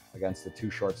here against the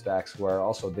 2 short stacks, where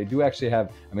also they do actually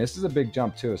have, this is a big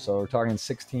jump too. So we're talking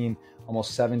 16,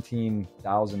 almost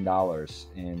 $17,000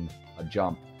 in a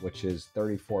jump, which is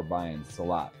 34 buy-ins. It's a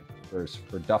lot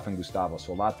for Duff and Gustavo,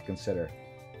 so a lot to consider.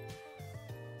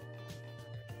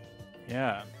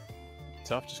 Yeah,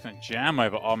 Duff just going to jam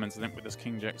over Armin's limp with this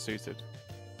king-jack suited.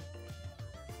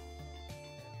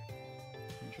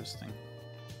 Interesting.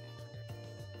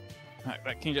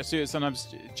 That king-jack suited,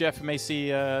 sometimes Jeff may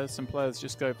see some players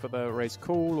just go for the raise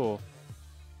call, or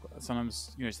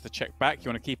sometimes, it's the check back. You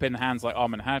want to keep in hands like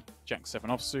Armin had, Jack 7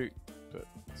 offsuit, but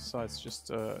decides just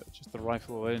the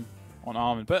rifle in on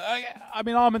Armin. But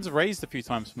Armin's raised a few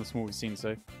times from the small we've seen,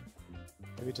 so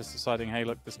maybe just deciding, hey,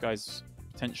 look, this guy's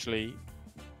potentially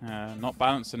not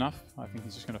balanced enough. I think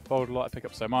he's just going to fold a lot. I pick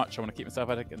up so much. I want to keep myself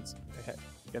ahead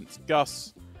against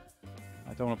Gus.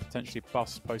 I don't want to potentially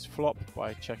bust post-flop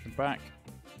by checking back.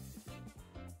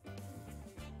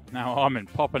 Now Armin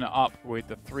popping it up with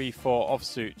the 3-4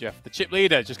 offsuit, Jeff. The chip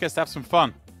leader just gets to have some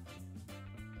fun.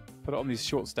 Put it on these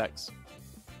short stacks.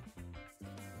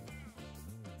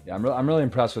 Yeah, I'm really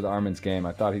impressed with Armin's game.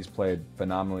 I thought he's played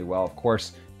phenomenally well. Of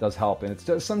course, it does help, and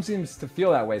some seems to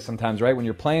feel that way sometimes, right? When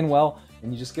you're playing well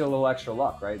and you just get a little extra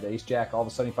luck, right? The ace-jack, all of a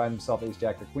sudden he finds himself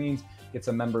ace-jack or queens, gets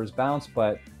a member's bounce,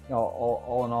 but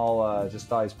all in all, just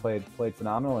thought he's played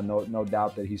phenomenal, and no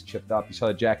doubt that he's chipped up. You saw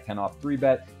the jack 10 off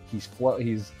 3-bet. He's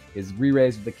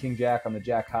re-raised with the king jack on the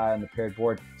jack high on the paired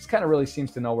board. Just kind of really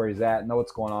seems to know where he's at, know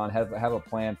what's going on, have a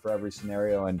plan for every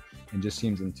scenario, and just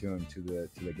seems in tune to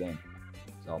the game.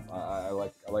 So I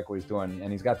like what he's doing, and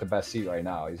he's got the best seat right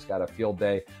now. He's got a field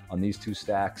day on these 2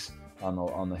 stacks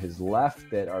on his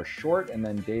left that are short, and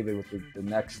then David with the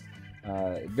next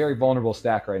very vulnerable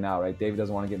stack right now, right? David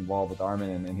doesn't want to get involved with Armin,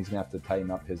 and he's gonna have to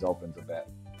tighten up his opens a bit.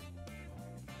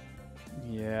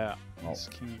 Yeah, it's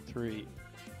king 3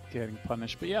 getting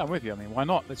punished, but yeah, I'm with you. Why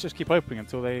not? Let's just keep opening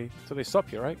until they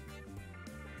stop you, right?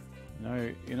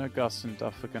 Gus and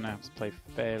Duff are gonna have to play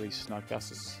fairly snug.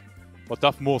 Gus is, well,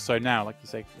 Duff more so now, like you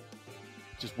say,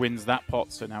 just wins that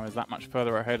pot, so now is that much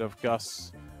further ahead of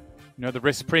Gus. The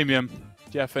risk premium,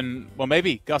 Jeff, and well,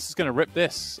 maybe Gus is going to rip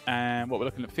this, and what we're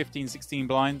looking at 15, 16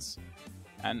 blinds,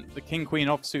 and the king-queen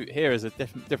offsuit here is a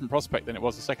different prospect than it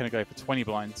was a second ago for 20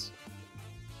 blinds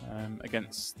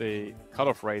against the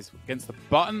cutoff raise. Against the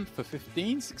button for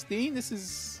 15, 16,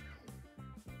 this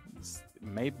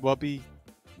may well be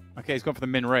okay. He's gone for the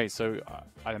min raise, so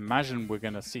I imagine we're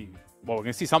going to see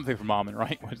something from Armin,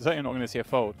 right? We're certainly not going to see a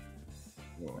fold.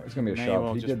 It's going to be a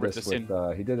shove.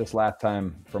 He did this last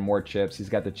time for more chips. He's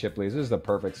got the chip leads. This is the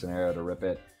perfect scenario to rip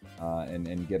it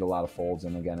and get a lot of folds.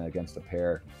 And again, against a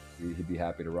pair, he'd be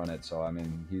happy to run it. So,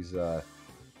 he's going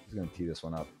to tee this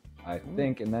one up, I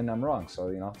think. And then I'm wrong. So,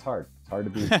 it's hard. It's hard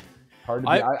to be.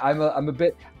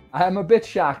 I'm a bit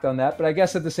shocked on that. But I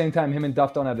guess at the same time, him and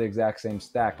Duff don't have the exact same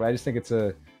stack. But I just think it's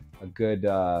a good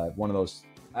one of those.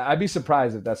 I'd be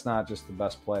surprised if that's not just the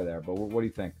best play there. But what do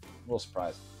you think? A little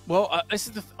surprised. Well,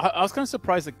 I was kind of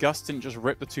surprised that Gus didn't just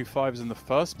rip the 2 5s in the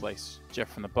first place,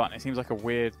 Jeff, from the button. It seems like a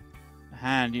weird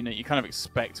hand. You kind of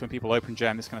expect when people open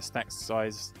jam this kind of stack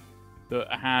size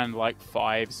that a hand like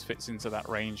 5s fits into that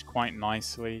range quite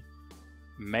nicely.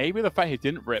 Maybe the fact he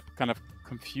didn't rip kind of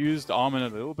confused Armin a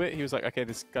little bit. He was like, okay,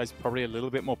 this guy's probably a little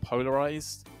bit more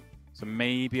polarized, so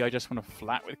maybe I just want to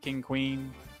flat with king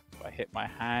queen. If I hit my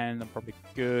hand, I'm probably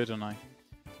good, and I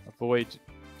avoid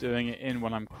doing it in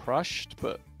when I'm crushed.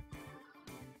 But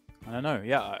I don't know.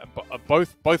 Yeah,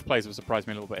 both plays have surprised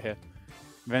me a little bit here.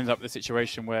 We've ended up with a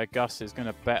situation where Gus is going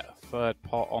to bet a 3rd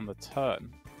pot on the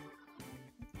turn.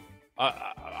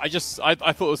 I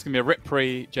thought it was going to be a rip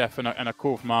pre, Jeff, and a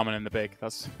call from Armin in the big.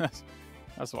 That's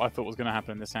what I thought was going to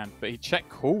happen in this hand. But he check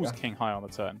calls king high on the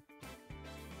turn.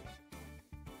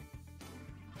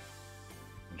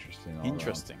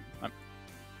 Interesting.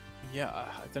 Yeah,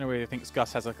 I don't know whether he thinks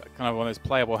Gus has a kind of one of those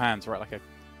playable hands, right? Like a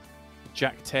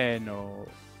Jack 10 or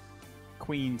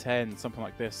Queen 10, something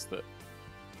like this, that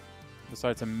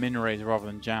decides to min raise rather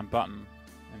than jam button.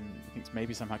 And he thinks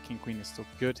maybe somehow King Queen is still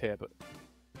good here, but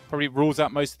probably rules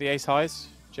out most of the ace highs.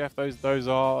 Jeff, those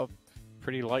are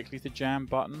pretty likely to jam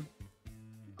button.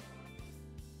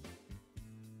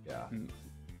 Yeah.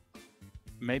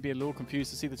 maybe a little confused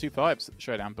to see the 2 5s at the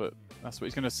showdown, but that's what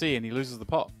he's going to see, and he loses the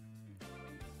pot.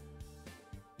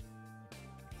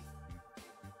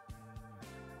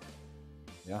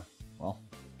 Yeah, well,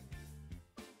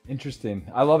 interesting.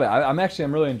 I love it. I'm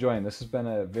really enjoying this. Has been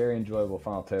a very enjoyable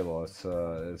final table. It's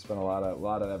been a lot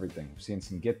of everything. We've seen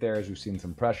some get theres, we've seen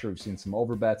some pressure, we've seen some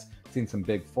overbets, seen some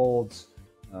big folds,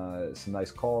 some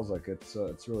nice calls. Like it's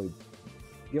really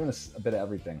giving us a bit of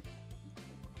everything.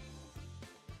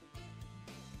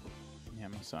 Yeah,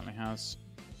 most certainly has.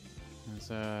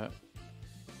 There's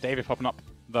David popping up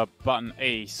the button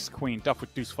ace, queen, Duff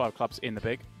with deuce 5 clubs in the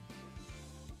big.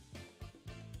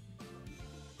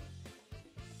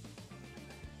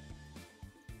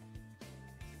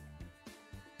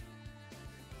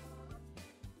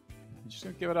 Just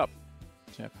gonna give it up,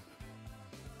 Jeff.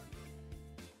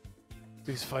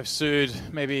 Deuce 5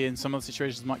 suited, maybe in some other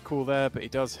situations might call there, but he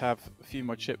does have a few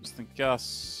more chips than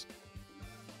Gus.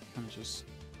 And just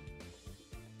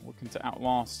looking to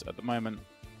outlast at the moment.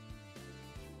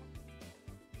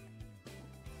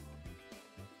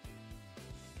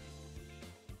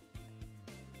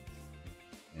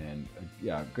 And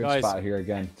yeah, good spot here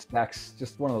again. Stacks,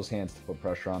 just one of those hands to put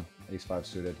pressure on. Ace 5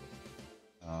 suited.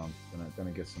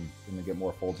 Gonna get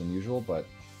more folds than usual, but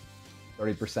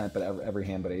 30%, but every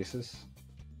hand but aces.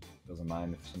 Doesn't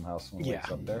mind if somehow someone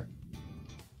wakes up there.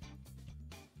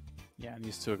 Yeah, and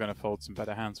these two are going to fold some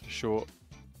better hands for sure.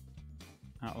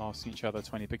 Outlasting each other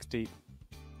 20 bigs deep.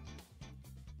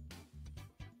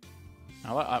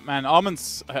 I like that, man.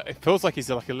 Armin's, it feels like he's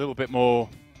like a little bit more,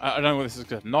 I don't know whether this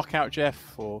is a knockout Jeff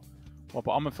or what,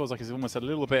 but Armin feels like he's almost a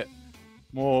little bit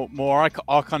more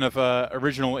our kind of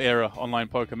original era online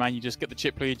poker, man. You just get the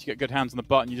chip lead, you get good hands on the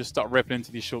button, you just start ripping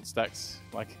into these short stacks.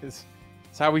 Like it's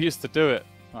how we used to do it.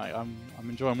 Like I'm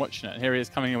enjoying watching it. And here he is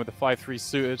coming in with the 5-3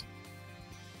 suited.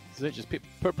 This is it. Just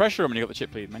put pressure on when you got the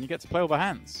chip lead, man. You get to play all the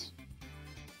hands.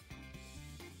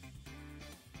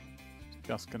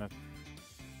 Gus gonna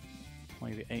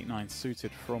play the 8-9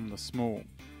 suited from the small.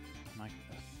 My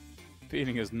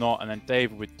feeling is not, and then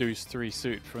David with deuce 3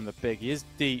 suited from the big. He is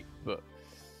deep, but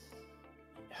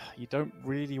you don't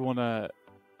really want to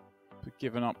be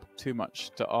giving up too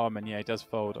much to Armin. Yeah, he does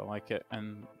fold. I like it.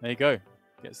 And there you go.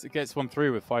 Gets one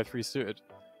through with 5-3 suited.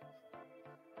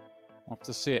 I'll have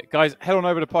to see it. Guys, head on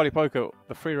over to Party Poker.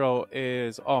 The free roll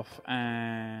is off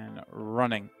and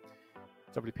running.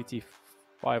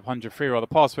 WPT500 free roll. The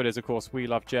password is, of course, We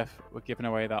Love Jeff. We're giving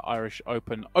away that Irish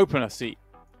Open opener seat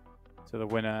to the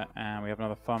winner. And we have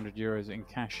another €500 in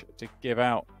cash to give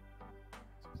out.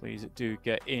 Please do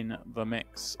get in the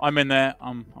mix. I'm in there.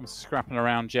 I'm scrapping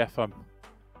around, Jeff. I'm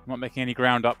not making any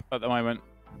ground up at the moment.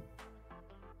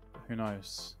 Who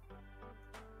knows?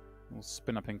 A little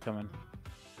spin up incoming.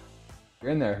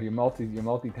 You're in there. You're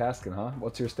multitasking, huh?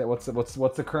 What's your what's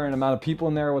the current amount of people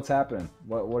in there? What's happening?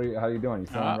 How are you doing?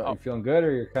 You feeling good,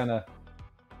 or you're kind of?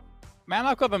 Man,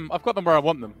 I've got them where I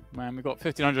want them. Man, we've got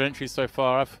 1,500 entries so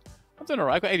far. I'm doing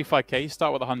alright. I've got 85k. You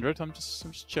start with 100. I'm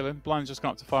just chilling. Blind's just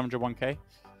gone up to 501k.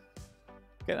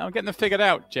 I'm getting them figured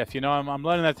out, Jeff. You know, I'm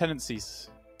learning their tendencies.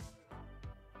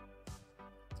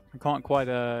 I can't quite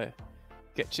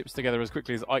get chips together as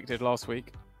quickly as Ike did last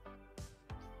week.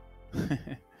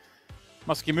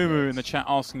 Musky Moo in the chat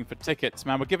asking for tickets.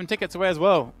 Man, we're giving tickets away as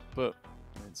well, but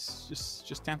it's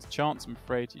just down to chance, I'm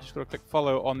afraid. You just got to click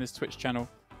follow on this Twitch channel,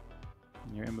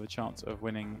 and you're in with a chance of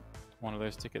winning one of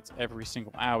those tickets every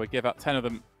single hour. We give out 10 of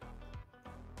them.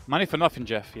 Money for nothing,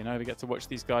 Jeff. You know, we get to watch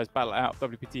these guys battle it out.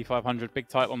 WPT500, big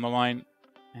title on the line,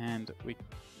 and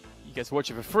you get to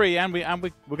watch it for free, and we're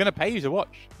going to pay you to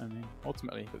watch. I mean,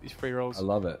 ultimately, with these free rolls. I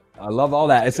love it. I love all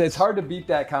that. It's hard to beat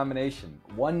that combination.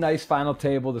 One nice final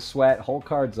table to sweat, whole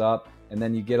cards up, and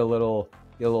then you get a little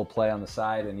play on the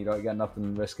side, and you got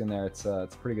nothing to risk in there. It's a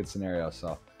pretty good scenario.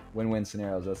 So win-win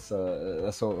scenarios. That's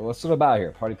what it's about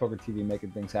here. Party Poker TV,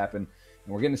 making things happen,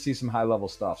 and we're getting to see some high-level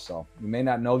stuff. So you may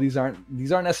not know these aren't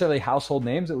necessarily household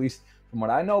names, at least from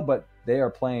what I know, but they are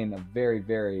playing a very,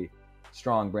 very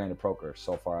strong brand of poker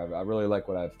so far. I really like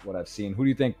what I've seen. Who do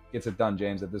you think gets it done,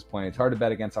 James? At this point, it's hard to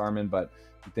bet against Armin, but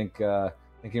you think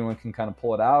anyone can kind of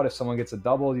pull it out? If someone gets a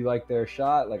double, do you like their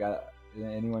shot? Like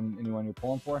anyone you're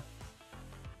pulling for?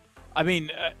 I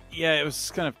mean, yeah, it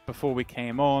was kind of before we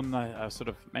came on. I was sort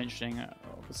of mentioning,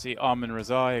 obviously, Armin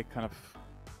Rezaei, kind of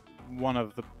one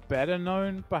of the better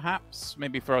known, perhaps,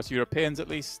 maybe for us Europeans at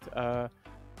least,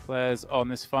 players on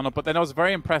this funnel. But then I was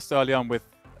very impressed early on with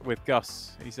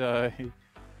Gus.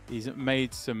 He's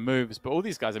made some moves, but all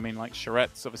these guys, I mean, like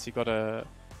Charette's obviously got a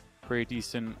pretty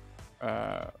decent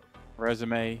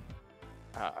resume.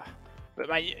 But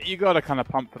man, you got to kind of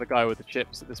pump for the guy with the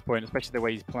chips at this point, especially the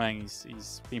way he's playing.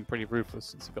 He's been pretty ruthless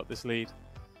since he got this lead.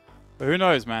 But who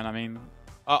knows, man? I mean,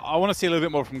 I want to see a little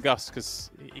bit more from Gus because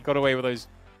he got away from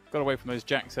those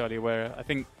jacks earlier. Where I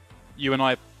think you and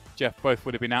I, Jeff, both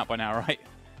would have been out by now, right?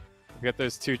 If we had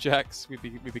those 2 jacks, we'd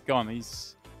be gone. He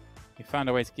found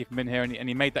a way to keep him in here, and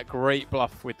he made that great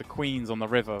bluff with the queens on the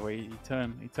river, where he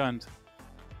turned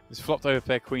his flopped over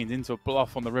pair queens into a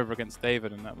bluff on the river against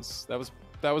David, and that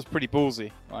was pretty ballsy.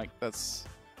 Like it's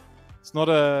not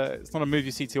a move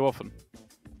you see too often.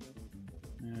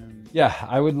 Yeah,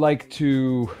 I would like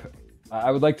to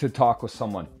talk with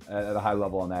someone at a high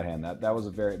level on that hand. That was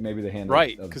maybe the hand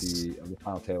right, of the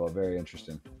final table. Very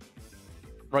interesting.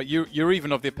 Right, you're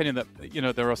even of the opinion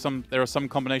that there are some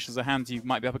combinations of hands you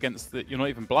might be up against that you're not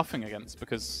even bluffing against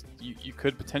because you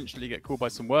could potentially get called by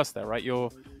some worse there, right?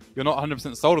 You're not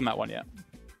 100% sold on that one yet.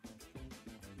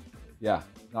 Yeah,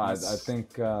 no, I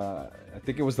think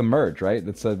it was the merge, right?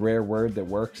 That's a rare word that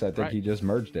works. I think he just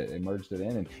merged it. He merged it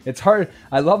in, and it's hard.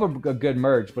 I love a good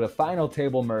merge, but a final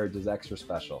table merge is extra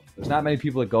special. There's not many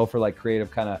people that go for like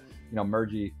creative kind of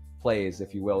mergy plays,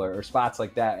 if you will, or spots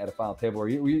like that at a final table where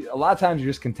a lot of times you're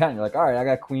just content. You're like, all right, I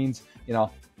got queens.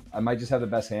 I might just have the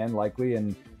best hand likely,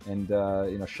 and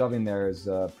shoving there is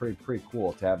pretty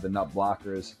cool to have the nut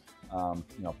blockers.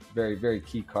 Very, very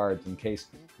key cards in case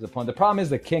the opponent. The problem is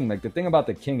the king. Like the thing about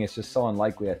the king is just so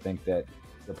unlikely. I think that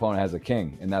the opponent has a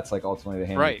king, and that's like ultimately the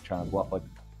hand you're trying to bluff like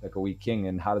a weak king.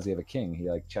 And how does he have a king? He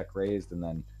like check raised, and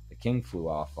then the king flew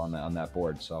off on that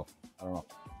board. So I don't know.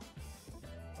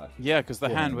 But yeah, because the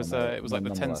hand was it was like the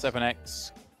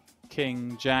 10-7x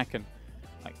king jack, and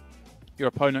like your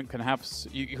opponent can have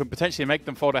you can potentially make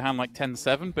them fold a hand like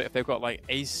 10-7, but if they've got like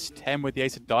ace 10 with the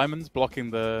ace of diamonds blocking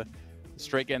the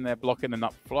straight getting there, blocking the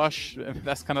nut flush,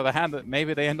 that's kind of the hand that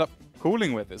maybe they end up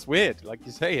calling with. It's weird, like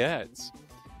you say. Yeah,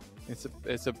 it's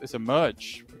a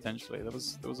merge potentially. There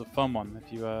was a fun one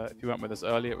if you went with us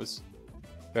early. It was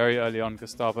very early on,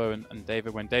 Gustavo and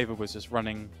David, when David was just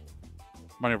running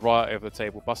right over the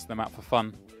table, busting them out for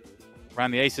fun. Ran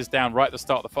the aces down right at the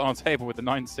start of the final table with the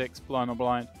 9-6 blind on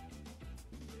blind.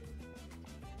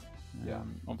 Yeah,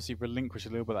 obviously relinquished a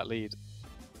little bit of that lead.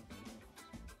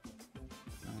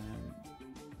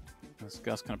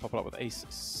 Gus kind of pop it up with ace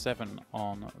 7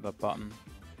 on the button.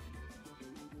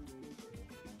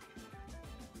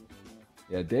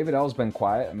 Yeah, David L's been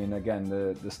quiet. I mean, again,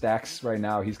 the stacks right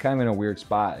now, he's kind of in a weird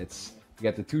spot. You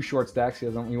got the 2 short stacks. He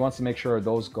wants to make sure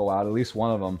those go out. At least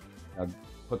one of them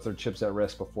puts their chips at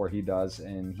risk before he does.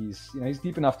 And he's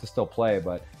deep enough to still play,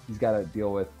 but he's got to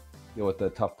deal with the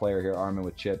tough player here, Armin,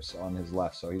 with chips on his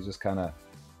left. So he's just kind of.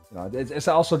 It's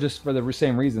also just for the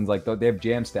same reasons. Like they have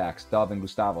jam stacks, Dove and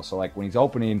Gustavo. So like when he's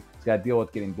opening, he's got to deal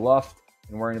with getting bluffed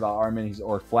and worrying about Armin,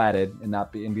 or flatted and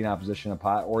not being out of position in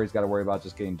pot, or he's got to worry about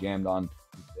just getting jammed on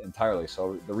entirely.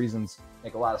 So the reasons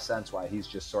make a lot of sense why he's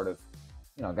just sort of,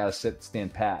 got to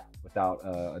stand pat without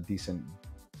a decent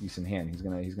hand. He's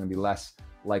gonna be less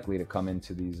likely to come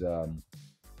into these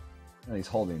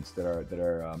holdings that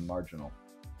are marginal.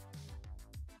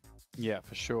 Yeah,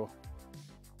 for sure.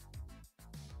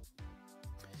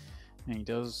 And he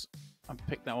does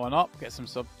pick that one up, gets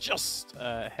himself just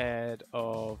ahead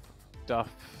of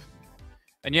Duff.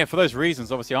 And yeah, for those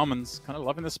reasons, obviously Armin's kind of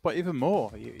loving the spot even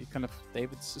more.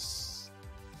 David's just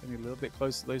getting a little bit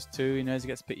close to those 2. He knows he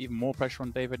gets to put even more pressure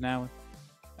on David now.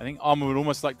 I think Armin would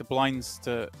almost like the blinds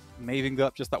to maybe go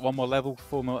up just that one more level,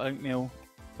 4 mil oatmeal,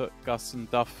 put Gus and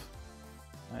Duff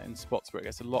in spots where it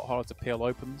gets a lot harder to peel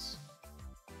opens.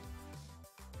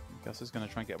 Gus is going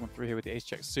to try and get one through here with the ace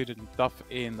check suited, and Duff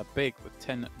in the big with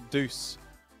 10 deuce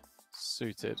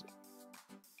suited.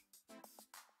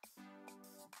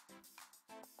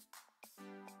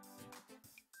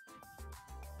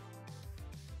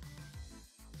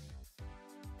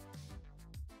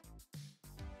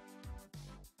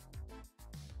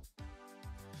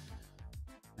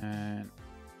 And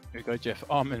here we go, Jeff.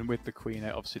 Armin with the queen 8.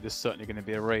 Obviously, there's certainly going to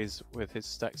be a raise with his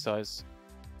stack size.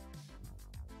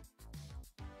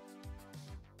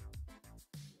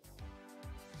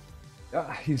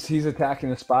 He's attacking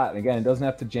the spot, and again, it doesn't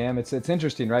have to jam. It's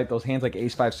interesting, right? Those hands like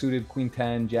ace 5 suited, queen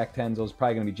 10, jack 10s, those are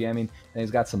probably going to be jamming. And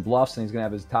he's got some bluffs, and he's going to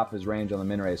have his top of his range on the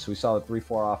min raise. So we saw the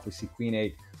 3-4 off. We see queen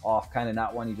 8 off, kind of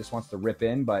not one he just wants to rip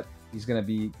in, but he's going to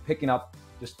be picking up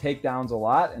just takedowns a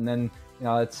lot. And then he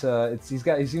seems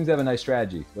to have a nice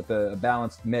strategy with a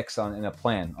balanced mix and a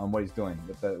plan on what he's doing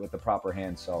with the proper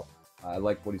hands. So I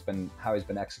like how he's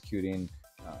been executing.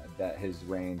 That his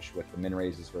range with the min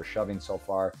raises for shoving so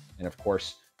far, and of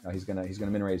course he's gonna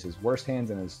min raise his worst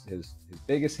hands and his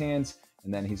biggest hands,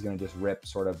 and then he's gonna just rip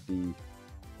sort of the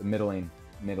middling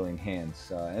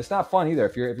hands. And it's not fun either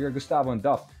if you're Gustavo and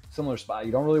Duff. similar spot.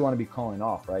 You don't really want to be calling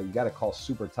off, right? You got to call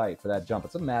super tight for that jump.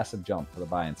 It's a massive jump for the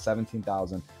buy-in,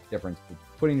 17,000 difference.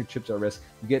 Putting your chips at risk.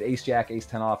 You get ace jack, ace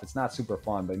 10 off. It's not super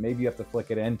fun, but maybe you have to flick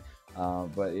it in.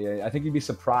 But yeah, I think you'd be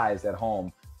surprised at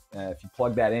home if you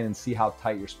plug that in and see how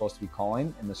tight you're supposed to be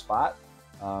calling in the spot.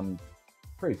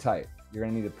 Pretty tight. You're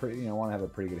gonna need a pretty, want to have a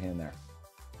pretty good hand there.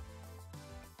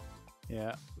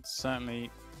 Yeah, certainly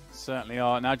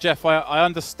are. Now, Jeff, I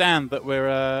understand that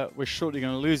we're shortly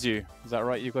going to lose you. Is that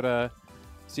right? You've got a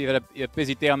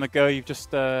busy day on the go. You've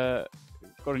just got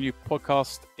a new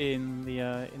podcast in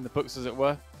the books, as it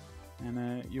were,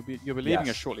 and you'll be leaving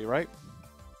us shortly, right?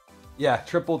 Yeah,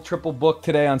 triple book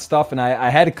today on stuff, and I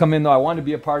had to come in though. I wanted to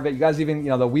be a part of it. You guys even,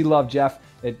 the We Love Jeff.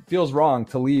 It feels wrong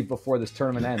to leave before this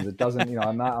tournament ends. It doesn't,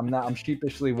 I'm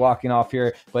sheepishly walking off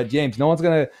here. But James, no one's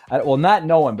gonna, well, not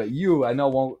no one, but you, I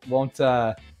know won't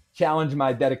challenge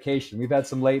my dedication. We've had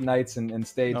some late nights and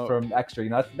stayed from extra.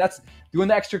 That's doing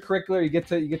the extracurricular. You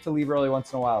get to leave early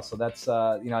once in a while. So that's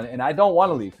and I don't want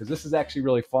to leave because this is actually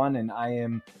really fun and I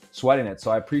am sweating it.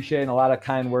 So I appreciate a lot of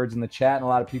kind words in the chat and a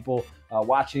lot of people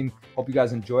watching. Hope you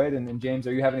guys enjoy it. And James,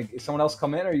 are you having someone else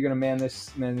come in, or are you going to man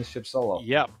this ship solo?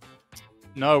 Yep.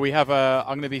 No, we have. I'm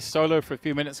going to be solo for a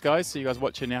few minutes, guys. So you guys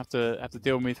watching, you have to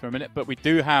deal with me for a minute. But we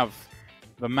do have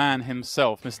the man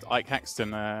himself, Mr. Ike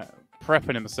Haxton,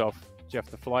 prepping himself, Jeff,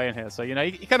 to fly in here. So he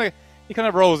kind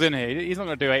of rolls in here. He's not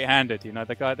going to do 8-handed.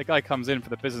 The guy comes in for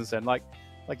the business end. Like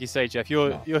you say, Jeff,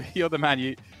 you're the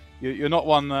man. You're not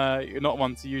one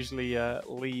to usually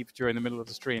leave during the middle of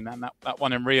the stream. And that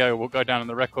one in Rio will go down in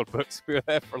the record books. We were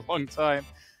there for a long time.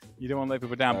 You don't want to let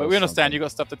people down, but we understand you've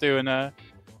got stuff to do, and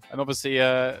obviously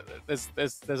there's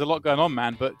a lot going on,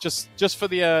 man. But just for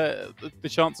the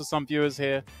chance of some viewers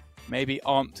here maybe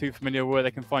aren't too familiar with where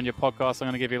they can find your podcast, I'm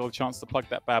going to give you a little chance to plug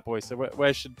that bad boy. So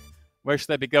where should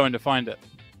they be going to find it?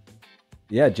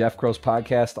 Yeah, Jeff Crow's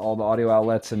podcast, all the audio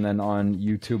outlets, and then on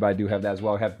YouTube I do have that as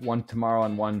well. I have one tomorrow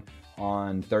and one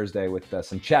on Thursday with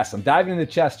some chess. I'm diving into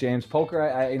chess, James. Poker,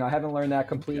 I haven't learned that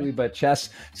completely, but chess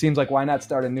seems like why not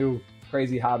start a new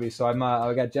crazy hobby. So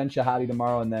I got Jen Shahadi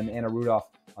tomorrow and then Anna Rudolph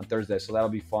on Thursday, so that'll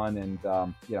be fun. And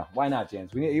why not,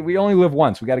 James? We only live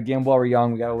once. We got to gamble while we're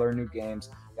young. We got to learn new games.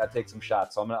 Got to take some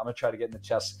shots. So I'm gonna try to get in the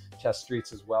chess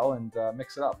streets as well and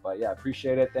mix it up. But yeah,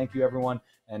 appreciate it. Thank you, everyone.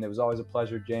 And it was always a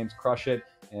pleasure, James. Crush it.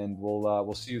 And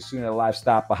we'll see you soon at a live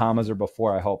stop, Bahamas or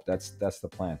before. I hope that's the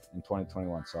plan in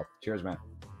 2021. So cheers, man.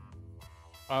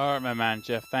 All right, my man,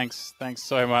 Jeff. Thanks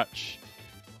so much.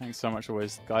 Thanks so much,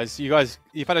 always, guys.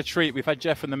 You've had a treat. We've had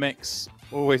Jeff in the mix.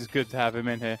 Always good to have him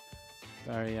in here.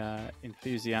 Very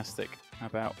enthusiastic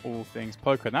about all things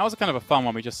poker. And that was kind of a fun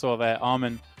one we just saw there.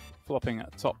 Armin flopping a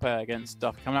top pair against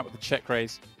Duff, coming up with the check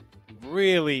raise,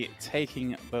 really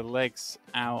taking the legs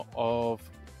out of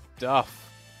Duff.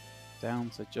 Down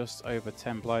to just over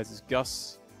 10 blinds as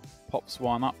Gus pops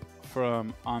one up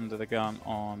from under the gun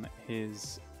on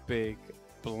his big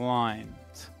blind.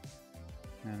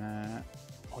 And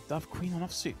Duff queen on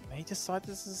offsuit. May decide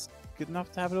this is good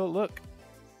enough to have a little look.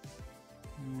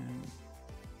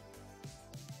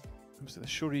 So the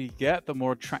shorter you get, the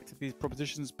more attractive these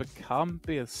propositions become.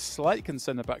 Be slightly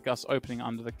concerned about Gus opening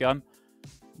under the gun.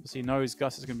 Obviously, he knows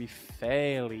Gus is going to be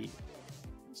fairly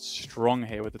strong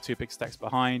here with the two big stacks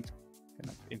behind.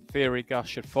 In theory, Gus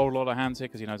should fold a lot of hands here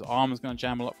because he knows Arm is going to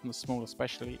jam a lot from the small,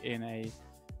 especially in a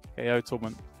KO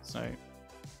tournament. So it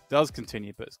does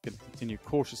continue, but it's going to continue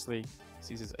cautiously.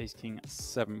 Sees his ace king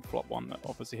 7 flop one that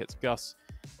obviously hits Gus.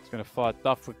 He's going to fire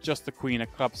Duff with just the queen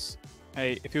of clubs.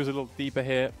 Hey, if he was a little deeper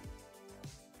here,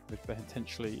 would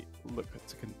potentially look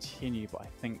to continue, but I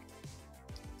think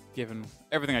given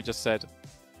everything I just said,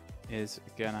 is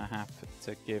gonna have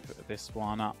to give this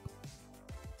one up.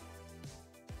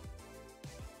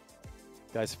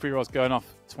 Guys, free roll's going off.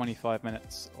 25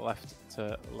 minutes left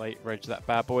to late reg that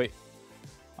bad boy.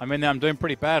 I'm in there. I'm doing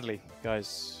pretty badly,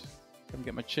 guys. Couldn't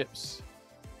get my chips.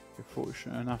 You're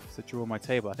fortunate enough to draw my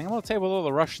table. I think I'm on the table with all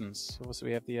the Russians. Obviously,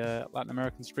 we have the Latin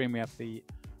American stream. We have the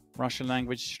Russian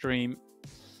language stream.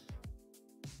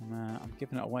 And, I'm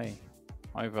giving it away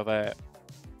over there.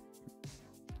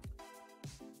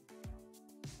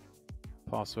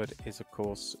 Password is, of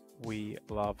course, We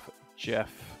Love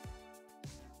Jeff.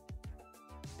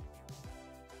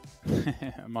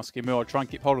 Musky Mill, I'll try and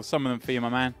keep hold of some of them for you, my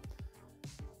man.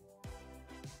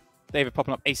 David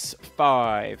popping up ace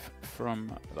 5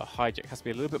 from the hijack. Has to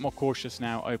be a little bit more cautious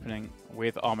now opening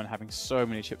with Armin having so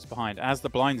many chips behind. As the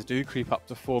blinds do creep up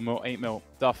to 4 mil, 8 mil,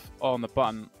 Duff on the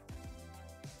button.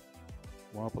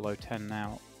 Well below 10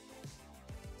 now.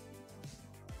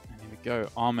 And here we go,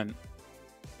 Armin.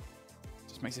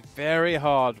 Just makes it very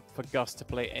hard for Gus to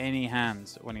play any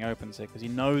hands when he opens here because he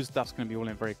knows Duff's going to be all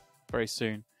in very very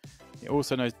soon. He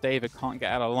also knows David can't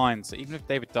get out of line, so even if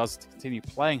David does continue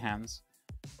playing hands,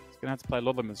 he's going to have to play a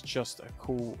lot of them as just a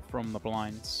call from the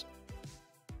blinds.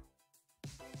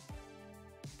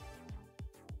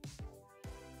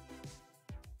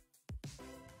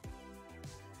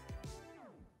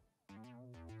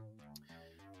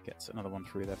 Gets another one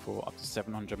through there for up to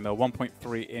 700 mil.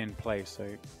 1.3 in play, so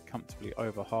comfortably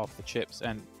over half the chips.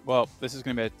 And, well, this is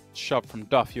going to be a shove from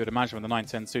Duff, you would imagine, with the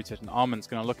 9-10 suited. And Armin's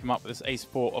going to look him up with this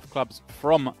ace-4 of clubs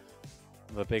from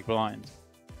the big blind.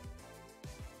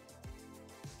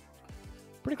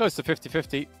 Pretty close to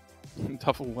 50-50.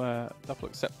 Duff will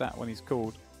accept that when he's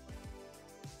called.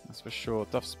 That's for sure.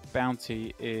 Duff's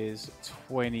bounty is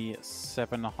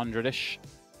 2,700-ish.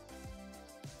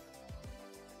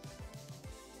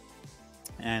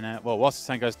 And, well, whilst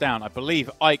the hand goes down, I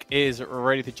believe Ike is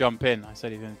ready to jump in. I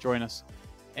said he's going to join us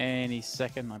any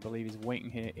second. I believe he's waiting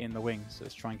here in the wings. So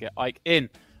let's try and get Ike in.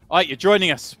 Ike, you're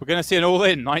joining us. We're going to see an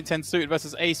all-in. 9-10 suited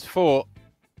versus ace-4.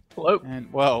 Hello.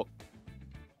 And, well,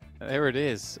 there it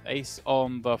is. Ace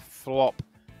on the flop.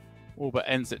 All but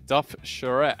ends it. Duff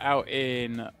Charette out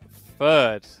in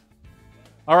third.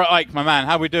 All right, Ike, my man,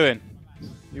 how we doing?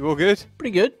 You all good?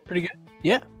 Pretty good. Pretty good.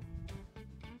 Yeah.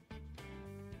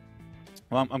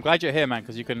 Well, I'm glad you're here, man,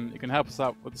 because you can help us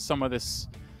out with some of this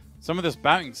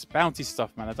bounty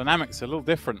stuff, man. The dynamics are a little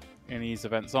different in these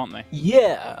events, aren't they?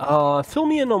 Yeah. Fill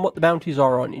me in on what the bounties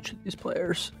are on each of these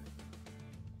players.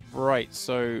 Right.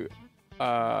 So,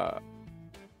 Duff's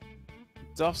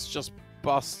just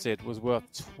busted was worth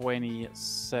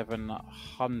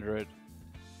 2,700.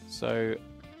 So,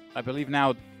 I believe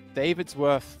now David's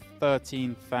worth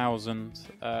 13,000.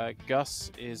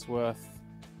 Gus is worth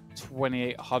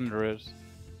 2,800.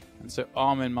 And so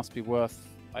Armin must be worth,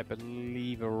 I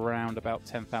believe, around about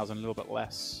 10,000, a little bit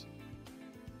less.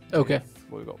 Okay.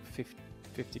 Well, we've got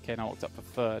 50k now locked up for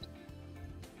third.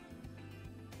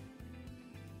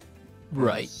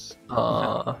 Right.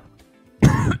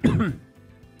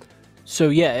 So,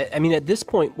 yeah, I mean, at this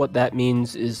point, what that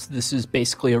means is this is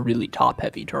basically a really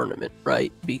top-heavy tournament,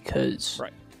 right? Because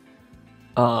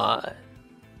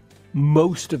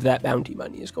most of that bounty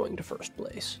money is going to first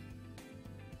place.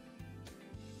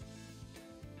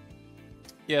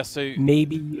 Yeah, so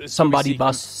maybe somebody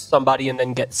busts somebody and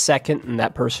then gets second, and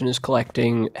that person is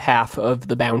collecting half of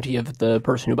the bounty of the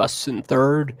person who busts in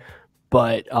third.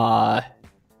 But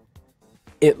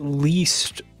at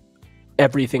least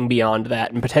everything beyond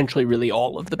that, and potentially really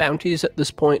all of the bounties at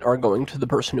this point, are going to the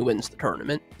person who wins the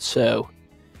tournament. So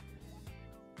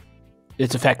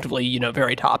it's effectively, you know,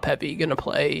 very top heavy, going to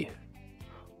play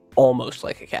almost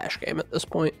like a cash game at this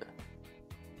point.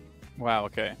 Wow,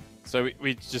 okay. So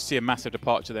we just see a massive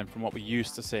departure then from what we're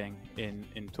used to seeing in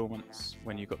tournaments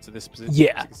when you got to this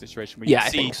situation where I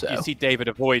think so. You see David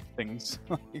avoid things.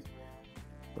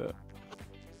 But...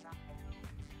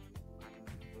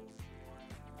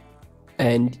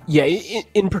 And yeah,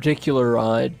 in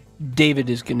particular,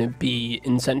 David is going to be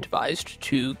incentivized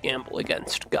to gamble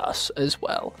against Gus as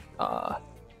well,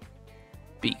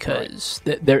 because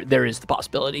there is the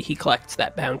possibility he collects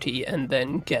that bounty and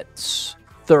then gets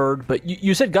third. But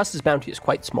you said Gus's bounty is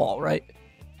quite small, right?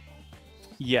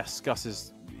 Yes, Gus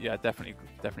is definitely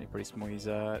pretty small. He's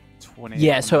 20.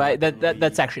 Yeah, so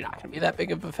that's actually not going to be that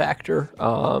big of a factor.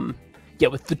 Yeah,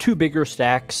 with the two bigger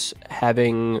stacks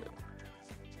having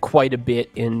quite a bit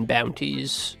in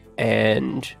bounties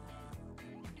and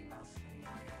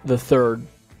the third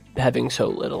having so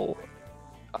little,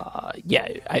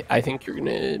 I think you're going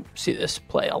to see this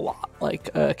play a lot like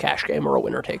a cash game or a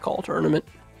winner-take-all tournament.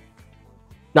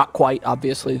 Not quite,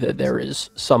 obviously, that there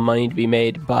is some money to be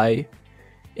made by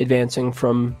advancing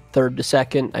from third to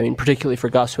second. I mean, particularly for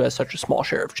Gus, who has such a small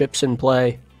share of chips in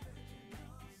play.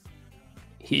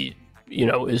 He,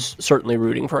 is certainly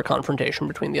rooting for a confrontation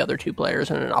between the other two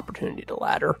players and an opportunity to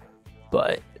ladder.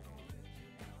 But,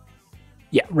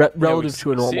 yeah, relative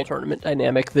to a normal tournament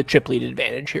dynamic, the chip lead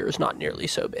advantage here is not nearly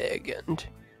so big. And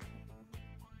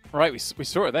right, we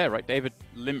saw it there, right? David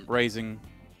limp raising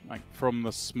from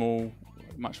the small,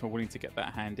 much more willing to get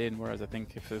that hand in, whereas I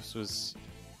think if this was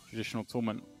traditional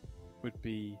tournament, would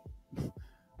be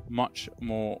much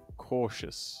more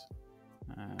cautious.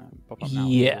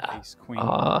 Yeah. Ace, queen,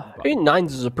 I mean,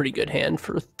 nines is a pretty good hand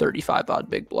for 35 odd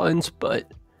big blinds,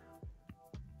 but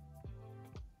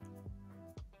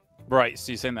right.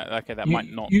 So you're saying that that might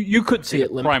not. You could see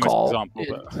it limit call example,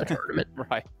 in a tournament,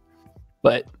 right?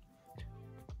 But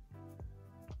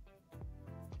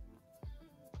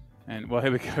and well,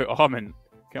 here we go. Armin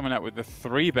coming out with the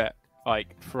 3-bet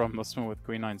from the small with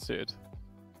queen 9 suited.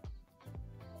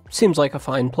 seems like a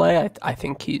fine play. I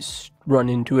think he's run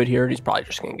into it here. He's probably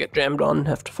just going to get jammed on and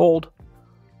have to fold.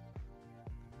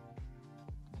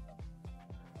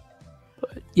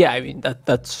 But yeah, I mean,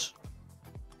 that's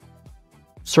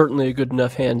certainly a good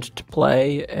enough hand to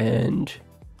play, and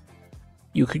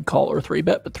you could call or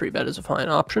 3-bet, but 3-bet is a fine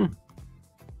option.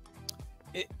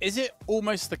 Is it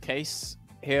almost the case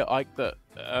here, Ike, that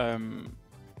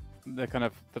the kind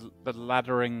of the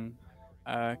laddering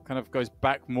kind of goes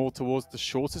back more towards the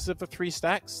shortest of the 3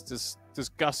 stacks? Does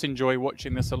Gus enjoy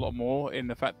watching this a lot more in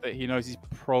the fact that he knows he's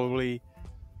probably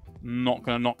not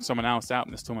going to knock someone else out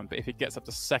in this tournament, but if he gets up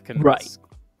to second, right, it's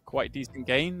quite a decent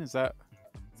gain? Is that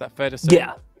fair to say?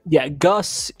 Yeah.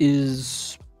 Gus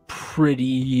is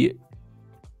pretty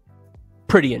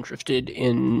interested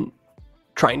in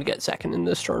trying to get second in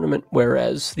this tournament,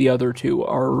 whereas the other two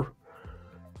are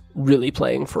really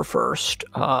playing for first,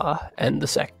 and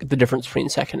the difference between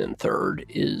second and third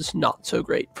is not so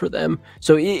great for them.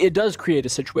 So it does create a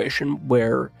situation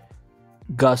where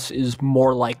Gus is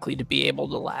more likely to be able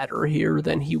to ladder here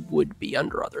than he would be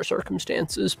under other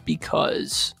circumstances,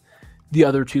 because the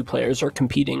other two players are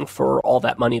competing for all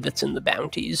that money that's in the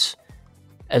bounties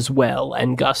as well,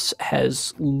 and Gus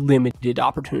has limited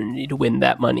opportunity to win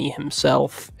that money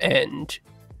himself, and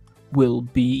will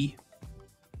be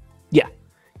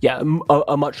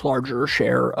a much larger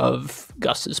share of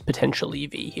Gus's potential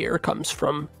EV here comes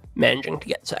from managing to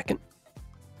get second.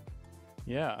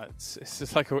 Yeah, it's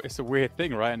just like it's a weird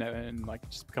thing, right? And like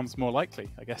just becomes more likely,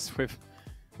 I guess, with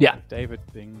David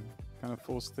being kind of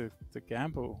forced to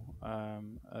gamble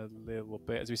a little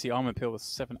bit. As we see Armin Peel with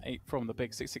 7-8 from the big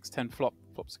 6-6-10 flop,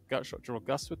 flops a gut shot draw.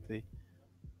 Gus with the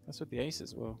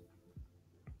aces. Well,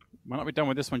 might not be done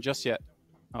with this one just yet.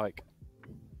 Like,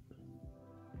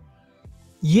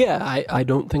 yeah, I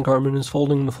don't think Armin is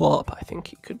folding the flop. I think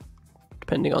he could,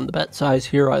 depending on the bet size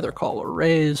here, either call or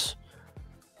raise.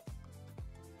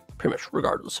 Pretty much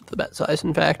regardless of the bet size,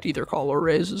 in fact, either call or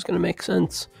raise is going to make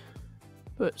sense,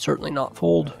 but certainly not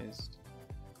fold.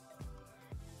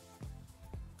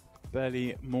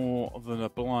 Barely more than a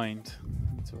blind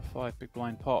into a 5 big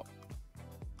blind pot.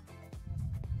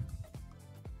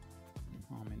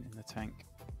 Armin in the tank.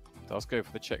 Does go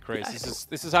for the check raise.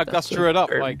 This is how Gus drew it up.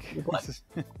 Like, I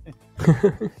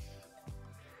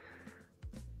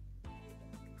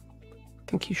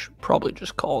think he should probably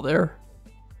just call there.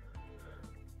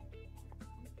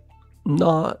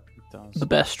 Not the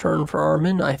best turn for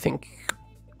Armin. I think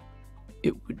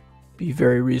it would be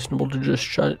very reasonable to just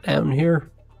shut it down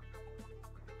here.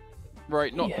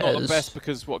 Right, not the best,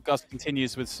 because Gus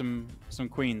continues with some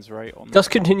queens, right? Gus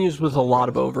continues with a lot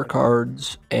of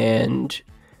overcards, and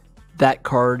that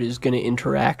card is going to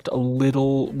interact a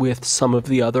little with some of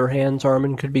the other hands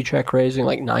Armin could be check raising.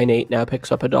 Like 9-8 now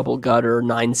picks up a double gutter.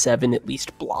 9-7 at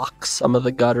least blocks some of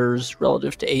the gutters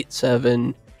relative to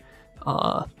 8-7.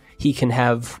 He can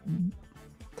have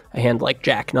a hand like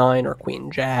Jack-9 or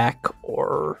Queen-Jack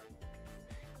or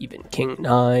even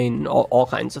King-9, all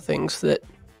kinds of things that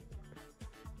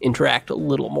interact a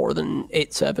little more than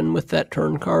 8-7 with that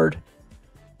turn card.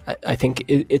 I think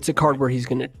it's a card where he's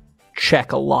going to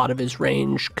check a lot of his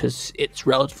range because it's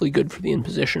relatively good for the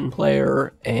in-position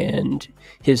player, and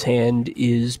his hand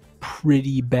is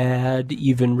pretty bad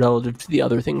even relative to the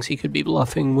other things he could be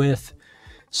bluffing with.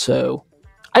 So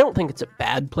I don't think it's a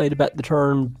bad play to bet the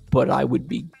turn, but I would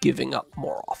be giving up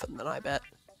more often than I bet.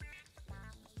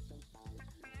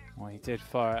 Well, he did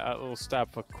fire a little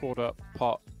stab for quarter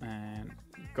pot and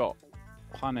got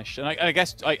punished. And I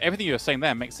guess everything you were saying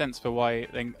there makes sense for why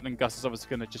then Gus is obviously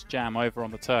going to just jam over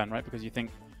on the turn, right? Because you think...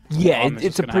 Yeah,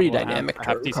 it's a pretty dynamic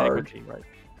turn card. Equity, right?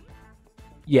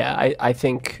 Yeah, I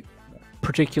think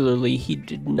particularly he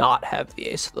did not have the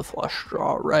ace of the flush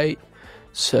draw, right?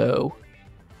 So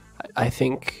I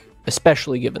think,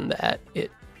 especially given that,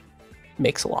 it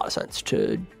makes a lot of sense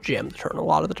to jam the turn a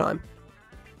lot of the time.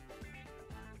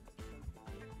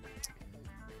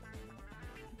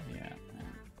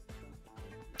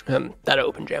 That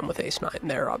open jam with ace-9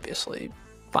 there, obviously,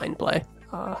 fine play.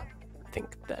 I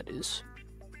think that is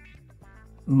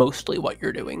mostly what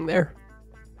you're doing there,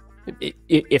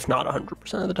 if not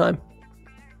 100% of the time.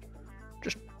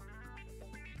 Just,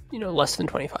 less than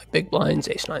 25 big blinds,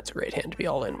 ace-9's a great hand to be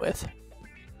all in with.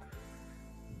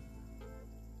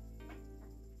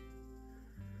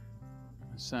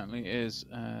 It certainly is,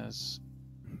 as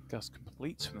Gus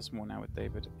completes from the small now with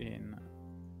David in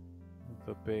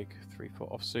the big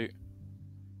 3-4 offsuit.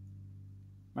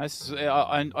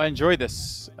 I enjoy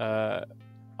this.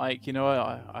 Like,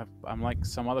 I'm like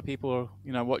some other people,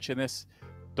 watching this.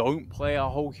 Don't play a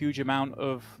whole huge amount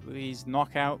of these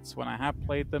knockouts. When I have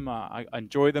played them, I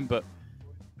enjoy them, but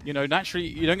you know, naturally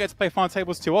you don't get to play final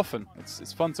tables too often.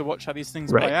 It's fun to watch how these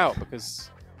things play out because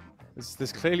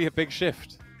there's clearly a big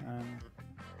shift.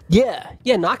 Yeah,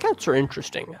 knockouts are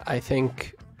interesting. I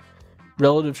think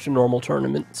relative to normal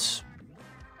tournaments,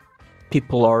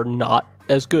 people are not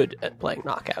as good at playing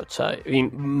knockouts. I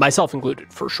mean, myself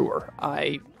included, for sure.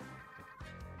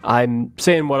 I'm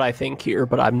saying what I think here,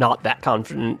 but I'm not that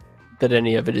confident that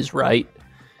any of it is right.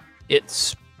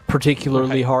 It's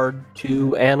particularly hard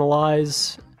to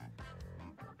analyze.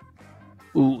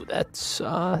 Ooh, that's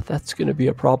going to be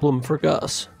a problem for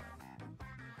Gus.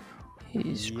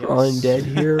 He's drawing dead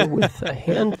here with a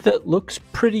hand that looks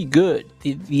pretty good.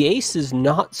 The ace is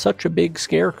not such a big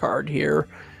scare card here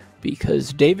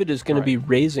because David is going to be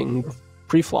raising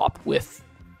preflop with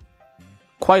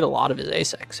quite a lot of his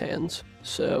ace-x hands.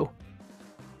 So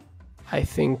I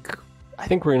think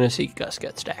we're going to see Gus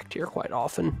get stacked here quite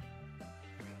often.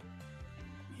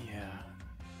 Yeah,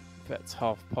 that's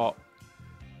half pot.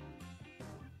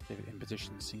 David in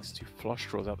position sees 2 flush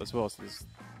draws out as well. So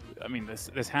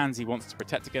there's hands he wants to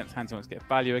protect against, hands he wants to get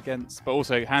value against, but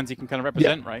also hands he can kind of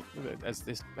represent, right? As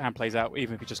this hand plays out,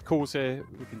 even if he just calls here,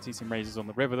 we can see some raises on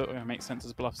the river that make sense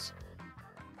as bluffs.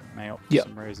 May opt for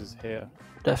some raises here.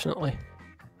 Definitely.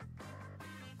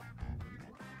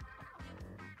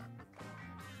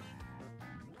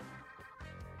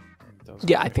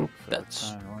 Yeah, I think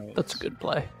that's a good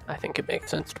play. I think it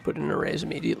makes sense to put in a raise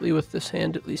immediately with this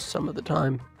hand at least some of the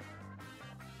time.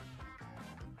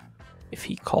 If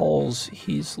he calls,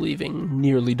 he's leaving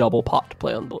nearly double pot to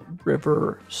play on the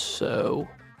river, so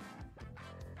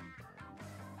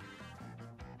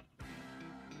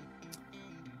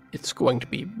it's going to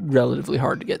be relatively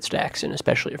hard to get stacks in,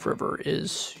 especially if river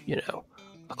is, you know,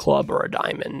 a club or a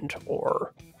diamond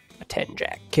or a 10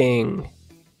 jack king,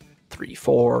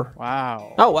 3-4.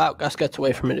 Wow. Oh wow, Gus gets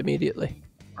away from it immediately.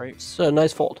 Great. It's a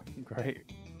nice fold. Great.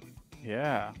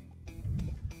 Yeah.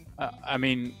 I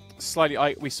mean,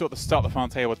 slightly. We saw at the start of the final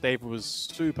table, David was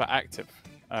super active.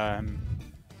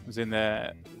 Was in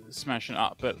there smashing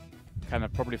up, but kind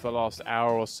of probably for the last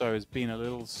hour or so has been a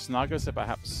little snugger. So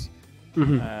perhaps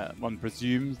one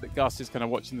presumes that Gus is kind of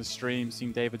watching the stream,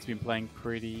 seeing David's been playing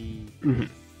pretty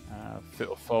fit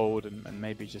or fold, and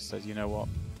maybe just says, you know what,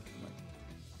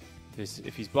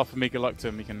 if he's bluffing me, good luck to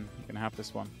him. He can have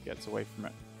this one. Gets away from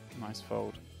it. Nice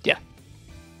fold. Yeah.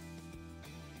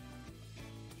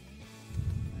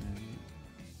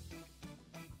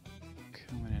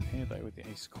 Coming in here though with the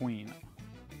ace queen.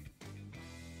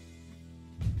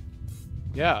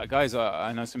 Yeah, guys,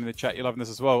 I know some in the chat you're loving this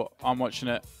as well. I'm watching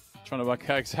it, trying to work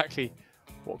out exactly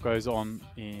what goes on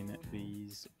in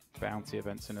these bounty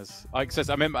events. And as Ike says,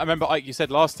 I remember Ike, you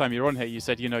said last time you were on here, you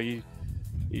said, you know,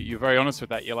 you're very honest with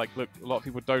that. You're like, look, a lot of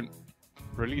people don't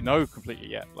really know completely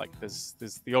yet. Like, there's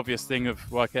the obvious thing of,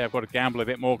 well, okay, I've got to gamble a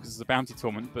bit more because it's a bounty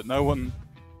tournament, but no one,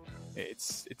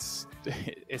 it's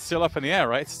still up in the air,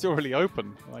 right? It's still really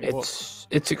open. Like,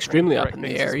 it's extremely up in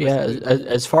the air. Yeah,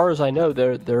 as far as I know,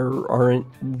 there aren't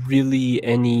really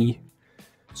any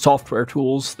software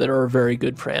tools that are very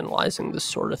good for analyzing this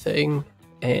sort of thing,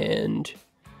 and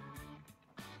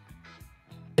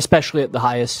especially at the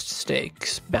highest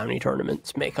stakes, bounty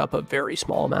tournaments make up a very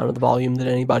small amount of the volume that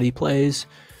anybody plays.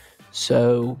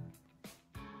 So,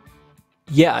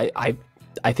 yeah,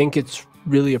 I think it's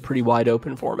really a pretty wide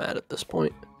open format at this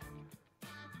point.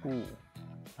 Ooh.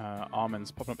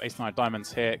 Armin's popping up ace-9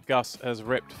 diamonds here. Gus has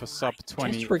ripped for sub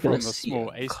 20 from the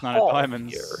small ace-9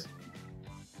 diamonds. Here.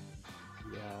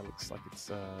 Yeah, looks like it's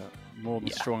more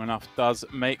than strong enough. Does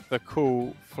make the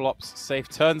call. Flops safe,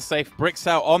 turns safe, bricks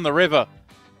out on the river.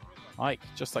 Ike,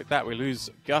 just like that, we lose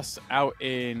Gus out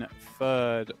in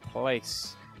third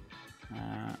place.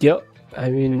 Yep, I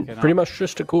mean, pretty much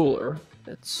just a cooler.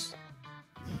 It's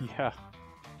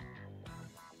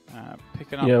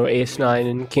picking up. You know, ace-9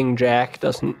 and king-jack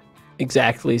doesn't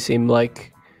exactly seem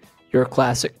like your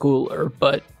classic cooler,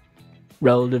 but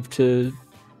relative to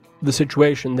the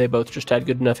situation, they both just had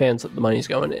good enough hands that the money's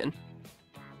going in.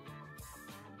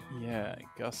 Yeah,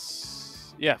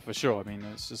 Gus. Yeah, for sure. I mean,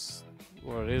 it's just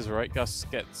what it is, right? Gus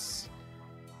gets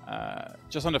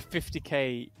just under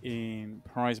 50k in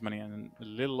prize money and a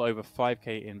little over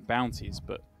 5k in bounties,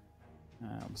 but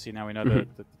obviously now we know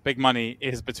that the big money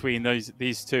is between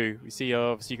these two. We see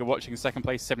obviously you're watching second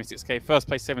place 76k, first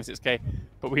place 76k,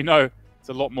 but we know it's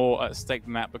a lot more at stake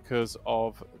than that because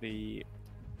of the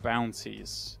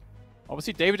bounties.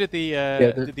 Obviously, David did the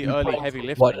early heavy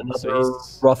lifting. What, another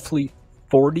roughly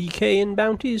 40k in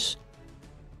bounties?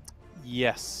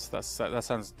 Yes, that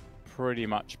sounds pretty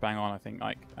much bang on. I think,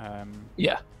 like,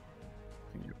 yeah,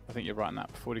 I think you're right in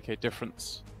that 40k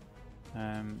difference.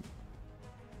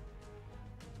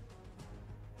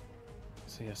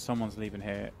 So yeah, someone's leaving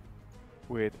here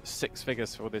with 6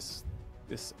 figures for this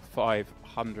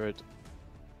 $500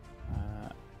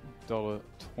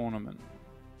 tournament.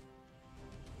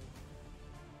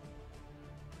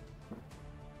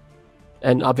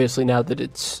 And obviously now that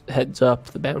it's heads up,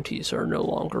 the bounties are no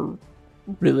longer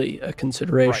really a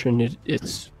consideration. Right.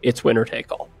 It's winner take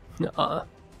all.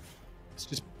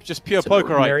 It's just pure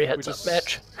poker, right? Very heads up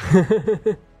match.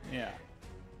 Yeah.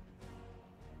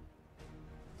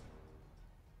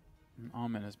 And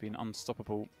Armin has been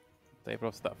unstoppable. David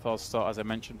off to that fast start, as I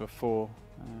mentioned before,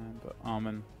 but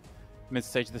Armin,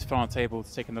 mid-stage of this final table,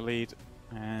 taking the lead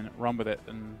and run with it.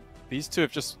 And these two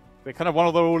have they kind of one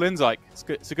of their all-ins. Like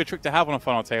it's a good trick to have on a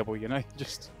final table, you know.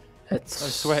 Just no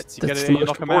sweats. You get it in, you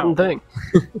knock them out. Thing.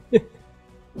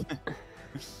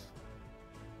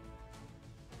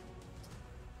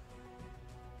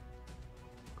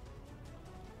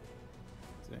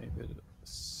 David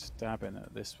stabbing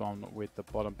at this one with the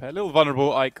bottom pair. A little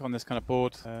vulnerable Ike on this kind of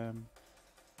board. Guess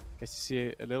you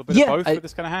see a little bit of both with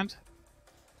this kind of hand.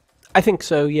 I think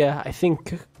so. Yeah, I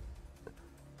think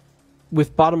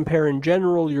with bottom pair in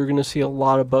general, you're going to see a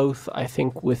lot of both. I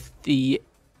think with the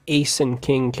ace and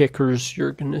king kickers,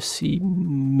 you're going to see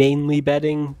mainly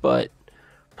betting, but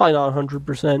probably not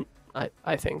 100%.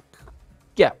 I think,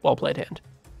 yeah, well played hand.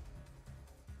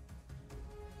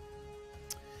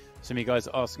 Some of you guys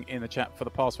are asking in the chat for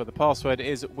the password. The password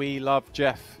is We Love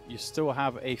Jeff. You still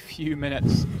have a few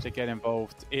minutes to get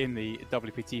involved in the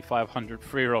WPT500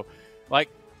 free roll. Like,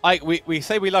 we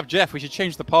say we love Jeff. We should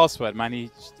change the password, man.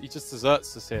 He just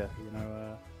deserts us here. You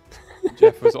know,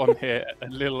 Jeff was on here a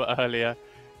little earlier.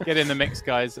 Get in the mix,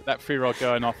 guys. That free roll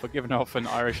going off. We're giving off an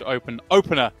Irish Open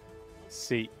opener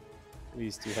seat.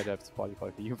 Please do head over to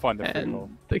partypoker. You can find the free roll.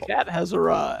 The cat has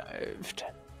arrived.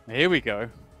 Here we go.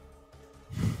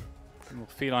 Little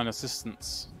feline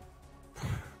assistance.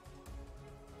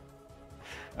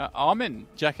 Armin,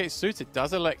 Jack 8 suited,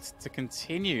 does elect to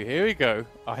continue. Here we go.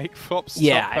 Ike flops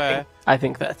top pair. I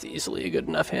think that's easily a good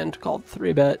enough hand to call the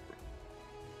 3-bet.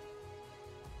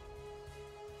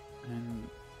 And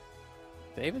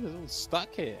David is all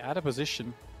stuck here, out of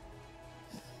position.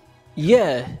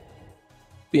 Yeah.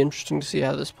 Be interesting to see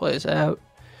how this plays out.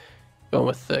 Going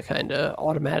with the kind of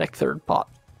automatic third pot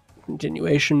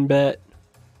continuation bet.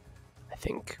 I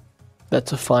think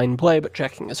that's a fine play, but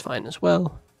checking is fine as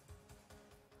well.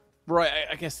 Right,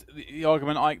 I guess the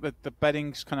argument, Ike, that the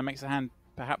betting just kind of makes the hand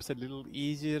perhaps a little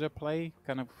easier to play,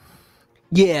 kind of.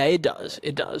 Yeah, it does.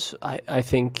 It does. I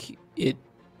think it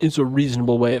is a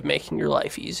reasonable way of making your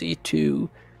life easy to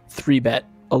 3-bet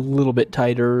a little bit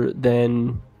tighter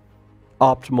than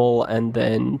optimal, and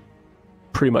then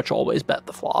pretty much always bet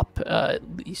the flop, at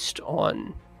least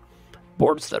on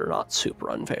boards that are not super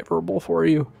unfavorable for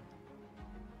you.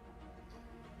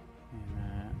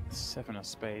 7 of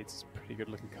spades, pretty good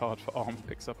looking card for Arm.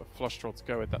 Picks up a flush draw to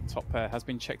go with. That top pair has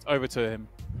been checked over to him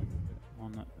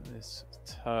on this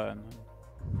turn.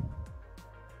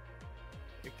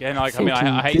 Again, I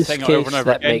hate saying it over and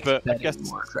over again, but I guess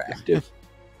more attractive.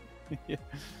 Yeah.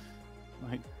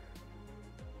 Like,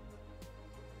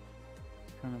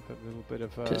 kind of a little bit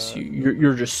of because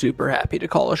you're just super happy to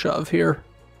call a shove here,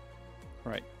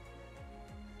 right?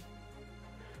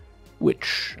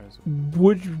 Which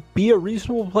would be a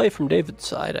reasonable play from David's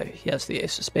side. He has the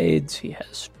ace of spades. He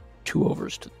has 2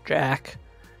 overs to the jack.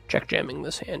 Check jamming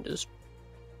this hand is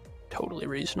totally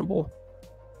reasonable.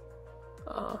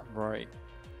 Right.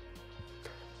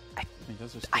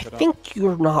 I think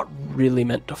you're not really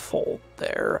meant to fold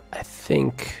there. I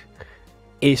think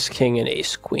ace king and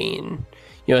ace queen,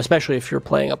 especially if you're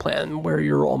playing a plan where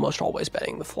you're almost always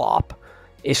betting the flop,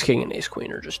 ace king and ace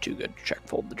queen are just too good to check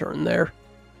fold the turn there.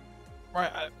 Right,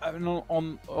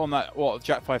 on that,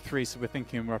 Jack 5-3, so we're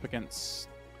thinking we're up against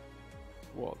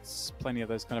plenty of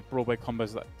those kind of Broadway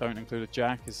combos that don't include a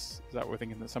jack. Is that what we're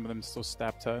thinking, that some of them still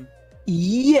stab turn?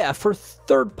 Yeah, for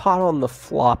third pot on the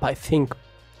flop, I think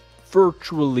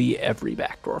virtually every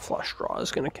backdoor flush draw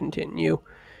is going to continue.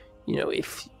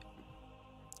 If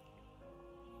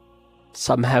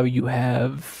somehow you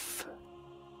have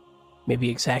maybe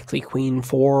exactly queen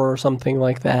 4 or something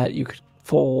like that, you could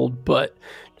fold, but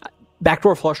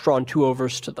backdoor flush draw and 2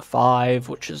 overs to the 5,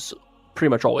 which is pretty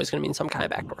much always going to mean some kind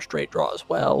of backdoor straight draw as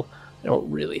well. I don't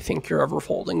really think you're ever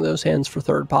folding those hands for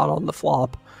third pot on the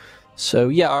flop. So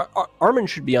yeah, Armin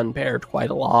should be unpaired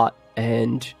quite a lot,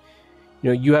 and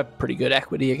you have pretty good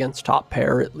equity against top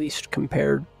pair, at least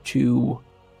compared to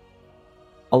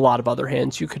a lot of other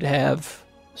hands you could have,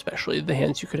 especially the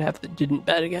hands you could have that didn't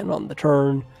bet again on the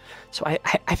turn. So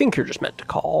I think you're just meant to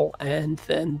call, and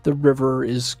then the river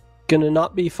is gonna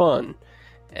not be fun.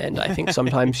 And I think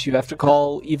sometimes you have to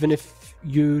call even if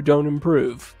you don't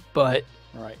improve. But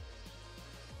right.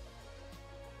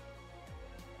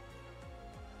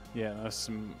 Yeah, there's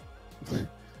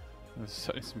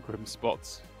certainly some grim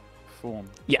spots form.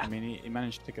 Yeah. I mean, he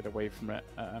managed to get away from it.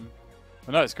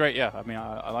 But no, it's great. Yeah, I mean,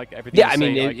 I like everything. Yeah, you I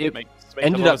mean, say. it makes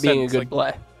ended a lot up of being sense. a good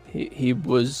play. He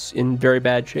was in very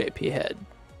bad shape. He had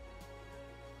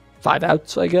 5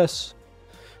 outs, I guess,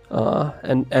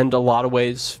 and a lot of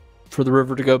ways for the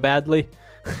river to go badly.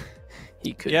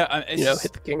 He could,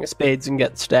 hit the king of spades and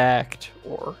get stacked,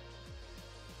 or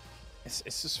it's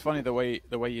just funny the way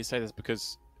you say this,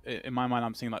 because in my mind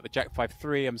I'm seeing like the Jack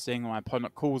 5-3. I'm seeing my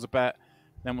opponent calls a bet,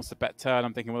 then wants the bet turn.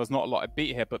 I'm thinking, well, there's not a lot of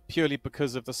beat here, but purely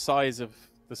because of the size of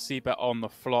the C bet on the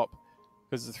flop,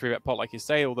 because it's a 3-bet pot, like you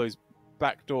say, all those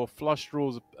backdoor flush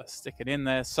draws are sticking in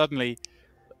there. Suddenly,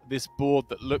 this board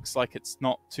that looks like it's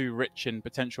not too rich in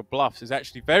potential bluffs is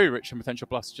actually very rich in potential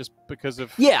bluffs, just because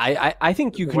of I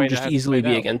think you can just easily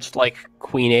be against like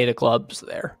Queen 8 of clubs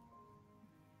there.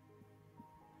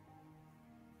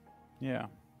 Yeah,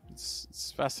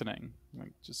 it's fascinating.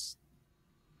 Like just.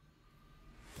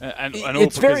 And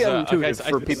it's very unintuitive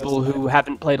for people who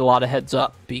haven't played a lot of heads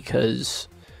up, because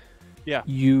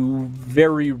you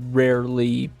very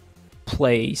rarely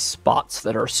play spots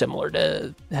that are similar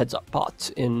to heads up pots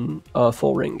in a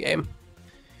full ring game.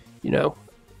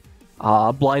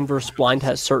 Blind versus blind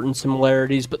has certain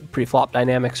similarities, but the pre-flop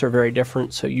dynamics are very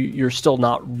different, so you're still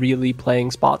not really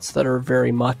playing spots that are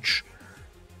very much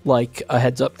like a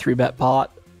heads up 3-bet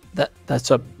pot.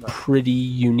 That's a pretty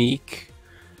unique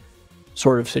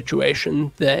sort of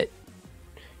situation that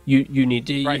you need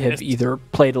to have either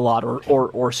played a lot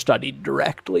or studied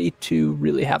directly to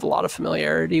really have a lot of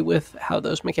familiarity with how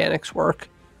those mechanics work.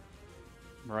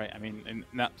 Right. I mean, in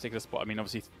that particular spot, I mean,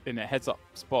 obviously in a heads up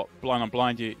spot, blind on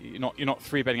blind, you're not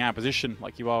 3-betting our position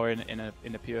like you are in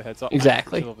a pure heads up.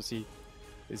 Exactly. Which obviously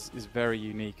is very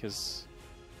unique as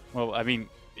well. I mean,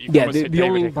 the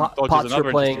only pots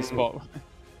you're playing. Spot.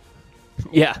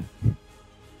 Yeah.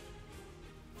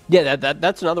 Yeah,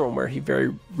 that's another one where he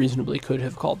very reasonably could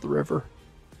have called the river.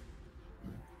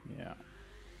 Yeah.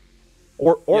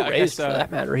 Or raised, for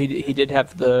that matter. He did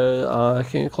have the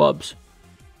king of clubs.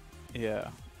 Yeah.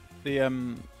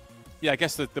 I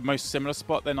guess the most similar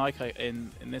spot then, like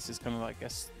in this, is kind of like, I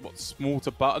guess, what, small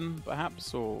to button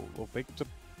perhaps, or big to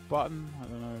button. I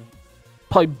don't know.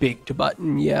 Probably big to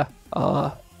button. Yeah.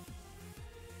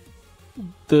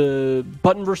 The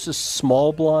button versus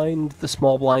small blind. The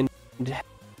small blind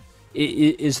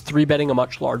is 3-betting a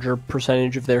much larger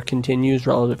percentage of their continues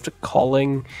relative to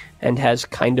calling, and has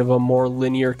kind of a more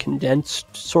linear,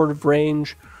 condensed sort of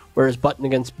range, whereas button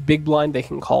against big blind, they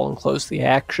can call and close the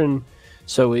action,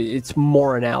 so it's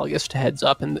more analogous to heads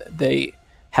up, and they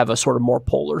have a sort of more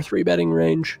polar 3-betting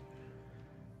range.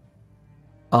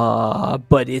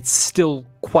 But it's still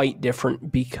quite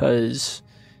different, because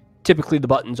typically the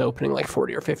button's opening like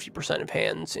 40 or 50% of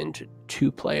hands into 2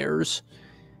 players,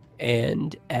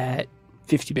 and at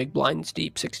 50 big blinds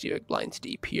deep, 60 big blinds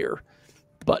deep here,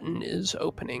 the button is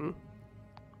opening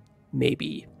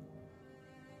maybe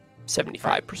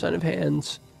 75% of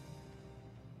hands,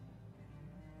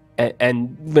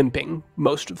 and limping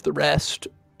most of the rest,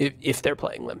 if they're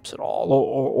playing limps at all,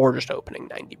 or just opening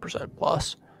 90%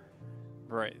 plus.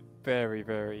 Right. Very,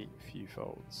 very few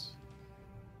folds.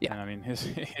 Yeah. And I mean,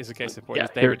 here's a case of point. Yeah,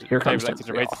 David comes elected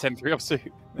to raise the 10-3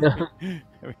 offsuit.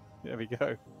 There we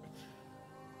go.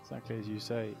 Exactly as you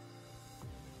say.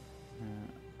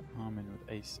 Armin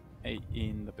with ace 8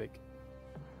 in the big.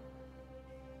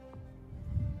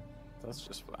 That's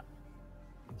just flat.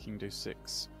 King deuce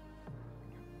 6.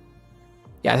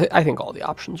 Yeah, I think all the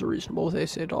options are reasonable with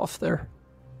ace 8 off there.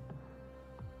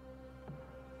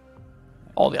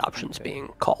 All the options being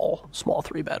call, small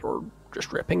 3-bet, or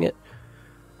just ripping it.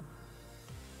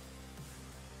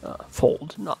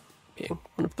 Fold not being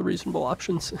one of the reasonable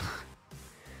options.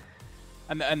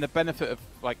 And the benefit of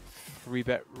like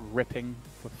 3-bet ripping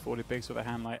for 40 bigs with a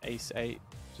hand like ace 8,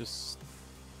 just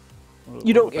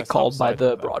you don't get called by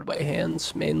the Broadway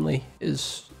hands. Mainly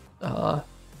is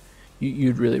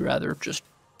you'd really rather just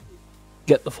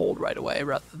get the fold right away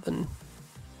rather than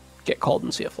get called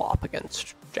and see a flop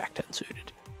against Jack 10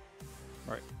 suited.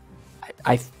 Right.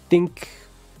 I think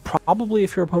probably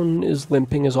if your opponent is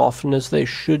limping as often as they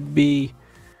should be,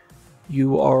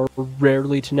 you are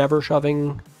rarely to never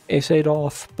shoving ace 8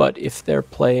 off, but if they're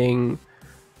playing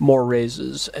more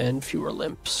raises and fewer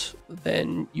limps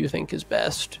than you think is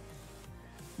best,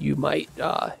 you might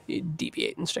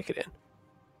deviate and stick it in.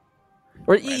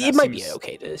 Or it might be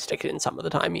okay to stick it in some of the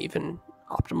time, even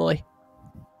optimally.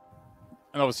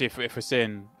 And obviously, if we're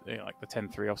seeing like the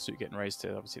 10-3 offsuit getting raised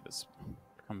here, obviously this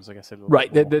becomes, I guess, a little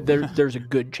Right. bit more. There's a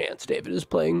good chance David is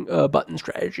playing a button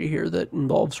strategy here that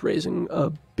involves raising a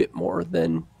bit more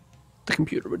than the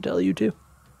computer would tell you to.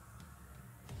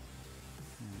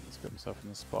 He's got himself in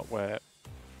the spot where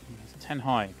he's 10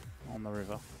 high on the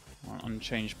river, on an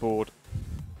unchanged board.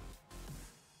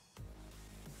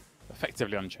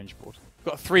 Effectively unchanged board.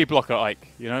 Got a 3 blocker Ike,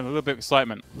 you know, a little bit of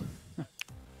excitement.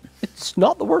 It's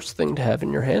not the worst thing to have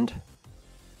in your hand.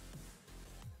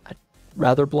 I'd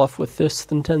rather bluff with this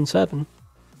than 10-7.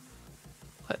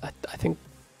 I think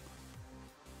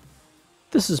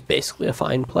this is basically a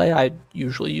fine play. I'd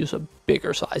usually use a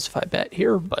bigger size if I bet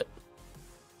here, but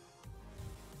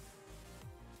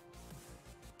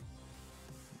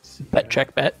bet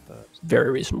check bet.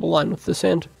 Very reasonable line with this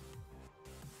hand.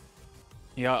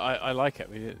 Yeah, I like it.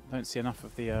 We don't see enough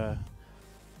of the...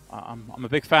 I'm a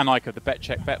big fan, Ike, of the bet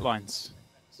check bet lines.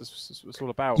 That's what it's all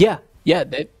about. Yeah,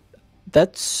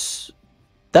 that's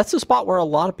a spot where a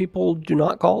lot of people do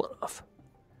not call enough.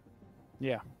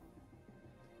 Yeah.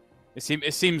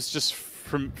 It seems just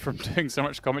from doing so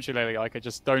much commentary lately, like I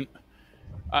just don't.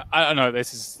 I don't know.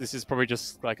 This is probably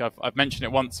just like I've mentioned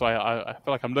it once, so I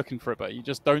feel like I'm looking for it, but you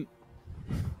just don't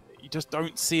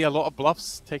see a lot of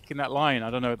bluffs taking that line. I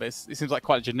don't know. It seems like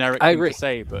quite a generic thing to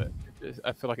say, but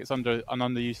I feel like it's under an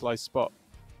underutilized spot.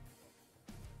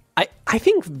 I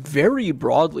think very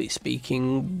broadly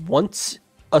speaking, once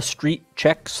a street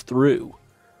checks through,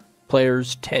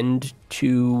 players tend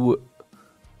to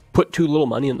put too little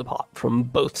money in the pot from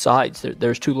both sides.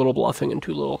 There's too little bluffing and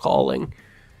too little calling.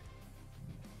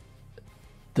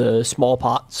 The small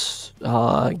pots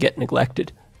get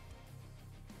neglected.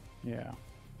 Yeah.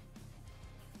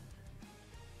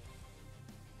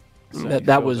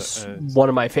 That was one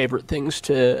of my favorite things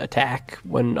to attack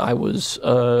when I was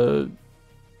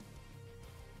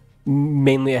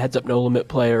mainly a heads-up no-limit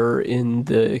player in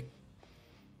the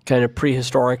kind of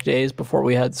prehistoric days before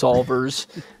we had solvers,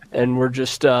 and we're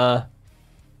just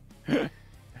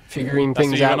figuring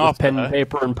things out with pen and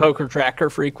paper and poker tracker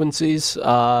frequencies.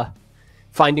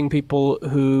 Finding people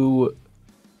who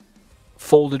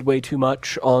folded way too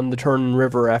much on the turn and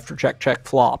river after check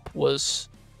flop was...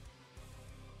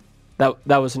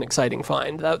 That was an exciting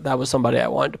find. That was somebody I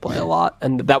wanted to play a lot,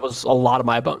 and that was a lot of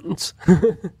my abundance.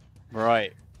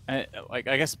 Right. And, like,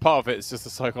 I guess part of it is just the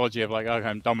psychology of like, okay,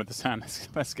 I'm done with this hand.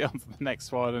 Let's get on to the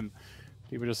next one, and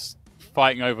people just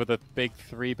fighting over the big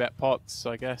 3-bet pots,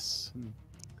 I guess.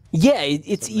 Yeah,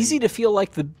 it's easy to feel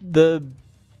like the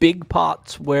big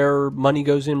pots where money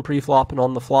goes in pre-flop and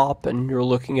on the flop, and you're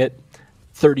looking at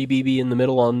 30 BB in the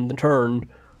middle on the turn,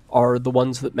 are the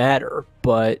ones that matter,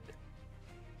 but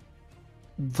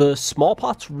the small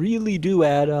pots really do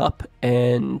add up,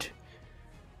 and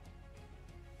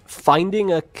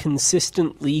finding a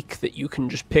consistent leak that you can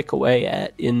just pick away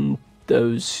at in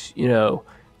those,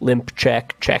 limp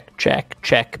check,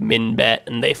 min bet,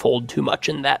 and they fold too much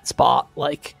in that spot,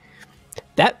 like,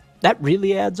 that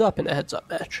really adds up in a heads-up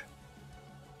match.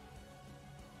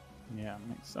 Yeah,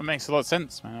 that makes a lot of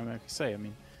sense, man. Like I say,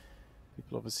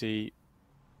 people obviously...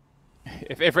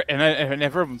 If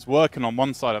everyone's working on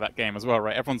one side of that game as well,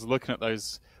 right? Everyone's looking at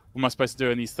those. What am I supposed to do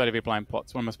in these 30B blind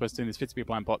pots? What am I supposed to do in these 50B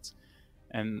blind pots?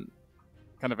 And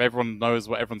kind of everyone knows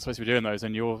what everyone's supposed to be doing those,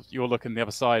 and you're looking the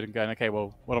other side and going, okay,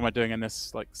 well, what am I doing in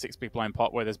this like 6B blind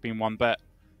pot where there's been one bet?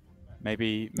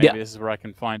 Maybe this is where I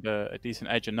can find a decent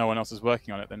edge, and no one else is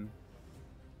working on it. Then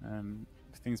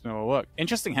things may well work.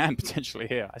 Interesting hand potentially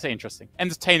here. I say interesting,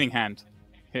 entertaining hand.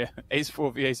 Yeah,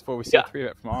 Ace-4 v Ace-4. We see a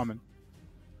 3-bet from Armin.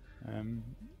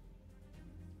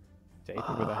 David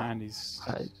with a hand,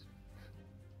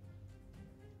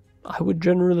 I would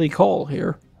generally call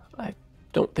here. I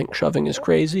don't think shoving is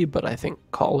crazy, but I think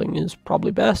calling is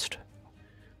probably best.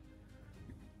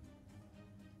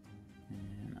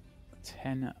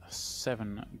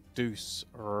 10-7 deuce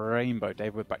rainbow.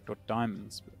 David with backdoor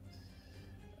diamonds.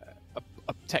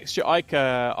 A texture Ike,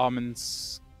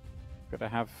 Armin's got to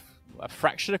have a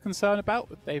fraction of concern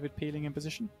about with David peeling in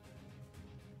position.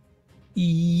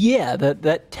 Yeah,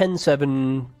 that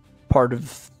 10-7 part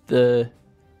of the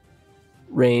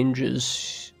range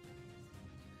is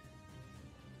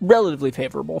relatively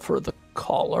favorable for the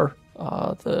caller.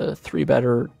 The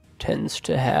 3-better tends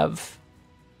to have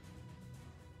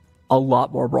a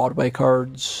lot more Broadway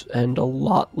cards and a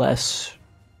lot less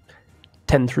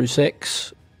 10 through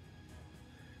 6.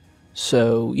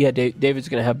 So, yeah, David's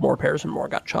going to have more pairs and more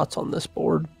gut shots on this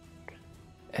board.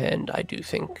 And I do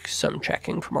think some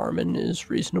checking from Armin is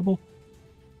reasonable.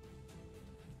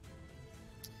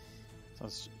 So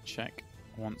let's check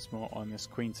once more on this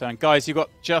queen turn. Guys, you've got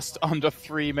just under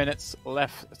 3 minutes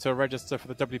left to register for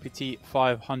the WPT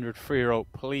 500 free roll.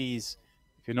 Please,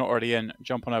 if you're not already in,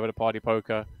 jump on over to Party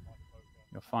Poker.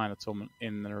 You'll find the tournament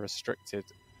in the restricted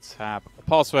tab. The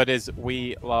password is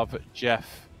We Love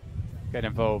Jeff. Get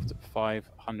involved.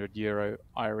 €500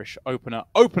 Irish opener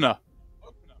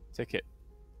ticket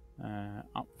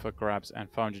up for grabs,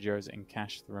 and €500 in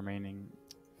cash. The remaining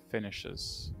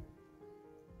finishers.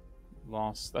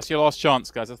 That's your last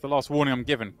chance, guys. That's the last warning I'm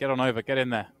giving. Get on over. Get in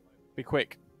there. Be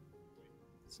quick.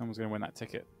 Someone's going to win that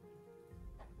ticket.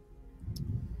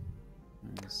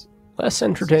 Less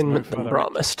entertainment than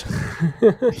promised.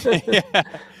 Yeah.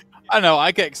 I know.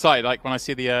 I get excited like when I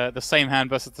see the same hand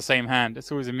versus the same hand.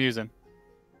 It's always amusing.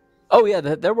 Oh yeah,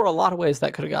 there were a lot of ways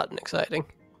that could have gotten exciting.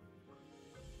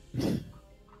 I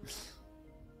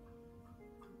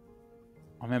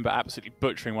remember absolutely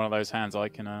butchering one of those hands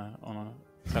like on a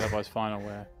televised final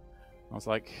where I was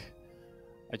like,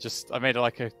 I made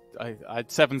like I had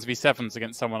 7s v 7s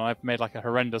against someone. I've made like a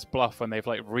horrendous bluff when they've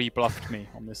like re-bluffed me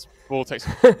on this vortex.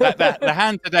 The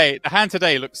hand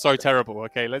today looks so terrible.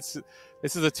 Okay, this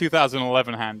is a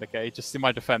 2011 hand. Okay, just in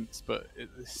my defense, but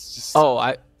it's just. Oh,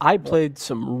 I played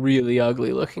some really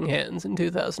ugly looking hands in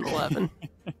 2011.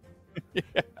 Yeah,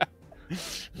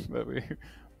 but we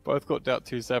both got dealt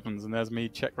 2 7s, and there's me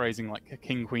check raising like a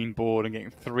king queen board and getting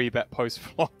 3-bet post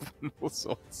flop and all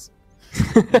sorts.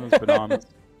 That was bananas.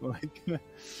 Like,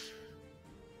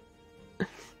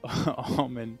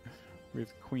 Armin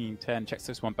with queen 10 checks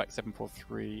this one back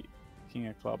 7-4-3. King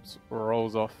of clubs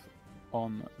rolls off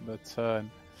on the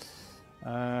turn.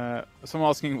 Someone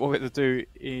asking what we're to do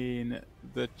in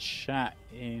the chat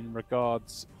in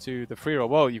regards to the free roll.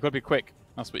 Well, you've got to be quick.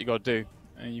 That's what you got to do.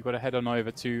 And you've got to head on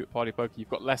over to Party Poker. You've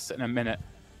got less than a minute.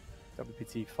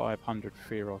 WPT 500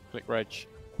 free roll. Click reg.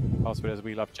 Password as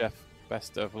We Love Jeff.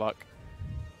 Best of luck.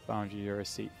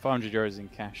 €500 in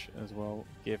cash as well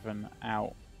given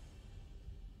out.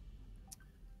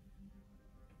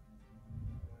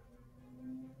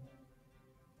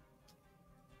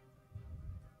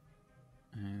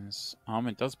 As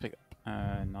Armin does pick up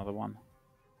another one.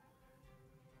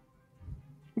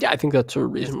 Yeah, I think that's a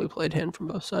reasonably played hand from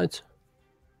both sides.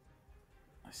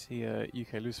 I see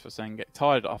UK Lucifer saying get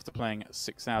tired after playing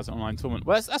 6,000 online tournament.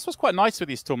 Well, that's what's quite nice with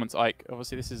these tournaments, Ike.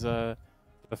 Obviously, this is the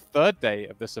third day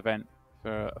of this event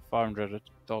for a $500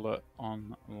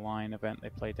 online event. They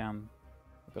play down,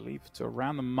 I believe, to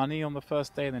around the money on the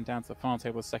first day and then down to the final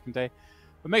table the second day.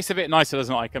 It makes it a bit nicer,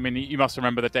 doesn't it, Ike? I mean, you must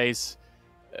remember the days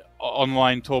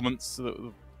online tournaments,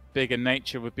 big in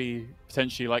nature, would be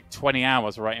potentially like 20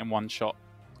 hours right in one shot.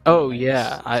 Oh,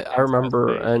 yeah. I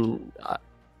remember, and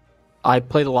I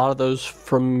played a lot of those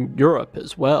from Europe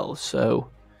as well, so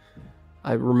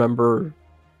I remember,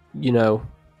 you know,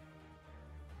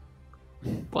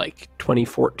 like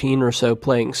 2014 or so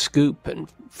playing Scoop, and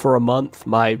for a month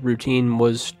my routine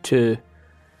was to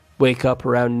wake up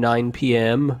around 9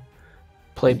 p.m.,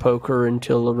 play poker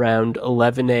until around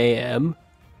 11 a.m.,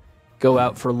 go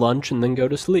out for lunch, and then go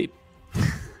to sleep.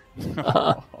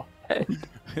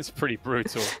 It's pretty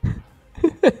brutal.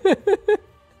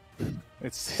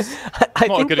 It's I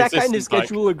think that kind of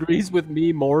schedule agrees with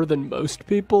me more than most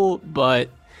people, but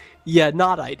yeah,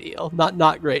 not ideal.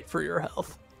 Not great for your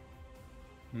health.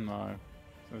 No.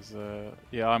 It was,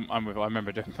 yeah, I'm with. I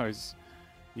remember doing those.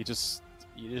 You just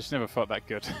never felt that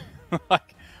good.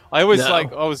 Like I always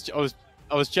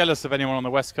I was jealous of anyone on the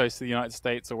west coast of the United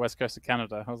States or west coast of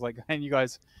Canada. I was like, hey, you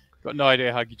guys got no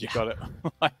idea how good you got it.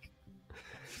 Like,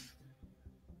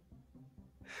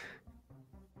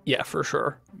 yeah, for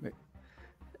sure.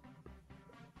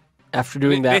 After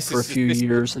doing that for a few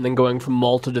years and then going from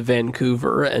Malta to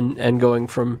Vancouver and going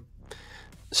from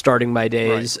starting my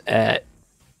days at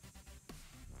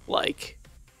like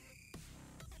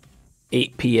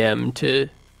 8 p.m. to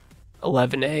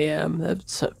 11 a.m.,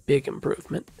 that's a big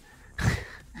improvement.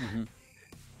 Mm-hmm.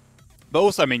 But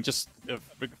also, I mean, just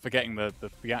forgetting the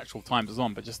actual times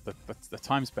on, but just the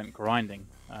time spent grinding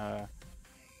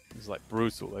was like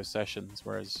brutal, those sessions.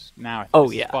 Whereas now, I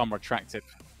think it's far more attractive.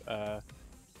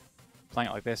 Playing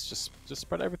it like this, just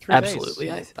spread over 3 days.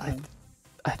 Absolutely,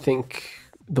 I think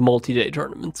the multi-day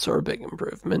tournaments are a big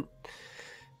improvement.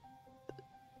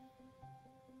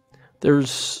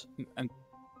 There's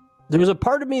a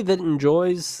part of me that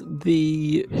enjoys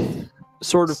the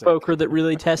sort of poker that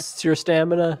really tests your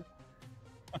stamina.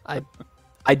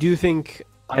 I do think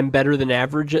I'm better than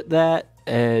average at that,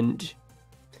 and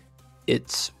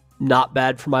it's not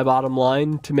bad for my bottom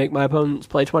line to make my opponents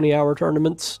play 20-hour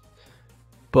tournaments,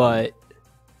 but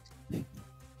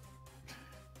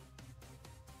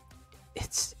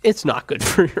it's not good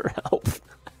for your health.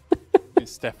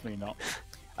 It's definitely not.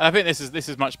 And I think this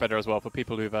is much better as well for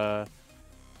people who've,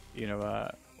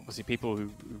 obviously people who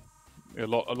a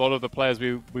lot of the players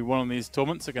we won on these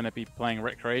tournaments are going to be playing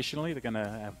recreationally. They're going to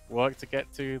have work to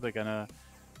get to. They're going to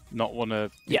not want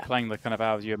to be playing the kind of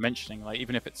hours you're mentioning. Like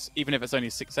even if it's only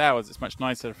 6 hours, it's much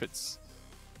nicer if it's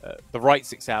the right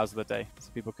 6 hours of the day, so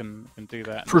people can do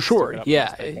that. For sure,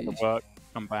 yeah. Work,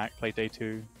 come back, play day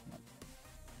 2.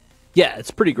 Yeah,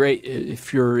 it's pretty great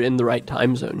if you're in the right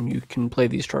time zone. You can play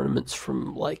these tournaments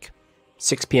from like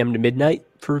 6 p.m. to midnight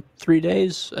for 3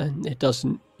 days, and it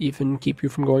doesn't even keep you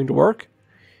from going to work.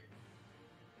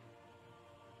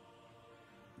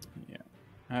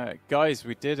 Yeah. Guys,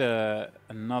 we did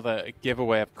another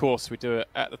giveaway. Of course, we do it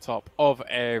at the top of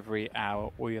every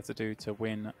hour. All you have to do to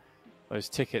win those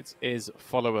tickets is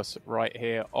follow us right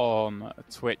here on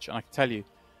Twitch. And I can tell you,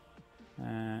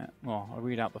 well, I'll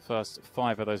read out the first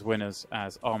 5 of those winners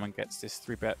as Armin gets this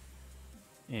 3-bet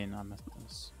in.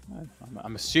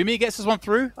 I'm assuming he gets this one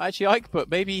through, actually, Ike, but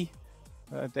maybe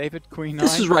David, Queen 9.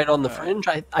 This is right on the fringe.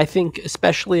 I think,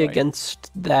 especially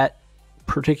against that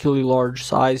particularly large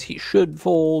size, he should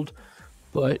fold,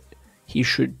 but he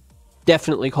should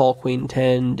definitely call Queen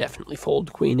 10, definitely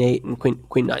fold Queen 8, and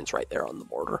Queen 9's right there on the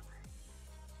border.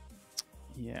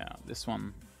 Yeah, this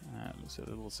one looks a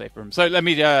little safer. So let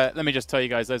me just tell you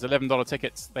guys, those $11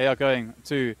 tickets, they are going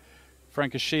to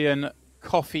Frankishian,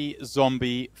 Coffee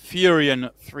Zombie,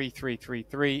 Furion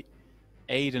 3333,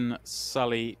 Aiden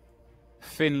Sully,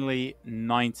 Finley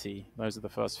 90. Those are the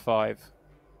first 5,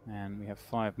 and we have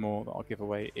 5 more that I'll give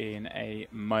away in a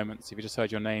moment. So if you just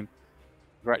heard your name,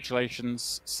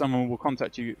 congratulations. Someone will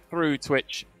contact you through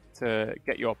Twitch to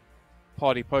get your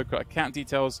Party Poker account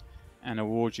details and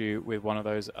award you with one of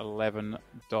those $11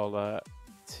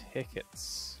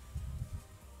 tickets.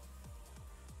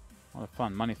 A lot of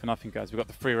fun. Money for nothing, guys. We've got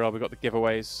the free roll, we've got the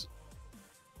giveaways.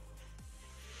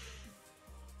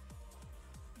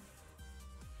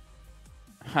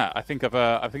 I think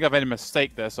I've made a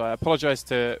mistake there, so I apologize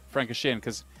to Frankishian,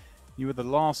 because you were the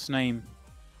last name.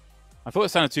 I thought it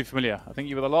sounded too familiar. I think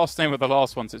you were the last name with the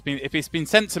last one. So if it's been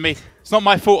sent to me, it's not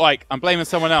my fault, Ike. I'm blaming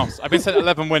someone else. I've been sent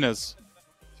 11 winners.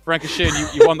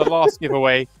 Frankishian, you won the last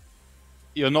giveaway.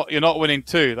 You're not winning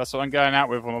 2. That's what I'm going out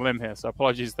with on a limb here. So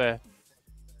apologies there,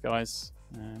 guys.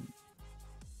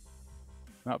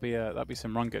 That'll be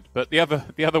some run good. But the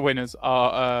other winners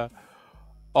are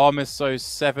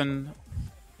Armiso7,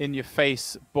 In Your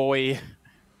Face Boy,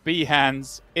 B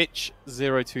Hands, Itch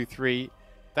 023,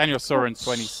 Daniel Soren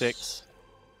 26,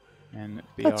 and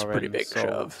BRN. That's a pretty big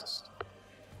shove.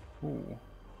 Ooh,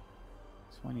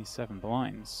 27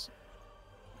 blinds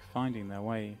finding their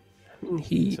way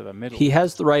to the middle. He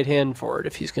has the right hand for it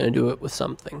if he's going to do it with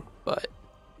something, but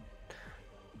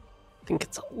I think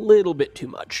it's a little bit too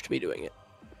much to be doing it,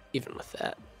 even with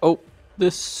that. Oh,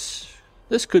 this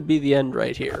could be the end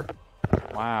right here.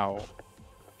 Wow.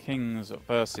 Kings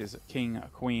versus King,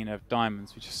 Queen of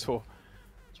Diamonds. We just saw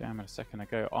jam a second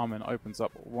ago. Armin opens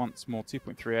up once more,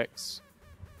 2.3x.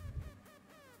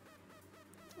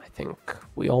 I think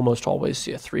we almost always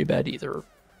see a 3-bet, either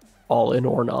all in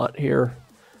or not here.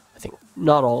 I think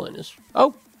not all in is...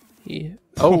 Oh!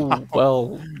 Wow.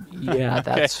 Well, yeah,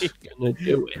 that's Okay. going to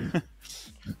do it.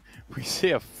 We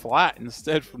see a flat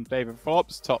instead from David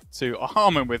Forbes, top 2.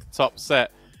 Armin with top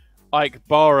set. Ike,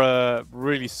 bar a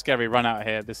really scary run out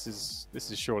here. This is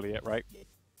surely it, right?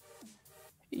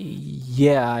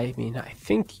 Yeah, I mean, I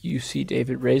think you see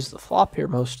David raise the flop here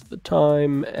most of the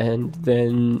time, and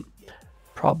then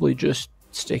probably just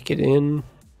stick it in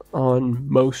on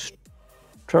most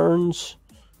turns.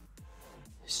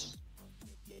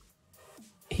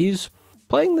 He's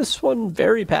playing this one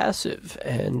very passive,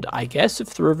 and I guess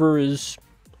if the river is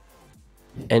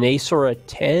an ace or a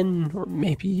 10, or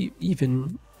maybe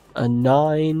even a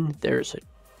 9, there's a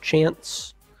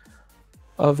chance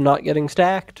of not getting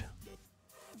stacked.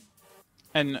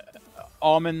 And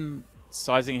Armin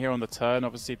sizing here on the turn,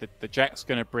 obviously the jack's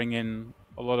going to bring in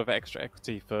a lot of extra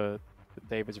equity for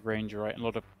David's range, right? And a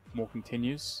lot of more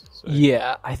continues. So.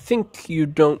 Yeah, I think you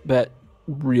don't bet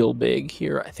real big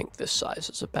here. I think this size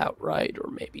is about right, or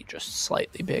maybe just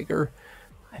slightly bigger.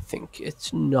 I think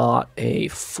it's not a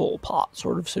full pot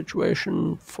sort of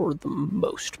situation for the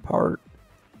most part.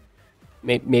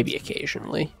 Maybe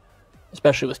occasionally,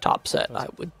 especially with top set, I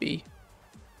would be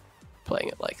playing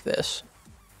it like this.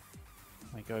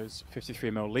 He goes 53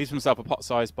 mil, leaves himself a pot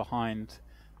size behind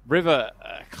River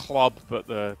club, but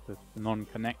the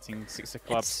non-connecting 6 of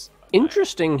clubs. It's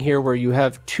interesting here where you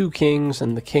have 2 kings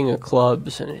and the king of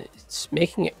clubs, and it's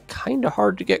making it kind of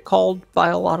hard to get called by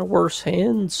a lot of worse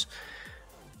hands.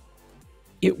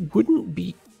 It wouldn't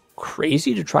be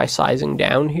crazy to try sizing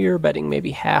down here, betting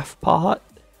maybe half pot.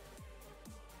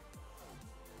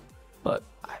 But,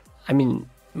 I mean,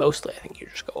 mostly I think you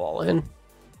just go all in.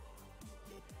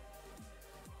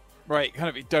 Right, kind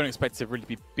of you don't expect to really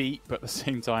be beat, but at the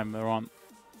same time there aren't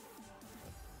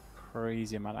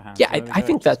crazy amount of hands. Yeah, I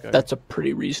think that's a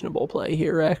pretty reasonable play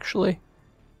here, actually.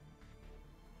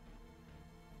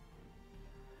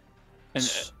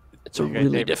 And, it's a really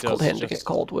David difficult hand to get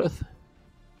called with.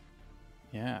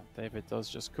 Yeah, David does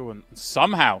just cool, and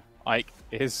somehow Ike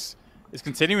is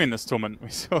continuing this tournament. We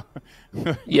saw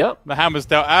Yep. the hand was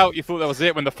dealt out. You thought that was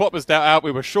it. When the flop was dealt out,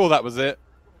 we were sure that was it.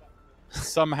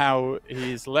 Somehow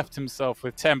he's left himself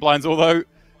with 10 blinds, although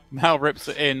now rips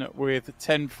it in with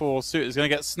 10-4 suited. He's going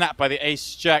to get snapped by the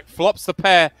ace-jack, flops the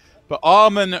pair, but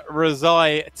Armin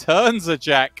Rezaei turns a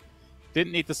jack.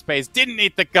 Didn't need the spades, didn't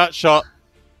need the gut shot.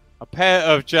 A pair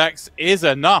of jacks is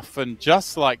enough, and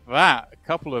just like that, a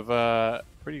couple of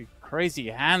pretty crazy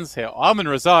hands here. Armin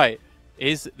Rezaei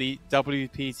is the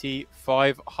WPT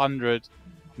 500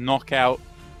 knockout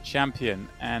champion,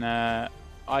 and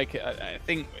I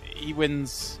think he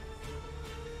wins.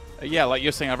 Yeah, like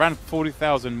you're saying, around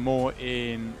 40,000 more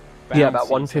in bounties. Yeah, about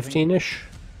 115-ish,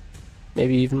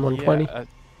 maybe even 120.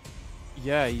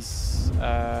 Yeah, he's.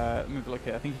 Let me look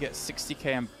at. I think he gets 60k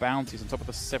in bounties on top of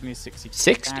the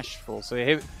 70-60 cash full. So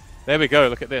here, there we go.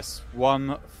 Look at this.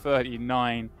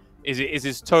 139 is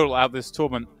his total out of this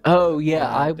tournament. Oh yeah,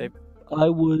 I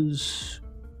was.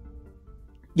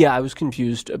 Yeah, I was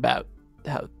confused about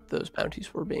how those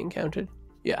bounties were being counted.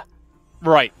 Yeah.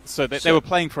 Right. So they were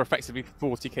playing for effectively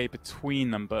 40k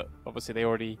between them, but obviously they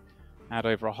already had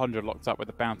over 100 locked up with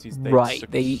the bounties.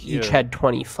 They each had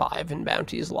 25 in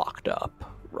bounties locked up,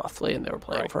 roughly, and they were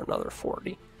playing for another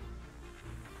 40.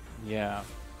 Yeah.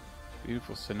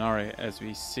 Beautiful scenario as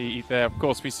we see there. Of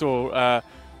course, we saw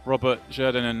Robert,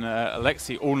 Svedin, and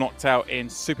Aliaksei all knocked out in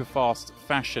super fast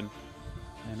fashion.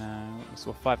 And we saw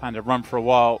a 5-handed run for a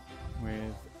while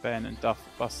with Ben and Duff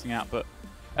busting out. But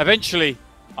eventually,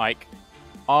 Ike,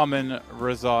 Armin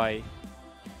Rezaei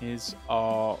is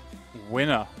our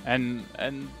winner. And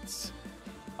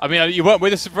I mean, you weren't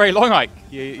with us for very long, Ike.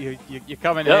 You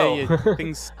come in here,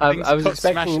 things I was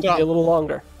expecting it to be a little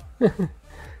longer.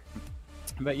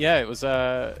 But yeah, it was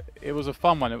a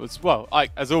fun one. It was, well,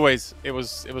 Ike, as always, it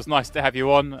was nice to have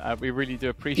you on. We really do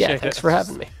appreciate it. Yeah, thanks for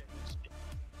having me.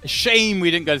 A shame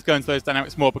we didn't go into those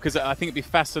dynamics more, because I think it'd be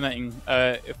fascinating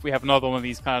if we have another one of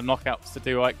these kind of knockouts to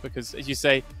do, Ike, because as you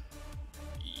say,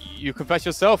 you confess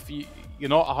yourself, you're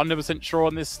not 100% sure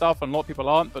on this stuff, and a lot of people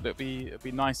aren't, but it'd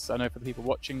be nice, I know, for the people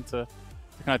watching to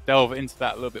kind of delve into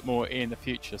that a little bit more in the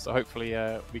future. So hopefully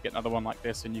we get another one like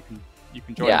this, and you can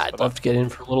join us. Yeah, I'd love to get in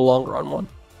for a little longer on one.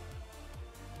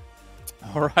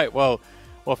 All right, well,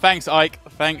 thanks, Ike.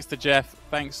 Thanks to Jeff.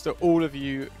 Thanks to all of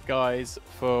you guys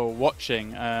for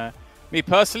watching. Me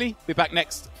personally, be back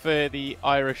next for the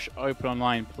Irish Open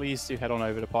Online. Please do head on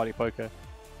over to Party Poker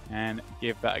and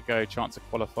give that a go. Chance of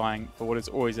qualifying for what is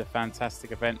always a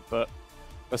fantastic event. But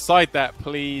beside that,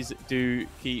 please do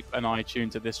keep an eye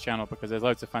tuned to this channel, because there's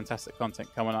loads of fantastic content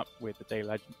coming up with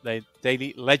the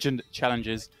daily legend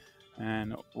challenges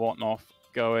and whatnot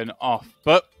going off.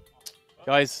 But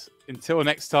guys, until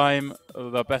next time,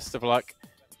 the best of luck,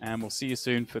 and we'll see you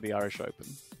soon for the Irish Open.